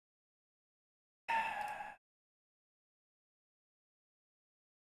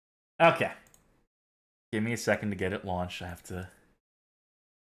 Okay. Give me a second to get it launched. I have to...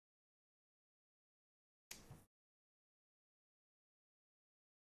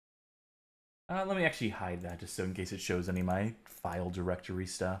 let me actually hide that just so in case it shows any of my file directory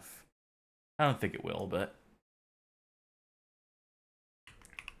stuff. I don't think it will, but...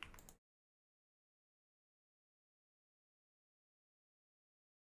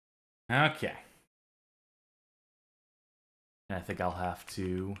 Okay. And I think I'll have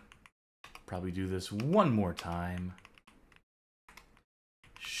to probably do this one more time.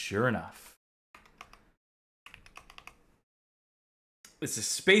 Sure enough. This is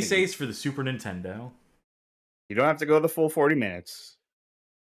Space Ace for the Super Nintendo. You don't have to go the full 40 minutes.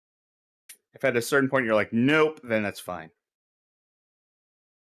 If at a certain point you're like, nope, then that's fine.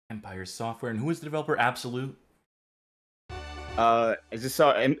 Empire Software. And who is the developer? Absolute? I just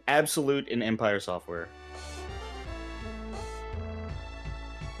saw Absolute in Empire Software.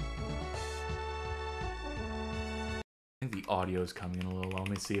 I think the audio is coming in a little low. Let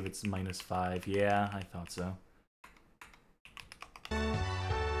me see if it's -5. Yeah, I thought so.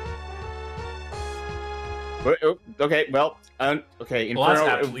 Okay, well, okay. Well, that's Inferno,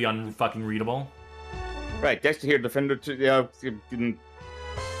 absolutely unfucking readable. right, Dexter here, Defender. Did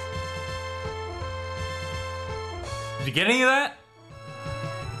you get any of that?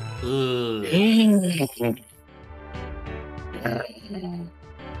 Ugh.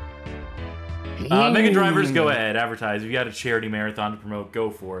 Mega Drivers, go ahead. Advertise. If you got a charity marathon to promote, go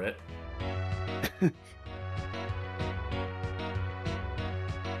for it.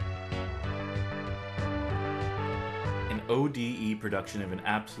 An ODE production of an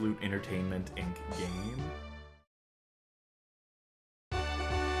Absolute Entertainment Inc. game.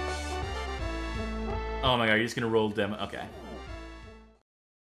 Oh my god, you're just gonna roll demo. Okay.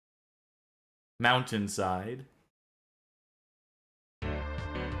 Mountainside.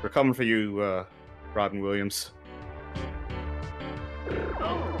 We're coming for you, Robin Williams.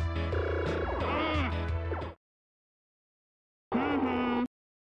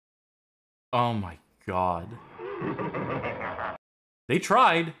 Oh my god. They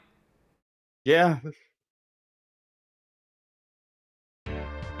tried. Yeah.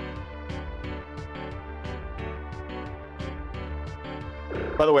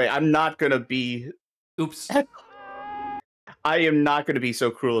 By the way, I'm not gonna be... Oops. I am not going to be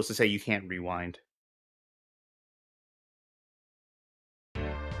so cruel as to say you can't rewind.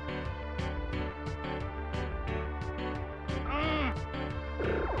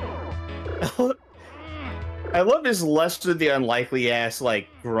 I love his Lester the Unlikely ass like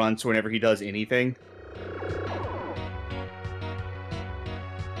grunts whenever he does anything.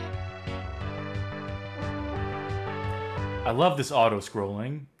 I love this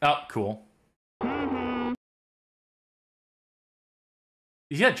auto-scrolling. Oh, cool.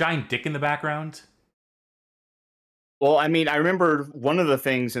 You got a giant dick in the background? Well, I mean, I remember one of the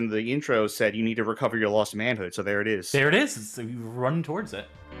things in the intro said you need to recover your lost manhood, so there it is. There it is. It's, you run towards it.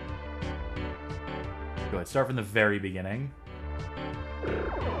 Go ahead, start from the very beginning.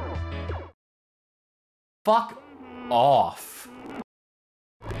 Fuck off.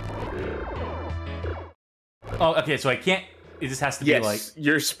 Oh, okay, so I can't... It just has to be like...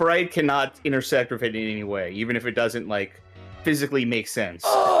 your sprite cannot intersect with it in any way, even if it doesn't, like, physically make sense.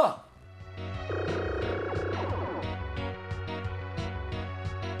 Ugh!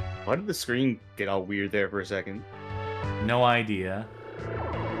 Why did the screen get all weird there for a second? No idea.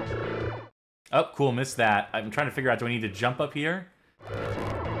 Oh, cool, missed that. I'm trying to figure out, do I need to jump up here?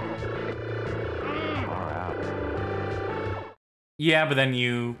 Yeah, but then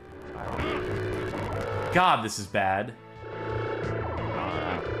you... God, this is bad.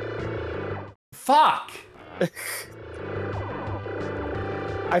 Fuck!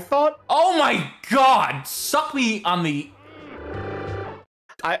 I thought... Oh my god! Suck me on the...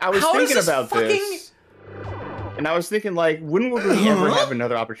 I was thinking about this. And I was thinking, like, when would we ever have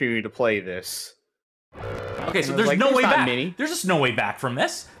another opportunity to play this? Okay, so there's like, no way back. There's just no way back from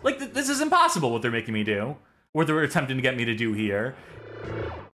this. Like, this is impossible what they're making me do. What they're attempting to get me to do here.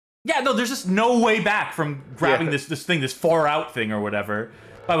 Yeah, no, there's just no way back from grabbing this thing, this far out thing or whatever.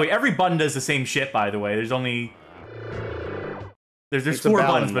 By the way, every button does the same shit, by the way. There's only... There's 4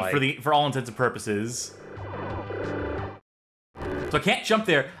 buttons, but for all intents and purposes. So I can't jump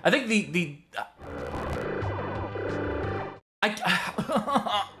there. I think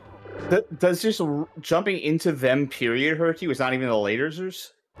Does just jumping into them period hurt you? It's not even the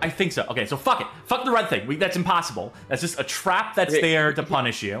lasers? I think so. Okay, so fuck it. Fuck the red thing. That's impossible. That's just a trap that's there to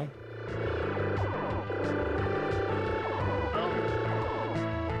punish you.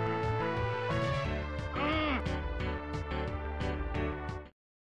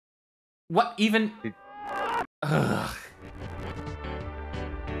 What even? Ugh.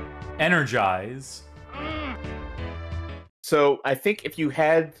 Energize. So I think if you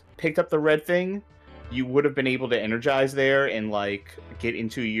had picked up the red thing, you would have been able to energize there and like get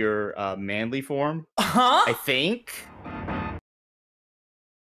into your manly form. Huh? I think.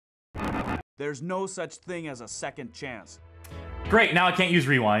 There's no such thing as a second chance. Great, now I can't use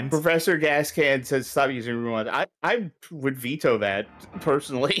rewind. Professor Gascan says stop using rewind. I would veto that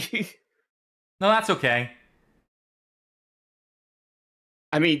personally. No, that's okay.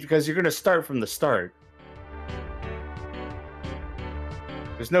 I mean, because you're gonna start from the start.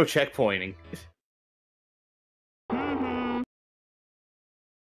 There's no checkpointing.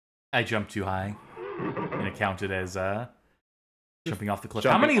 I jumped too high. And it counted as jumping off the cliff.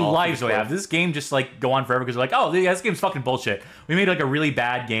 How many lives do I have? Does this game just like go on forever because they're like, oh, yeah, this game's fucking bullshit. We made like a really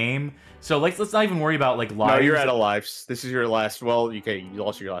bad game. So like, let's not even worry about like lives. No, you're out of lives. This is your last. Well, okay, you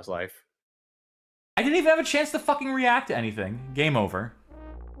lost your last life. I didn't even have a chance to fucking react to anything. Game over.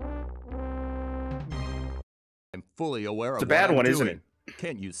 I'm fully aware of it's a bad one, isn't it?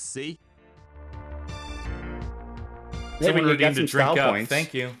 Can't you see? Someone redeemed a drink up. Points.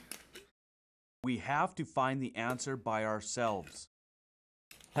 Thank you. We have to find the answer by ourselves.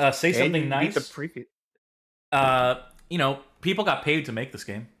 Say something nice. You know, people got paid to make this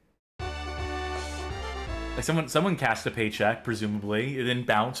game. Like someone cashed a paycheck, presumably. It didn't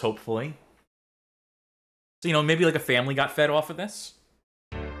bounce, hopefully. So, you know, maybe like a family got fed off of this.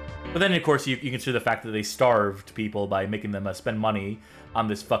 But then, of course, you consider the fact that they starved people by making them spend money on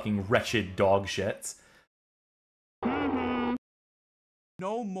this fucking wretched dog shit.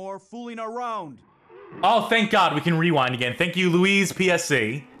 No more fooling around. Oh, thank God we can rewind again. Thank you, Louise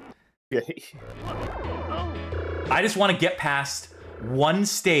PSC. I just want to get past one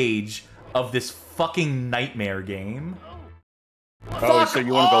stage of this fucking nightmare game. Oh, so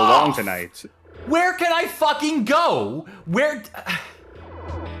you want to go long tonight? Where can I fucking go? Where...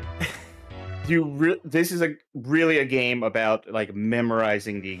 This is really a game about like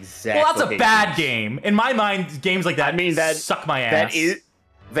memorizing the exact. Well, that's a bad game in my mind. Games like that, I mean, that suck my ass.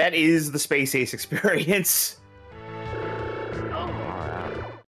 That is the Space Ace experience.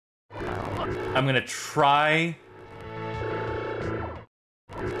 I'm gonna try.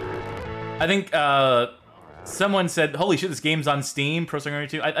 I think Someone said, holy shit, this game's on Steam, Pro Circuit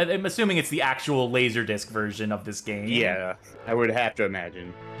 2. I'm assuming it's the actual Laserdisc version of this game. Yeah, I would have to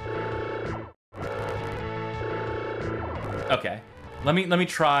imagine. Okay. Let me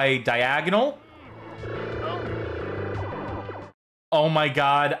try diagonal. Oh my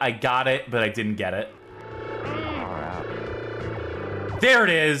god, I got it, but I didn't get it. There it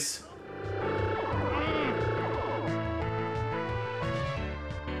is!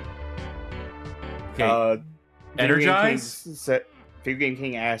 Okay. Energize? Video Game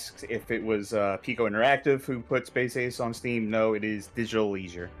King asks if it was Pico Interactive who put Space Ace on Steam. No, it is Digital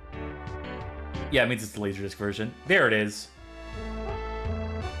Leisure. Yeah, it means it's the Laserdisc version. There it is.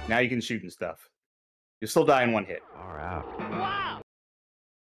 Now you can shoot and stuff. You'll still die in one hit. Wow!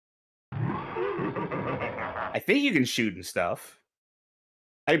 I think you can shoot and stuff.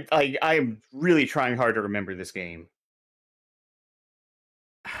 I am really trying hard to remember this game.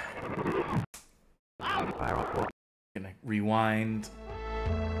 Gonna rewind.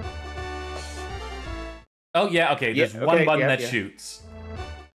 Oh yeah, okay. There's one button that shoots.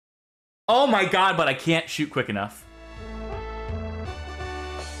 Oh my god, but I can't shoot quick enough.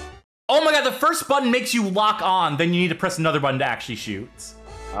 Oh my god, the first button makes you lock on, then you need to press another button to actually shoot.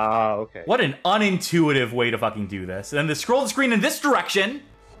 Ah, okay. What an unintuitive way to fucking do this. And then to scroll the screen in this direction.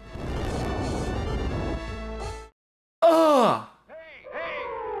 Ugh!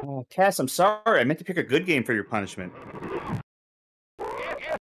 Oh, Cass, I'm sorry. I meant to pick a good game for your punishment.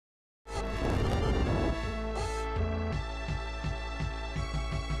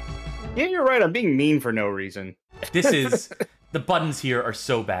 Yeah, you're right. I'm being mean for no reason. This is... the buttons here are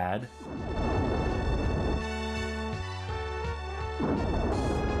so bad.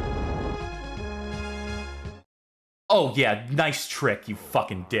 Oh, yeah. Nice trick, you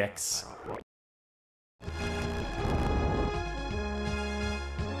fucking dicks.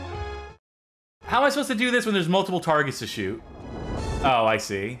 How am I supposed to do this when there's multiple targets to shoot? Oh, I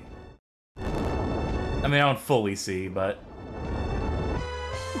see. I mean, I don't fully see, but...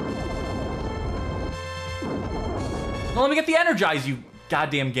 Well, let me get the Energize, you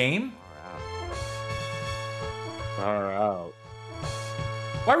goddamn game. Alright.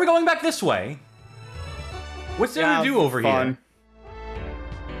 Why are we going back this way? What's there to do over here?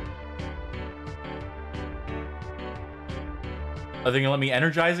 Are they gonna let me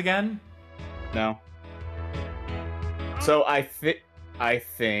Energize again? No. So I think,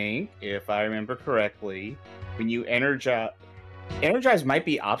 if I remember correctly, when you energize might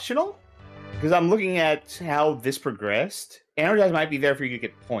be optional? Because I'm looking at how this progressed. Energize might be there for you to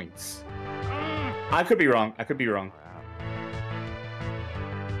get points. I could be wrong. I could be wrong.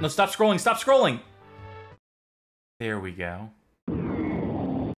 No, stop scrolling, stop scrolling! There we go.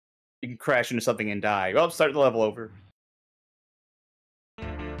 You can crash into something and die. Well, start the level over.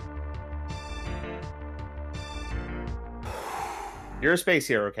 You're a space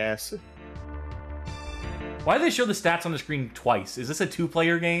hero, Cass. Why do they show the stats on the screen twice? Is this a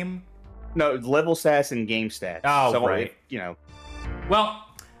two-player game? No, level stats and game stats. Oh, so right. You know. Well,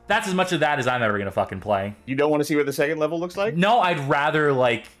 that's as much of that as I'm ever gonna fucking play. You don't want to see what the second level looks like? No, I'd rather,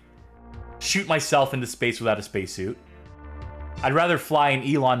 like, shoot myself into space without a spacesuit. I'd rather fly in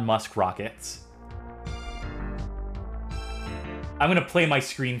Elon Musk rockets. I'm gonna play my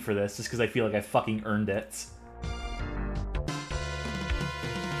screen for this, just because I feel like I fucking earned it.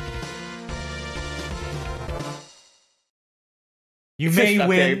 You may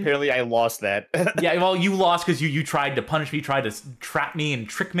win. Apparently I lost that. Yeah, well, you lost because you tried to punish me, tried to trap me and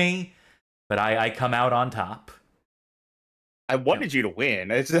trick me, but I come out on top. I wanted you to win.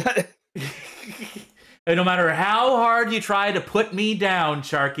 It's not... And no matter how hard you try to put me down,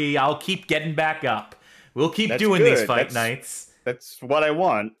 Charkie, I'll keep getting back up. We'll keep doing these fight nights. That's what I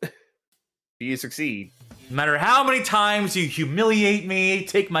want. Do you succeed? No matter how many times you humiliate me,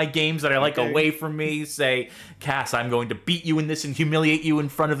 take my games that I like away from me, say, Cass, I'm going to beat you in this and humiliate you in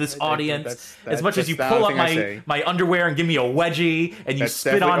front of this audience. As much as you pull up my underwear and give me a wedgie, and you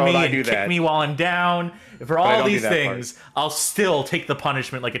spit on me and kick me while I'm down. For all these things, I'll still take the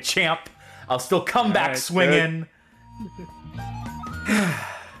punishment like a champ. I'll still come back swinging.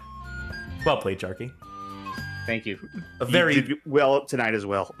 Well played, Charkie. Thank you. You did well tonight as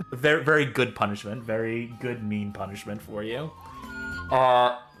well. Very, very good punishment. Very good, mean punishment for you.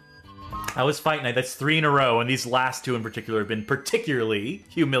 I was Fight Night. That's 3 in a row, and these last 2 in particular have been particularly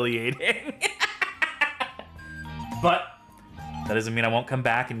humiliating. But that doesn't mean I won't come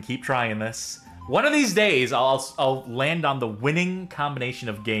back and keep trying this. One of these days, I'll land on the winning combination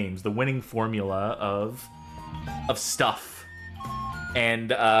of games, the winning formula of stuff, and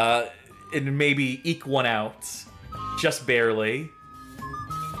maybe eke one out, just barely.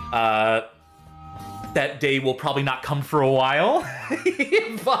 That day will probably not come for a while,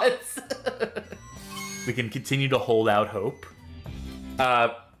 but we can continue to hold out hope.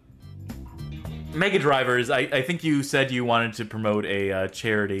 Mega Drivers, I think you said you wanted to promote a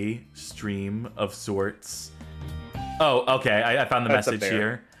charity stream of sorts. Oh, okay, I found the message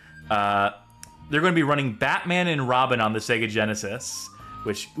here. They're going to be running Batman and Robin on the Sega Genesis,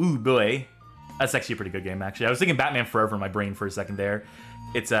 which, ooh boy, that's actually a pretty good game, actually. I was thinking Batman Forever in my brain for a second there.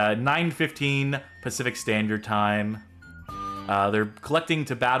 It's 9:15 Pacific Standard Time. They're collecting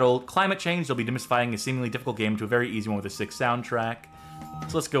to battle climate change. They'll be demystifying a seemingly difficult game to a very easy one with a sick soundtrack.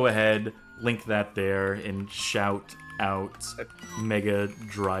 So let's go ahead, link that there, and shout out Mega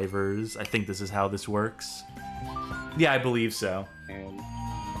Drivers. I think this is how this works. Yeah, I believe so. And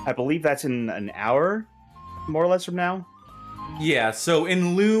I believe that's in an hour, more or less, from now. Yeah, so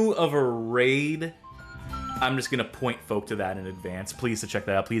in lieu of a raid, I'm just going to point folk to that in advance. Please to check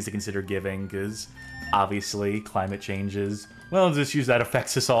that out. Please to consider giving, because obviously climate changes, well, this issues that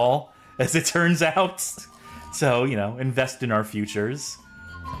affects us all, as it turns out. So, you know, invest in our futures.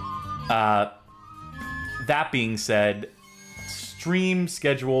 That being said, stream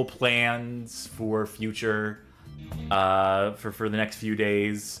schedule plans for future, for the next few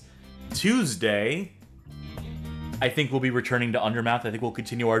days. Tuesday, I think we'll be returning to Undermouth. I think we'll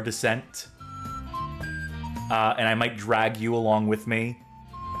continue our descent. And I might drag you along with me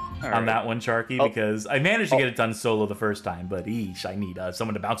on that one, Charkie, because I managed to get it done solo the first time, but eesh, I need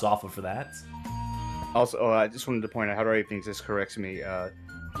someone to bounce off of for that. Also, I just wanted to point out, how do I think this corrects me?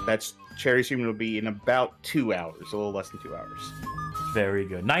 That's Cherry Stream will be in about 2 hours, a little less than 2 hours. Very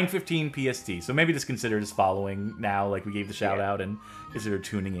good. 9:15 PST. So maybe just consider just following now, like we gave the shout out, and consider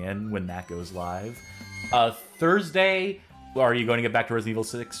tuning in when that goes live. Thursday, are you going to get back to Resident Evil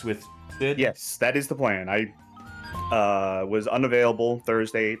 6 with Sid? Yes, that is the plan. I was unavailable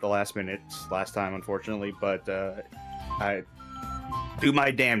Thursday at the last minute last time, unfortunately, but I do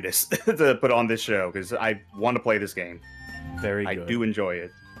my damnedest to put on this show because I want to play this game. Very good. I do enjoy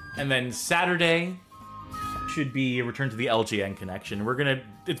it. And then Saturday should be a return to the LGN connection.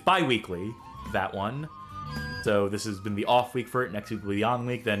 It's bi-weekly, that one. So this has been the off week for it. Next week will be the on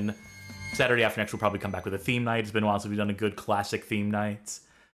week. Then Saturday after next we'll probably come back with a theme night. It's been a while since we've done a good classic theme night.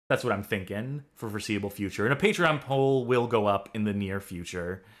 That's what I'm thinking for foreseeable future. And a Patreon poll will go up in the near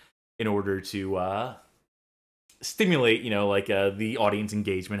future in order to stimulate, you know, like the audience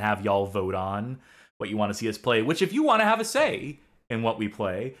engagement, have y'all vote on what you want to see us play, which if you want to have a say in what we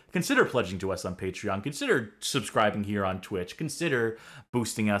play, consider pledging to us on Patreon, consider subscribing here on Twitch, consider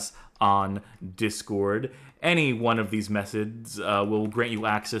boosting us on Discord. Any one of these methods will grant you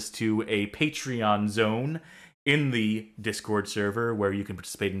access to a Patreon zone in the Discord server where you can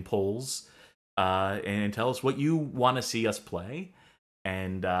participate in polls and tell us what you want to see us play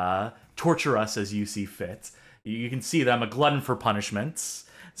and torture us as you see fit. You can see that I'm a glutton for punishments,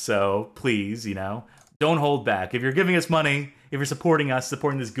 so please, you know, don't hold back. If you're giving us money, if you're supporting us,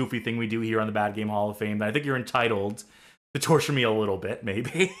 supporting this goofy thing we do here on the Bad Game Hall of Fame, then I think you're entitled to torture me a little bit,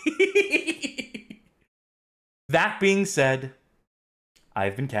 maybe. That being said,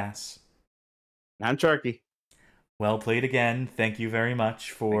 I've been Cass. I'm Charky. Well played again. Thank you very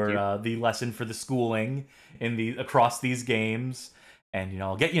much for the lesson for the schooling in across these games. And, you know,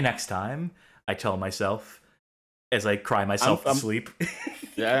 I'll get you next time, I tell myself, as I cry myself to sleep.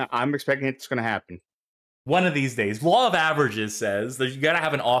 Yeah, I'm expecting it's going to happen. One of these days. Law of averages says that you gotta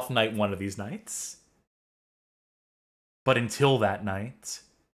have an off night one of these nights. But until that night,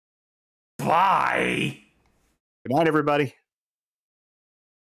 bye! Good night, everybody.